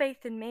appreciate your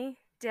faith in me,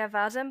 dear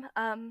Vadim.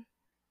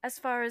 As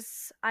far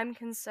as I'm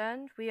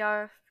concerned,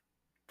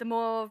 the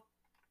more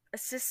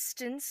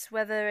assistance,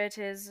 whether it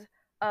is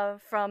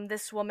from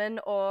this woman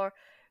or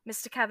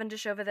Mr.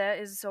 Cavendish over there,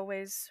 is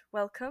always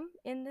welcome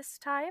in this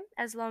time,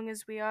 as long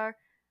as we are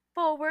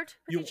forward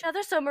with each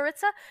other. So,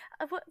 Maritza,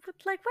 where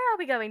are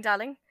we going,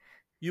 darling?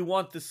 You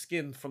want the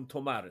skin from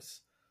Tomaris,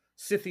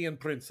 Scythian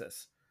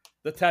princess,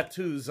 the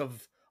tattoos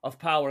of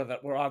power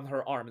that were on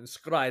her arm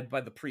inscribed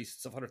by the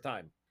priests of her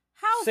time.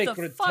 How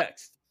sacred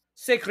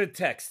sacred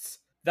texts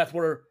that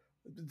were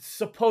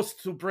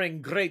supposed to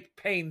bring great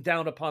pain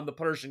down upon the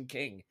Persian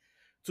king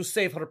to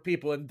save her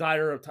people in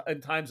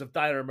times of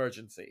dire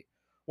emergency.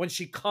 When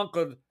she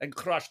conquered and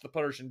crushed the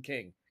Persian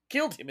king,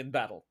 killed him in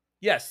battle.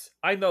 Yes,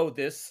 I know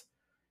this.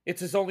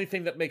 It's his only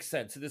thing that makes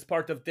sense. It is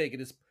part of Dig.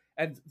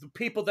 And the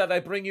people that I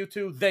bring you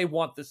to, they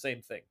want the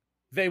same thing.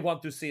 They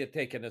want to see it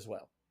taken as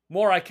well.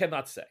 More I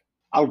cannot say.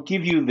 I'll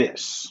give you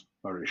this,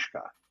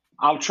 Marishka.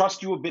 I'll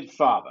trust you a bit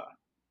farther.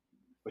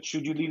 But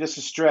should you lead us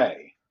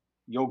astray,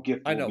 your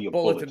gift will be a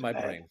bullet in my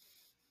brain.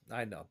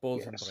 I know,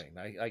 bullet in the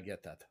brain. I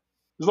get that.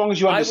 As long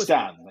as you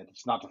understand that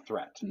it's not a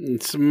threat.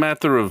 It's a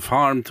matter of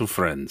harm to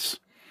friends.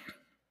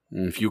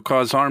 If you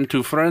cause harm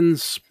to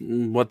friends,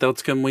 what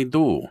else can we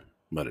do,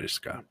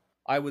 Mariska?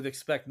 I would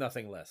expect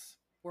nothing less.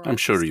 I'm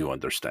sure you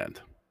understand.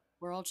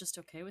 We're all just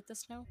okay with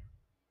this now?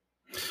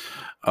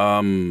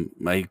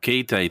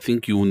 Kate, I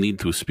think you need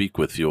to speak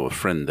with your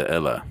friend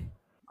Ella.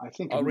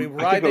 Are we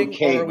riding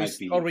or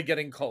are we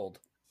getting cold?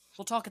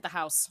 We'll talk at the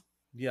house.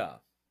 Yeah.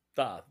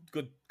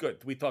 Good.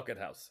 We talk at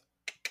house.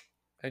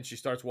 And she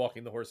starts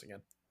walking the horse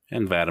again.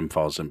 And Vadim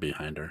falls in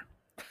behind her.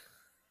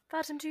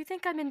 Vadim, do you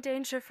think I'm in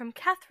danger from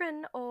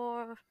Catherine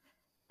or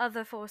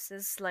other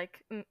forces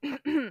like...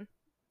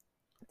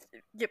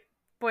 Yep.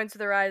 Points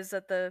with her eyes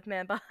at the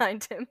man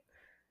behind him.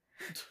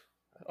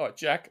 Oh,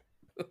 Jack?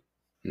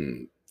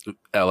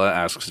 Ella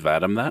asks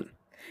Vadim that?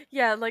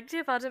 Yeah,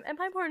 dear Vadim,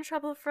 am I more in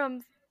trouble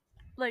from,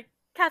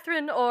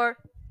 Catherine or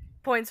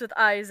points with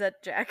eyes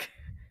at Jack?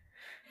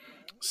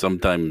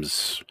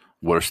 Sometimes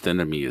worst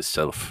enemy is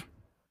self.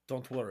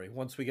 Don't worry.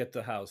 Once we get to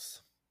the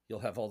house, you'll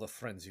have all the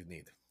friends you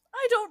need.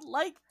 I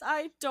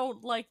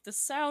don't like the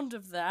sound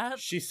of that.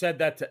 She said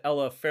that to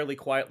Ella fairly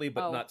quietly,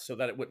 but not so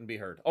that it wouldn't be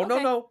heard. Oh,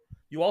 okay. No.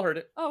 You all heard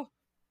it. Oh.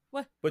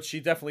 What? But she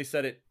definitely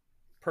said it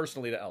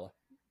personally to Ella.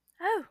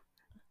 Oh,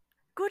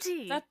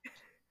 goody.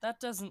 That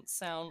doesn't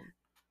sound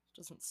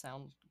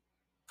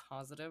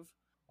positive.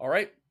 All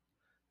right,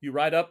 you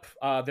ride up.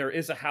 There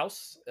is a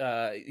house.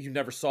 You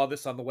never saw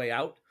this on the way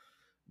out.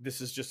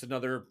 This is just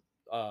another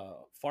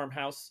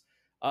farmhouse.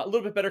 A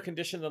little bit better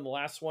condition than the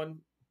last one,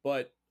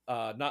 but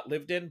not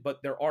lived in.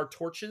 But there are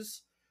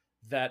torches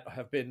that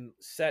have been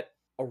set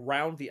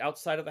around the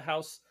outside of the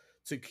house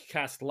to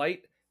cast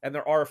light, and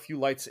there are a few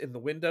lights in the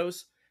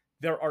windows.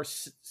 There are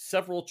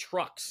several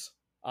trucks,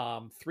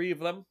 3 of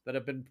them that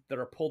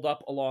are pulled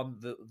up along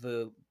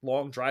the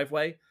long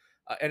driveway,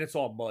 and it's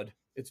all mud.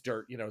 It's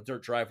dirt,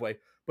 dirt driveway.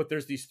 But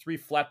there's these 3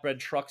 flatbed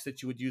trucks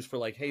that you would use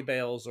for hay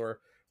bales or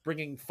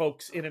bringing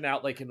folks in and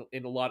out,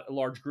 in a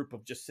large group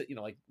of just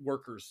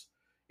workers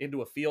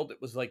into a field.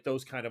 It was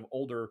those kind of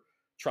older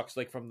trucks,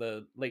 from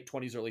the late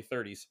 20s, early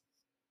 30s.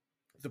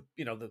 The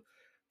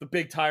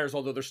big tires,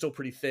 although they're still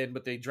pretty thin,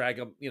 but they drag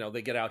them.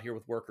 They get out here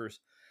with workers.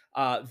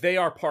 They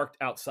are parked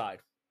outside,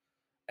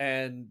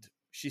 and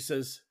she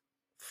says,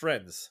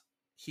 "Friends,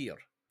 here,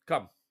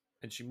 come."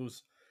 And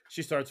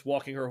she starts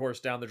walking her horse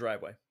down the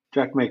driveway.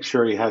 Jack makes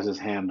sure he has his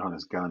hand on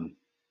his gun.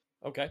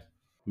 Okay.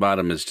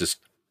 Vadim is just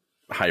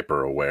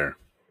hyper aware.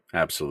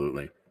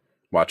 Absolutely.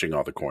 Watching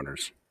all the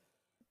corners.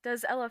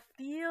 Does Ella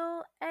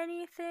feel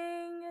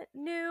anything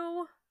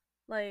new?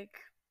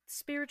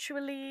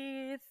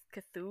 Spiritually,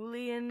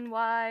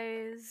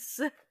 Cthulian-wise?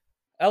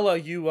 Ella,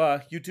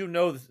 you do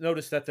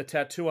notice that the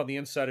tattoo on the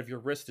inside of your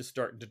wrist is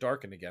starting to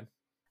darken again.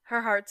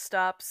 Her heart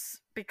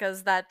stops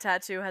because that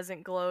tattoo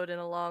hasn't glowed in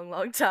a long,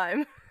 long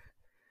time.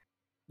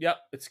 Yep,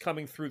 it's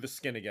coming through the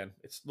skin again.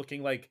 It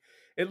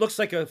looks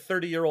like a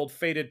 30-year-old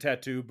faded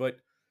tattoo, but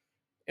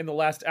in the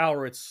last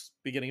hour it's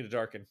beginning to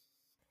darken.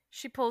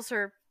 She pulls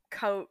her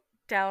coat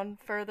down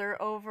further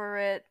over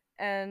it,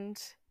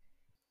 and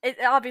it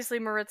obviously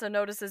Maritza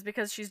notices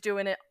because she's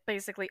doing it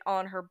basically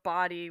on her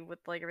body with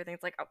like everything.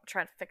 It's like, I'm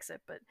trying to fix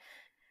it, but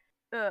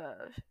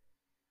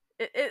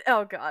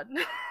oh god.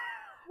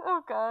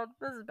 Oh god,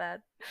 this is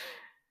bad.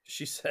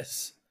 She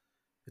says,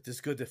 "It is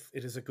good if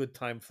it is a good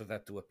time for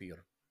that to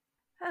appear.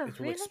 Oh,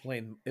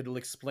 It'll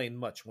explain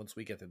much once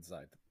we get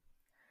inside."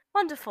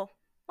 Wonderful.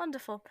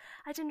 Wonderful.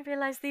 I didn't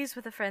realize these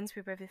were the friends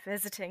we were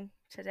visiting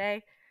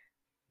today.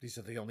 These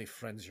are the only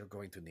friends you're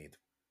going to need.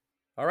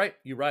 All right,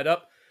 you ride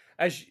up.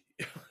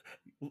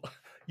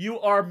 You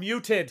are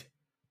muted.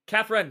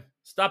 Catherine,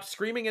 stop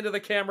screaming into the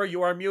camera.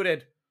 You are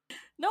muted.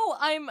 No,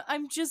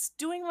 I'm just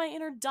doing my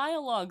inner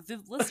dialogue.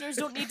 The listeners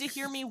don't need to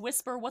hear me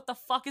whisper what the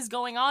fuck is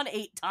going on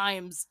 8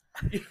 times.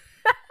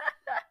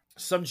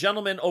 Some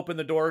gentlemen open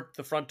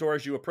the front door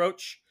as you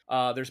approach.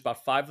 There's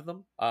about 5 of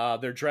them.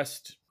 They're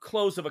dressed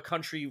clothes of a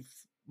country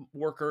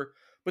worker,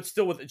 but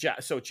still with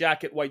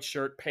jacket, white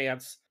shirt,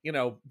 pants,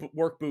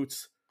 work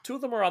boots. 2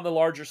 of them are on the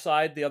larger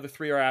side. The other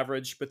 3 are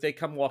average, but they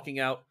come walking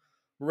out.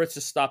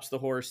 Maritza stops the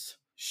horse.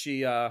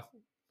 She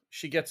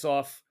gets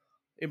off,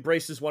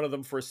 embraces one of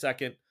them for a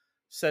second,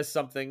 says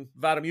something.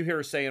 Vadim, you hear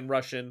her say in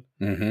Russian,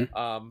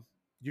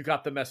 you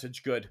got the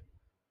message, good.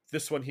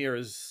 This one here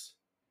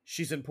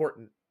she's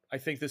important. I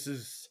think this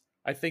is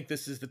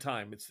the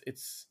time.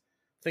 It's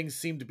things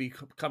seem to be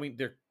coming,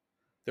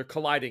 they're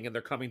colliding and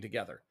they're coming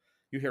together.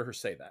 You hear her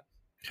say that.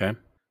 Okay.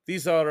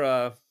 These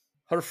are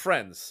her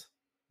friends.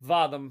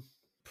 Vadim,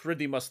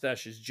 pretty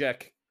mustaches,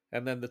 Jack,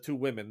 and then the 2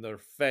 women, they're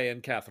Faye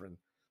and Catherine.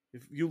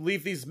 If you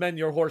leave these men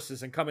your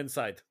horses and come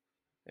inside.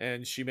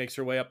 And she makes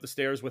her way up the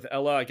stairs with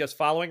Ella, I guess,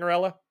 following her,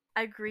 Ella?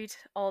 I greet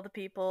all the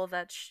people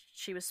that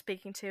she was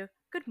speaking to.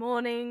 Good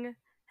morning.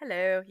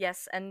 Hello.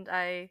 Yes, and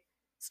I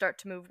start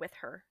to move with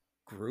her.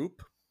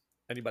 Group?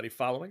 Anybody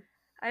following?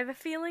 I have a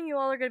feeling you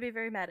all are going to be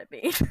very mad at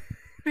me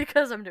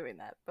because I'm doing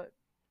that, but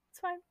it's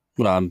fine.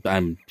 Well,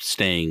 I'm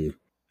staying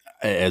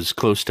as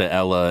close to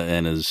Ella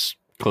and as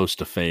close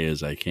to Faye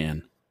as I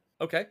can.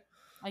 Okay.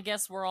 I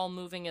guess we're all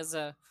moving as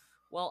a...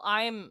 Well,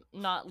 I'm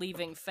not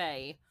leaving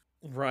Faye.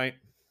 Right.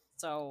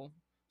 So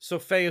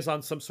Faye is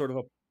on some sort of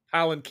a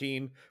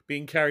palanquin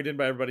being carried in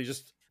by everybody.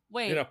 Just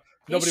wait,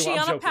 nobody. Is she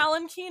on joking. a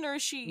palanquin or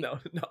is she? No,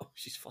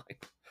 she's fine.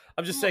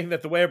 I'm just saying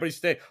that the way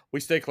everybody we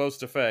stay close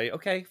to Faye.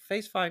 Okay,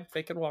 Faye's fine.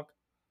 Faye can walk.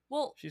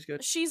 Well, she's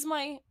good. She's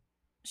the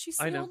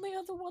only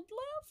other one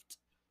left.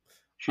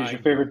 She's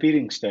your favorite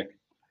beating stick.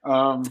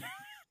 I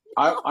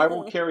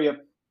will carry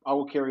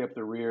up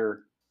the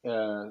rear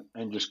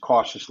and just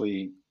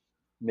cautiously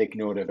make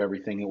note of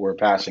everything that we're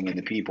passing in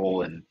the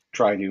people and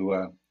try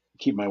to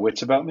keep my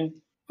wits about me.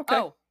 Okay.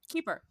 Oh,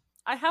 keeper.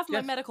 I have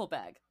my medical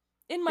bag.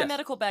 In my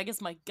medical bag is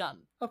my gun.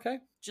 Okay.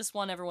 Just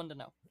want everyone to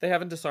know. They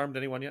haven't disarmed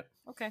anyone yet.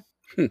 Okay.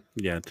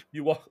 Yet.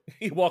 You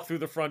walk through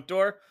the front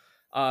door,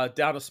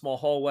 down a small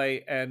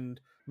hallway,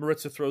 and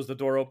Maritza throws the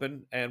door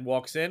open and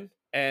walks in.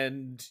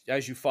 And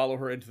as you follow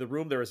her into the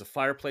room, there is a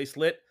fireplace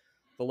lit.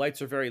 The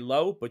lights are very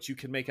low, but you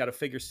can make out a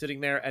figure sitting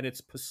there, and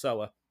it's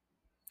Pessoa.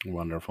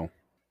 Wonderful.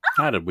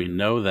 How did we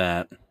know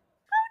that?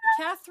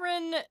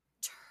 Catherine,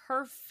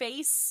 her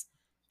face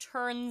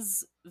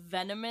turns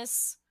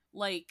venomous,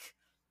 like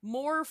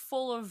more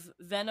full of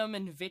venom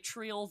and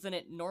vitriol than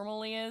it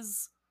normally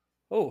is.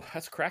 Oh,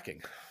 that's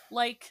cracking.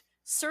 Like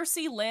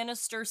Cersei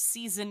Lannister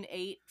season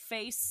 8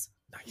 face,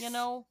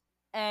 nice.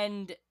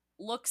 and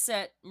looks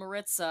at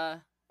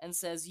Maritza and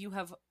says, "You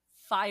have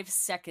 5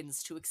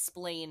 seconds to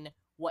explain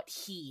what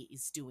he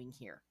is doing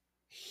here."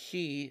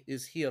 He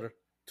is here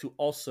to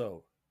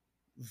also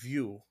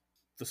view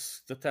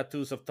the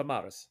tattoos of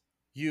Tamaris.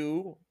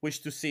 You wish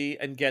to see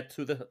and get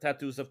to the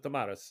tattoos of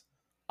Tamaris.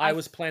 I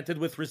was planted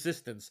with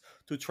resistance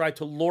to try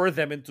to lure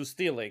them into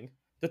stealing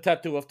the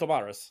tattoo of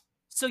Tamaris.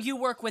 So you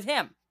work with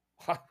him?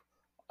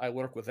 I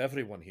work with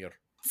everyone here.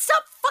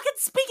 Stop fucking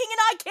speaking and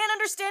I can't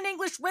understand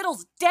English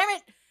riddles, damn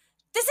it!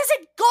 This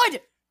isn't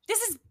good!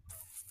 This is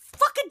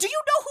fucking... Do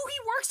you know who he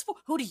works for?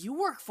 Who do you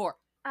work for?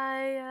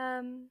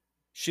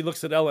 She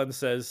looks at Ella and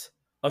says,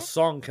 "A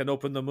song can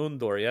open the moon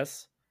door,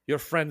 yes? Your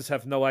friends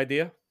have no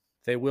idea?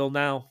 They will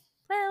now.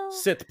 Well...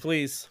 Sit,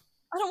 please."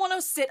 I don't want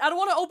to sit. I don't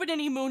want to open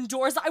any moon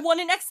doors. I want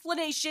an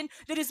explanation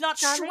that is not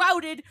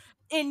shrouded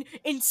in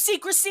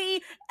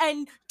secrecy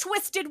and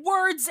twisted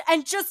words,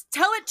 and just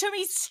tell it to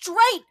me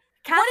straight.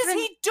 Catherine, what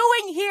is he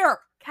doing here?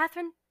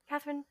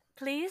 Catherine,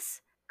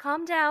 please,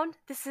 calm down.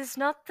 This is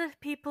not the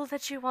people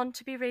that you want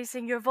to be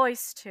raising your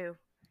voice to.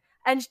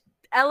 And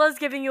Ella's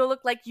giving you a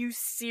look like you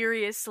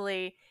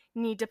seriously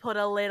need to put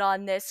a lid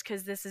on this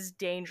because this is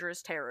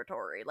dangerous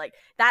territory. Like,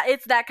 that.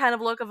 It's that kind of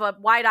look of a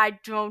wide-eyed,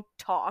 don't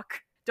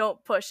talk.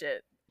 Don't push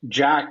it.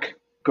 Jack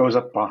goes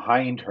up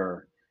behind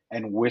her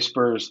and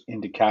whispers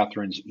into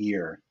Catherine's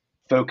ear,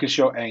 "Focus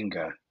your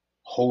anger,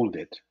 hold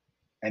it,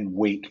 and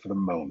wait for the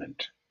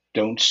moment."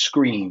 Don't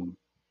scream.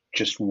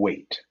 Just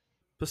wait.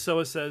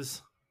 Pessoa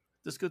says,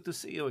 "It's good to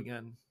see you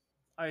again.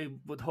 I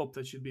would hope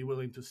that you'd be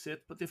willing to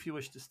sit, but if you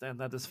wish to stand,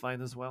 that is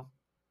fine as well.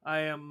 I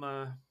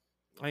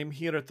am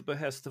here at the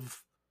behest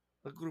of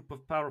a group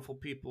of powerful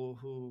people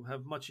who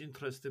have much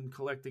interest in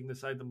collecting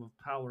this item of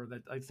power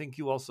that I think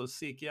you also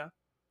seek, yeah?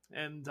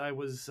 And I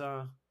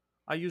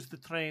used the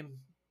train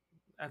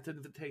at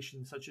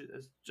invitation, such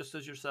as just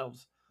as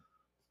yourselves.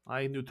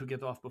 I knew to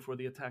get off before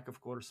the attack, of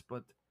course,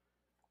 but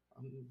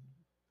I'm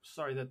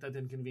sorry that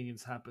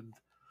inconvenience happened.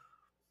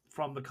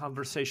 From the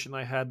conversation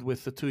I had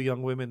with the two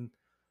young women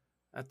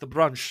at the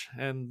brunch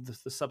and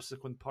the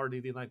subsequent party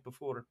the night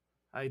before,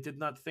 I did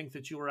not think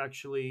that you were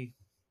actually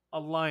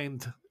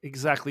aligned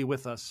exactly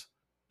with us.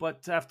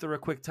 But after a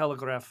quick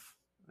telegraph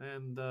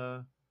and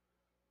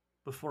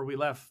before we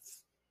left,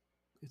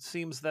 it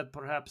seems that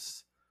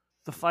perhaps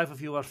the five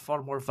of you are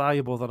far more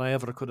valuable than I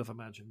ever could have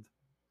imagined.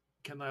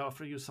 Can I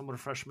offer you some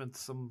refreshment,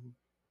 some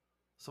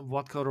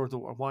vodka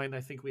or wine?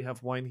 I think we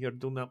have wine here.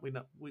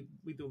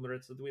 We do,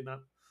 Maritza, do we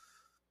not?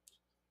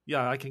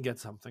 Yeah, I can get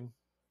something.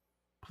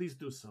 Please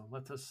do so.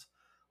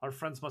 Our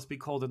friends must be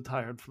cold and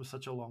tired from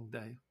such a long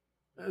day.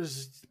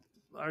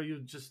 Are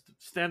you just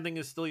standing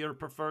is still your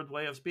preferred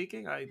way of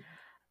speaking?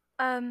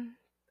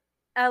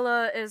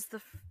 Ella is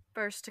the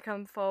first to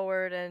come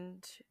forward,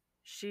 and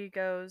she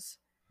goes,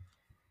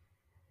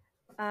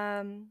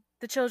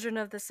 the children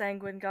of the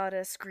Sanguine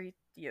Goddess greet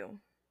you.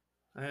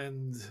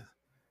 And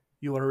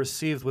you are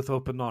received with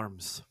open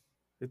arms.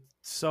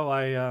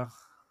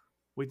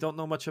 We don't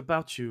know much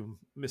about you,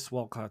 Miss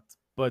Walcott,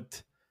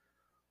 but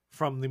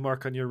from the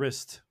mark on your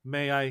wrist,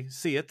 may I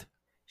see it?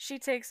 She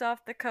takes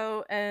off the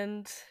coat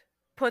and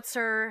puts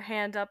her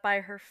hand up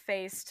by her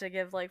face to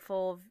give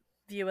full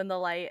view in the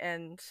light,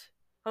 and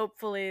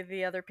hopefully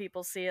the other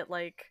people see it.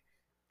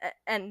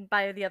 And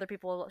by the other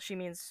people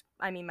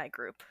I mean my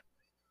group.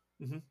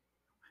 Mm-hmm.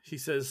 He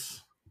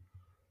says,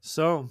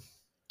 "So,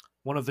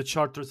 one of the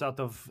charters out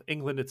of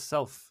England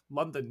itself,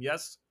 London,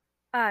 yes?"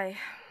 Aye,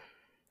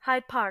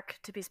 Hyde Park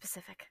to be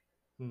specific.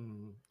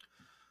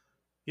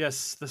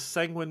 Yes, the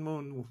Sanguine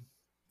Moon,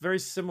 very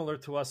similar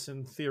to us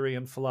in theory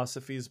and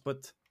philosophies,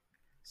 but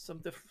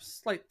some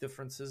slight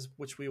differences,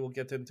 which we will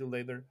get into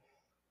later.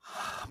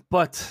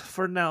 But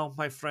for now,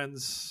 my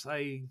friends,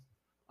 I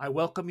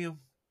welcome you.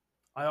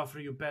 I offer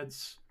you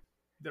beds.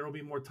 There will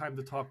be more time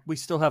to talk. We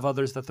still have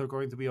others that are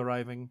going to be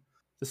arriving.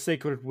 The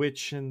Sacred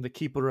Witch and the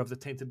Keeper of the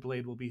Tainted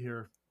Blade will be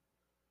here.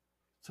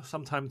 So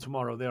sometime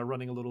tomorrow. They are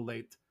running a little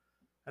late.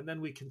 And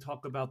then we can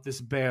talk about this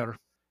bear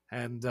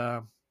and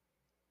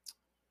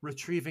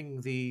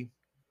retrieving the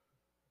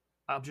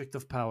object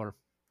of power.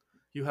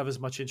 You have as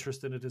much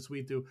interest in it as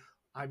we do.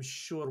 I'm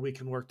sure we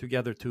can work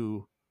together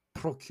to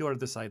procure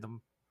this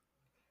item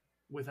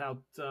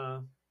without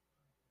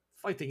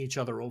fighting each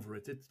other over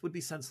it. It would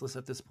be senseless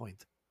at this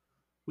point.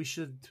 We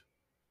should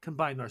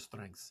combine our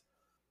strengths.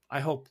 I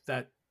hope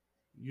that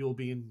you'll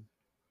be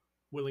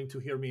willing to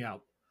hear me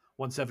out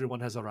once everyone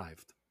has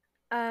arrived.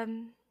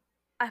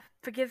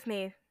 Forgive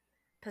me,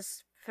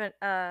 Mr.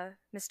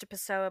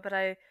 Pessoa, but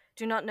I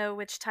do not know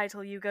which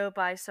title you go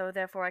by, so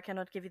therefore I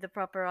cannot give you the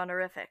proper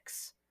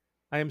honorifics.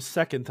 I am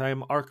second. I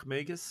am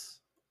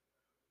Archmagus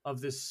of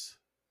this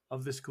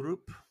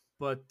group,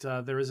 but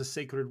there is a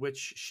Sacred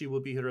Witch. She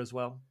will be here as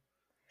well.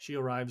 She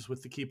arrives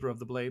with the Keeper of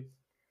the Blade.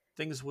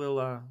 Things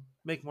will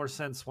make more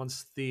sense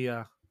once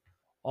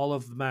all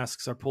of the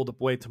masks are pulled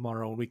away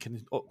tomorrow, and we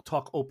can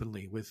talk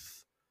openly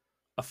with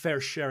a fair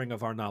sharing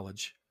of our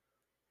knowledge.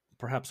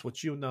 Perhaps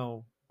what you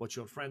know, what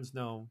your friends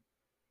know,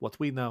 what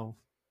we know.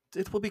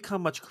 It will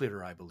become much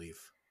clearer, I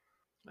believe.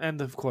 And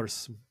of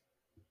course,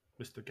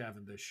 Mr.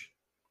 Cavendish,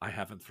 I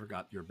haven't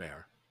forgot your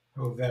bear.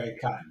 Oh, very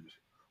kind.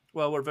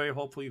 Well, we're very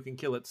hopeful you can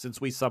kill it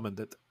since we summoned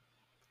it.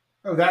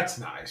 Oh, that's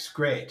nice.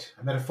 Great.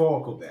 A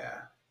metaphorical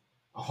bear.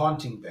 A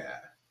haunting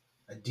bear.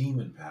 A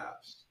demon,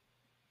 perhaps.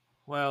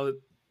 Well,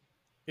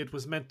 it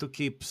was meant to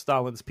keep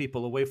Stalin's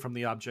people away from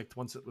the object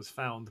once it was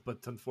found,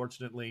 but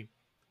unfortunately,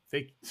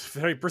 they're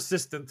very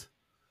persistent.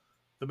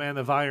 The Man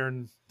of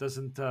Iron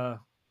doesn't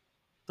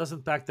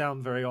back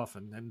down very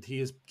often, and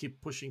he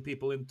keep pushing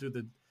people into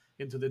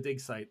the dig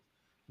site,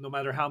 no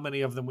matter how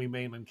many of them we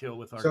maim and kill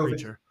with our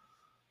creature.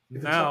 If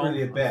it's not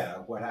really a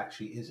bear, what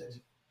actually is it?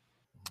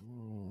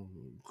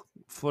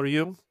 For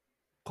you,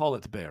 call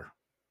it bear.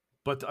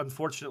 But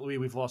unfortunately,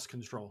 we've lost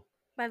control.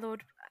 My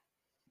lord,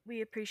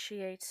 we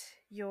appreciate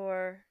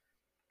your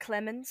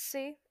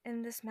clemency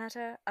in this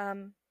matter.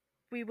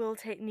 We will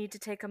need to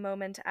take a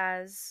moment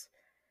as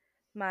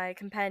my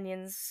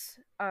companions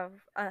are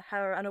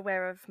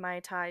unaware of my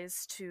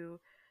ties to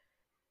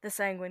the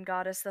Sanguine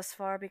Goddess thus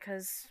far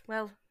because,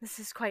 well, this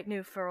is quite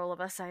new for all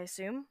of us, I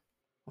assume.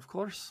 Of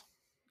course.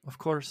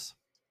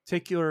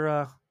 Take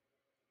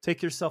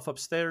yourself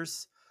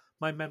upstairs.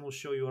 My men will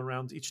show you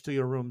around, each to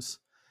your rooms.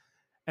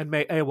 And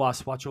may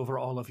Awas watch over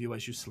all of you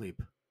as you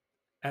sleep.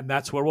 And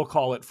that's where we'll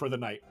call it for the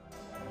night.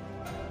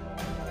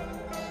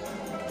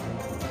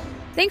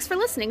 Thanks for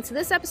listening to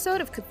this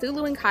episode of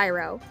Cthulhu in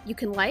Cairo. You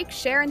can like,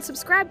 share, and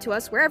subscribe to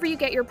us wherever you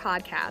get your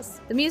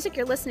podcasts. The music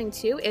you're listening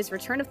to is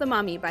Return of the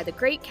Mummy by the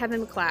great Kevin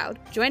MacLeod.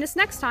 Join us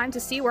next time to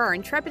see where our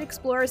intrepid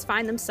explorers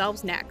find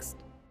themselves next.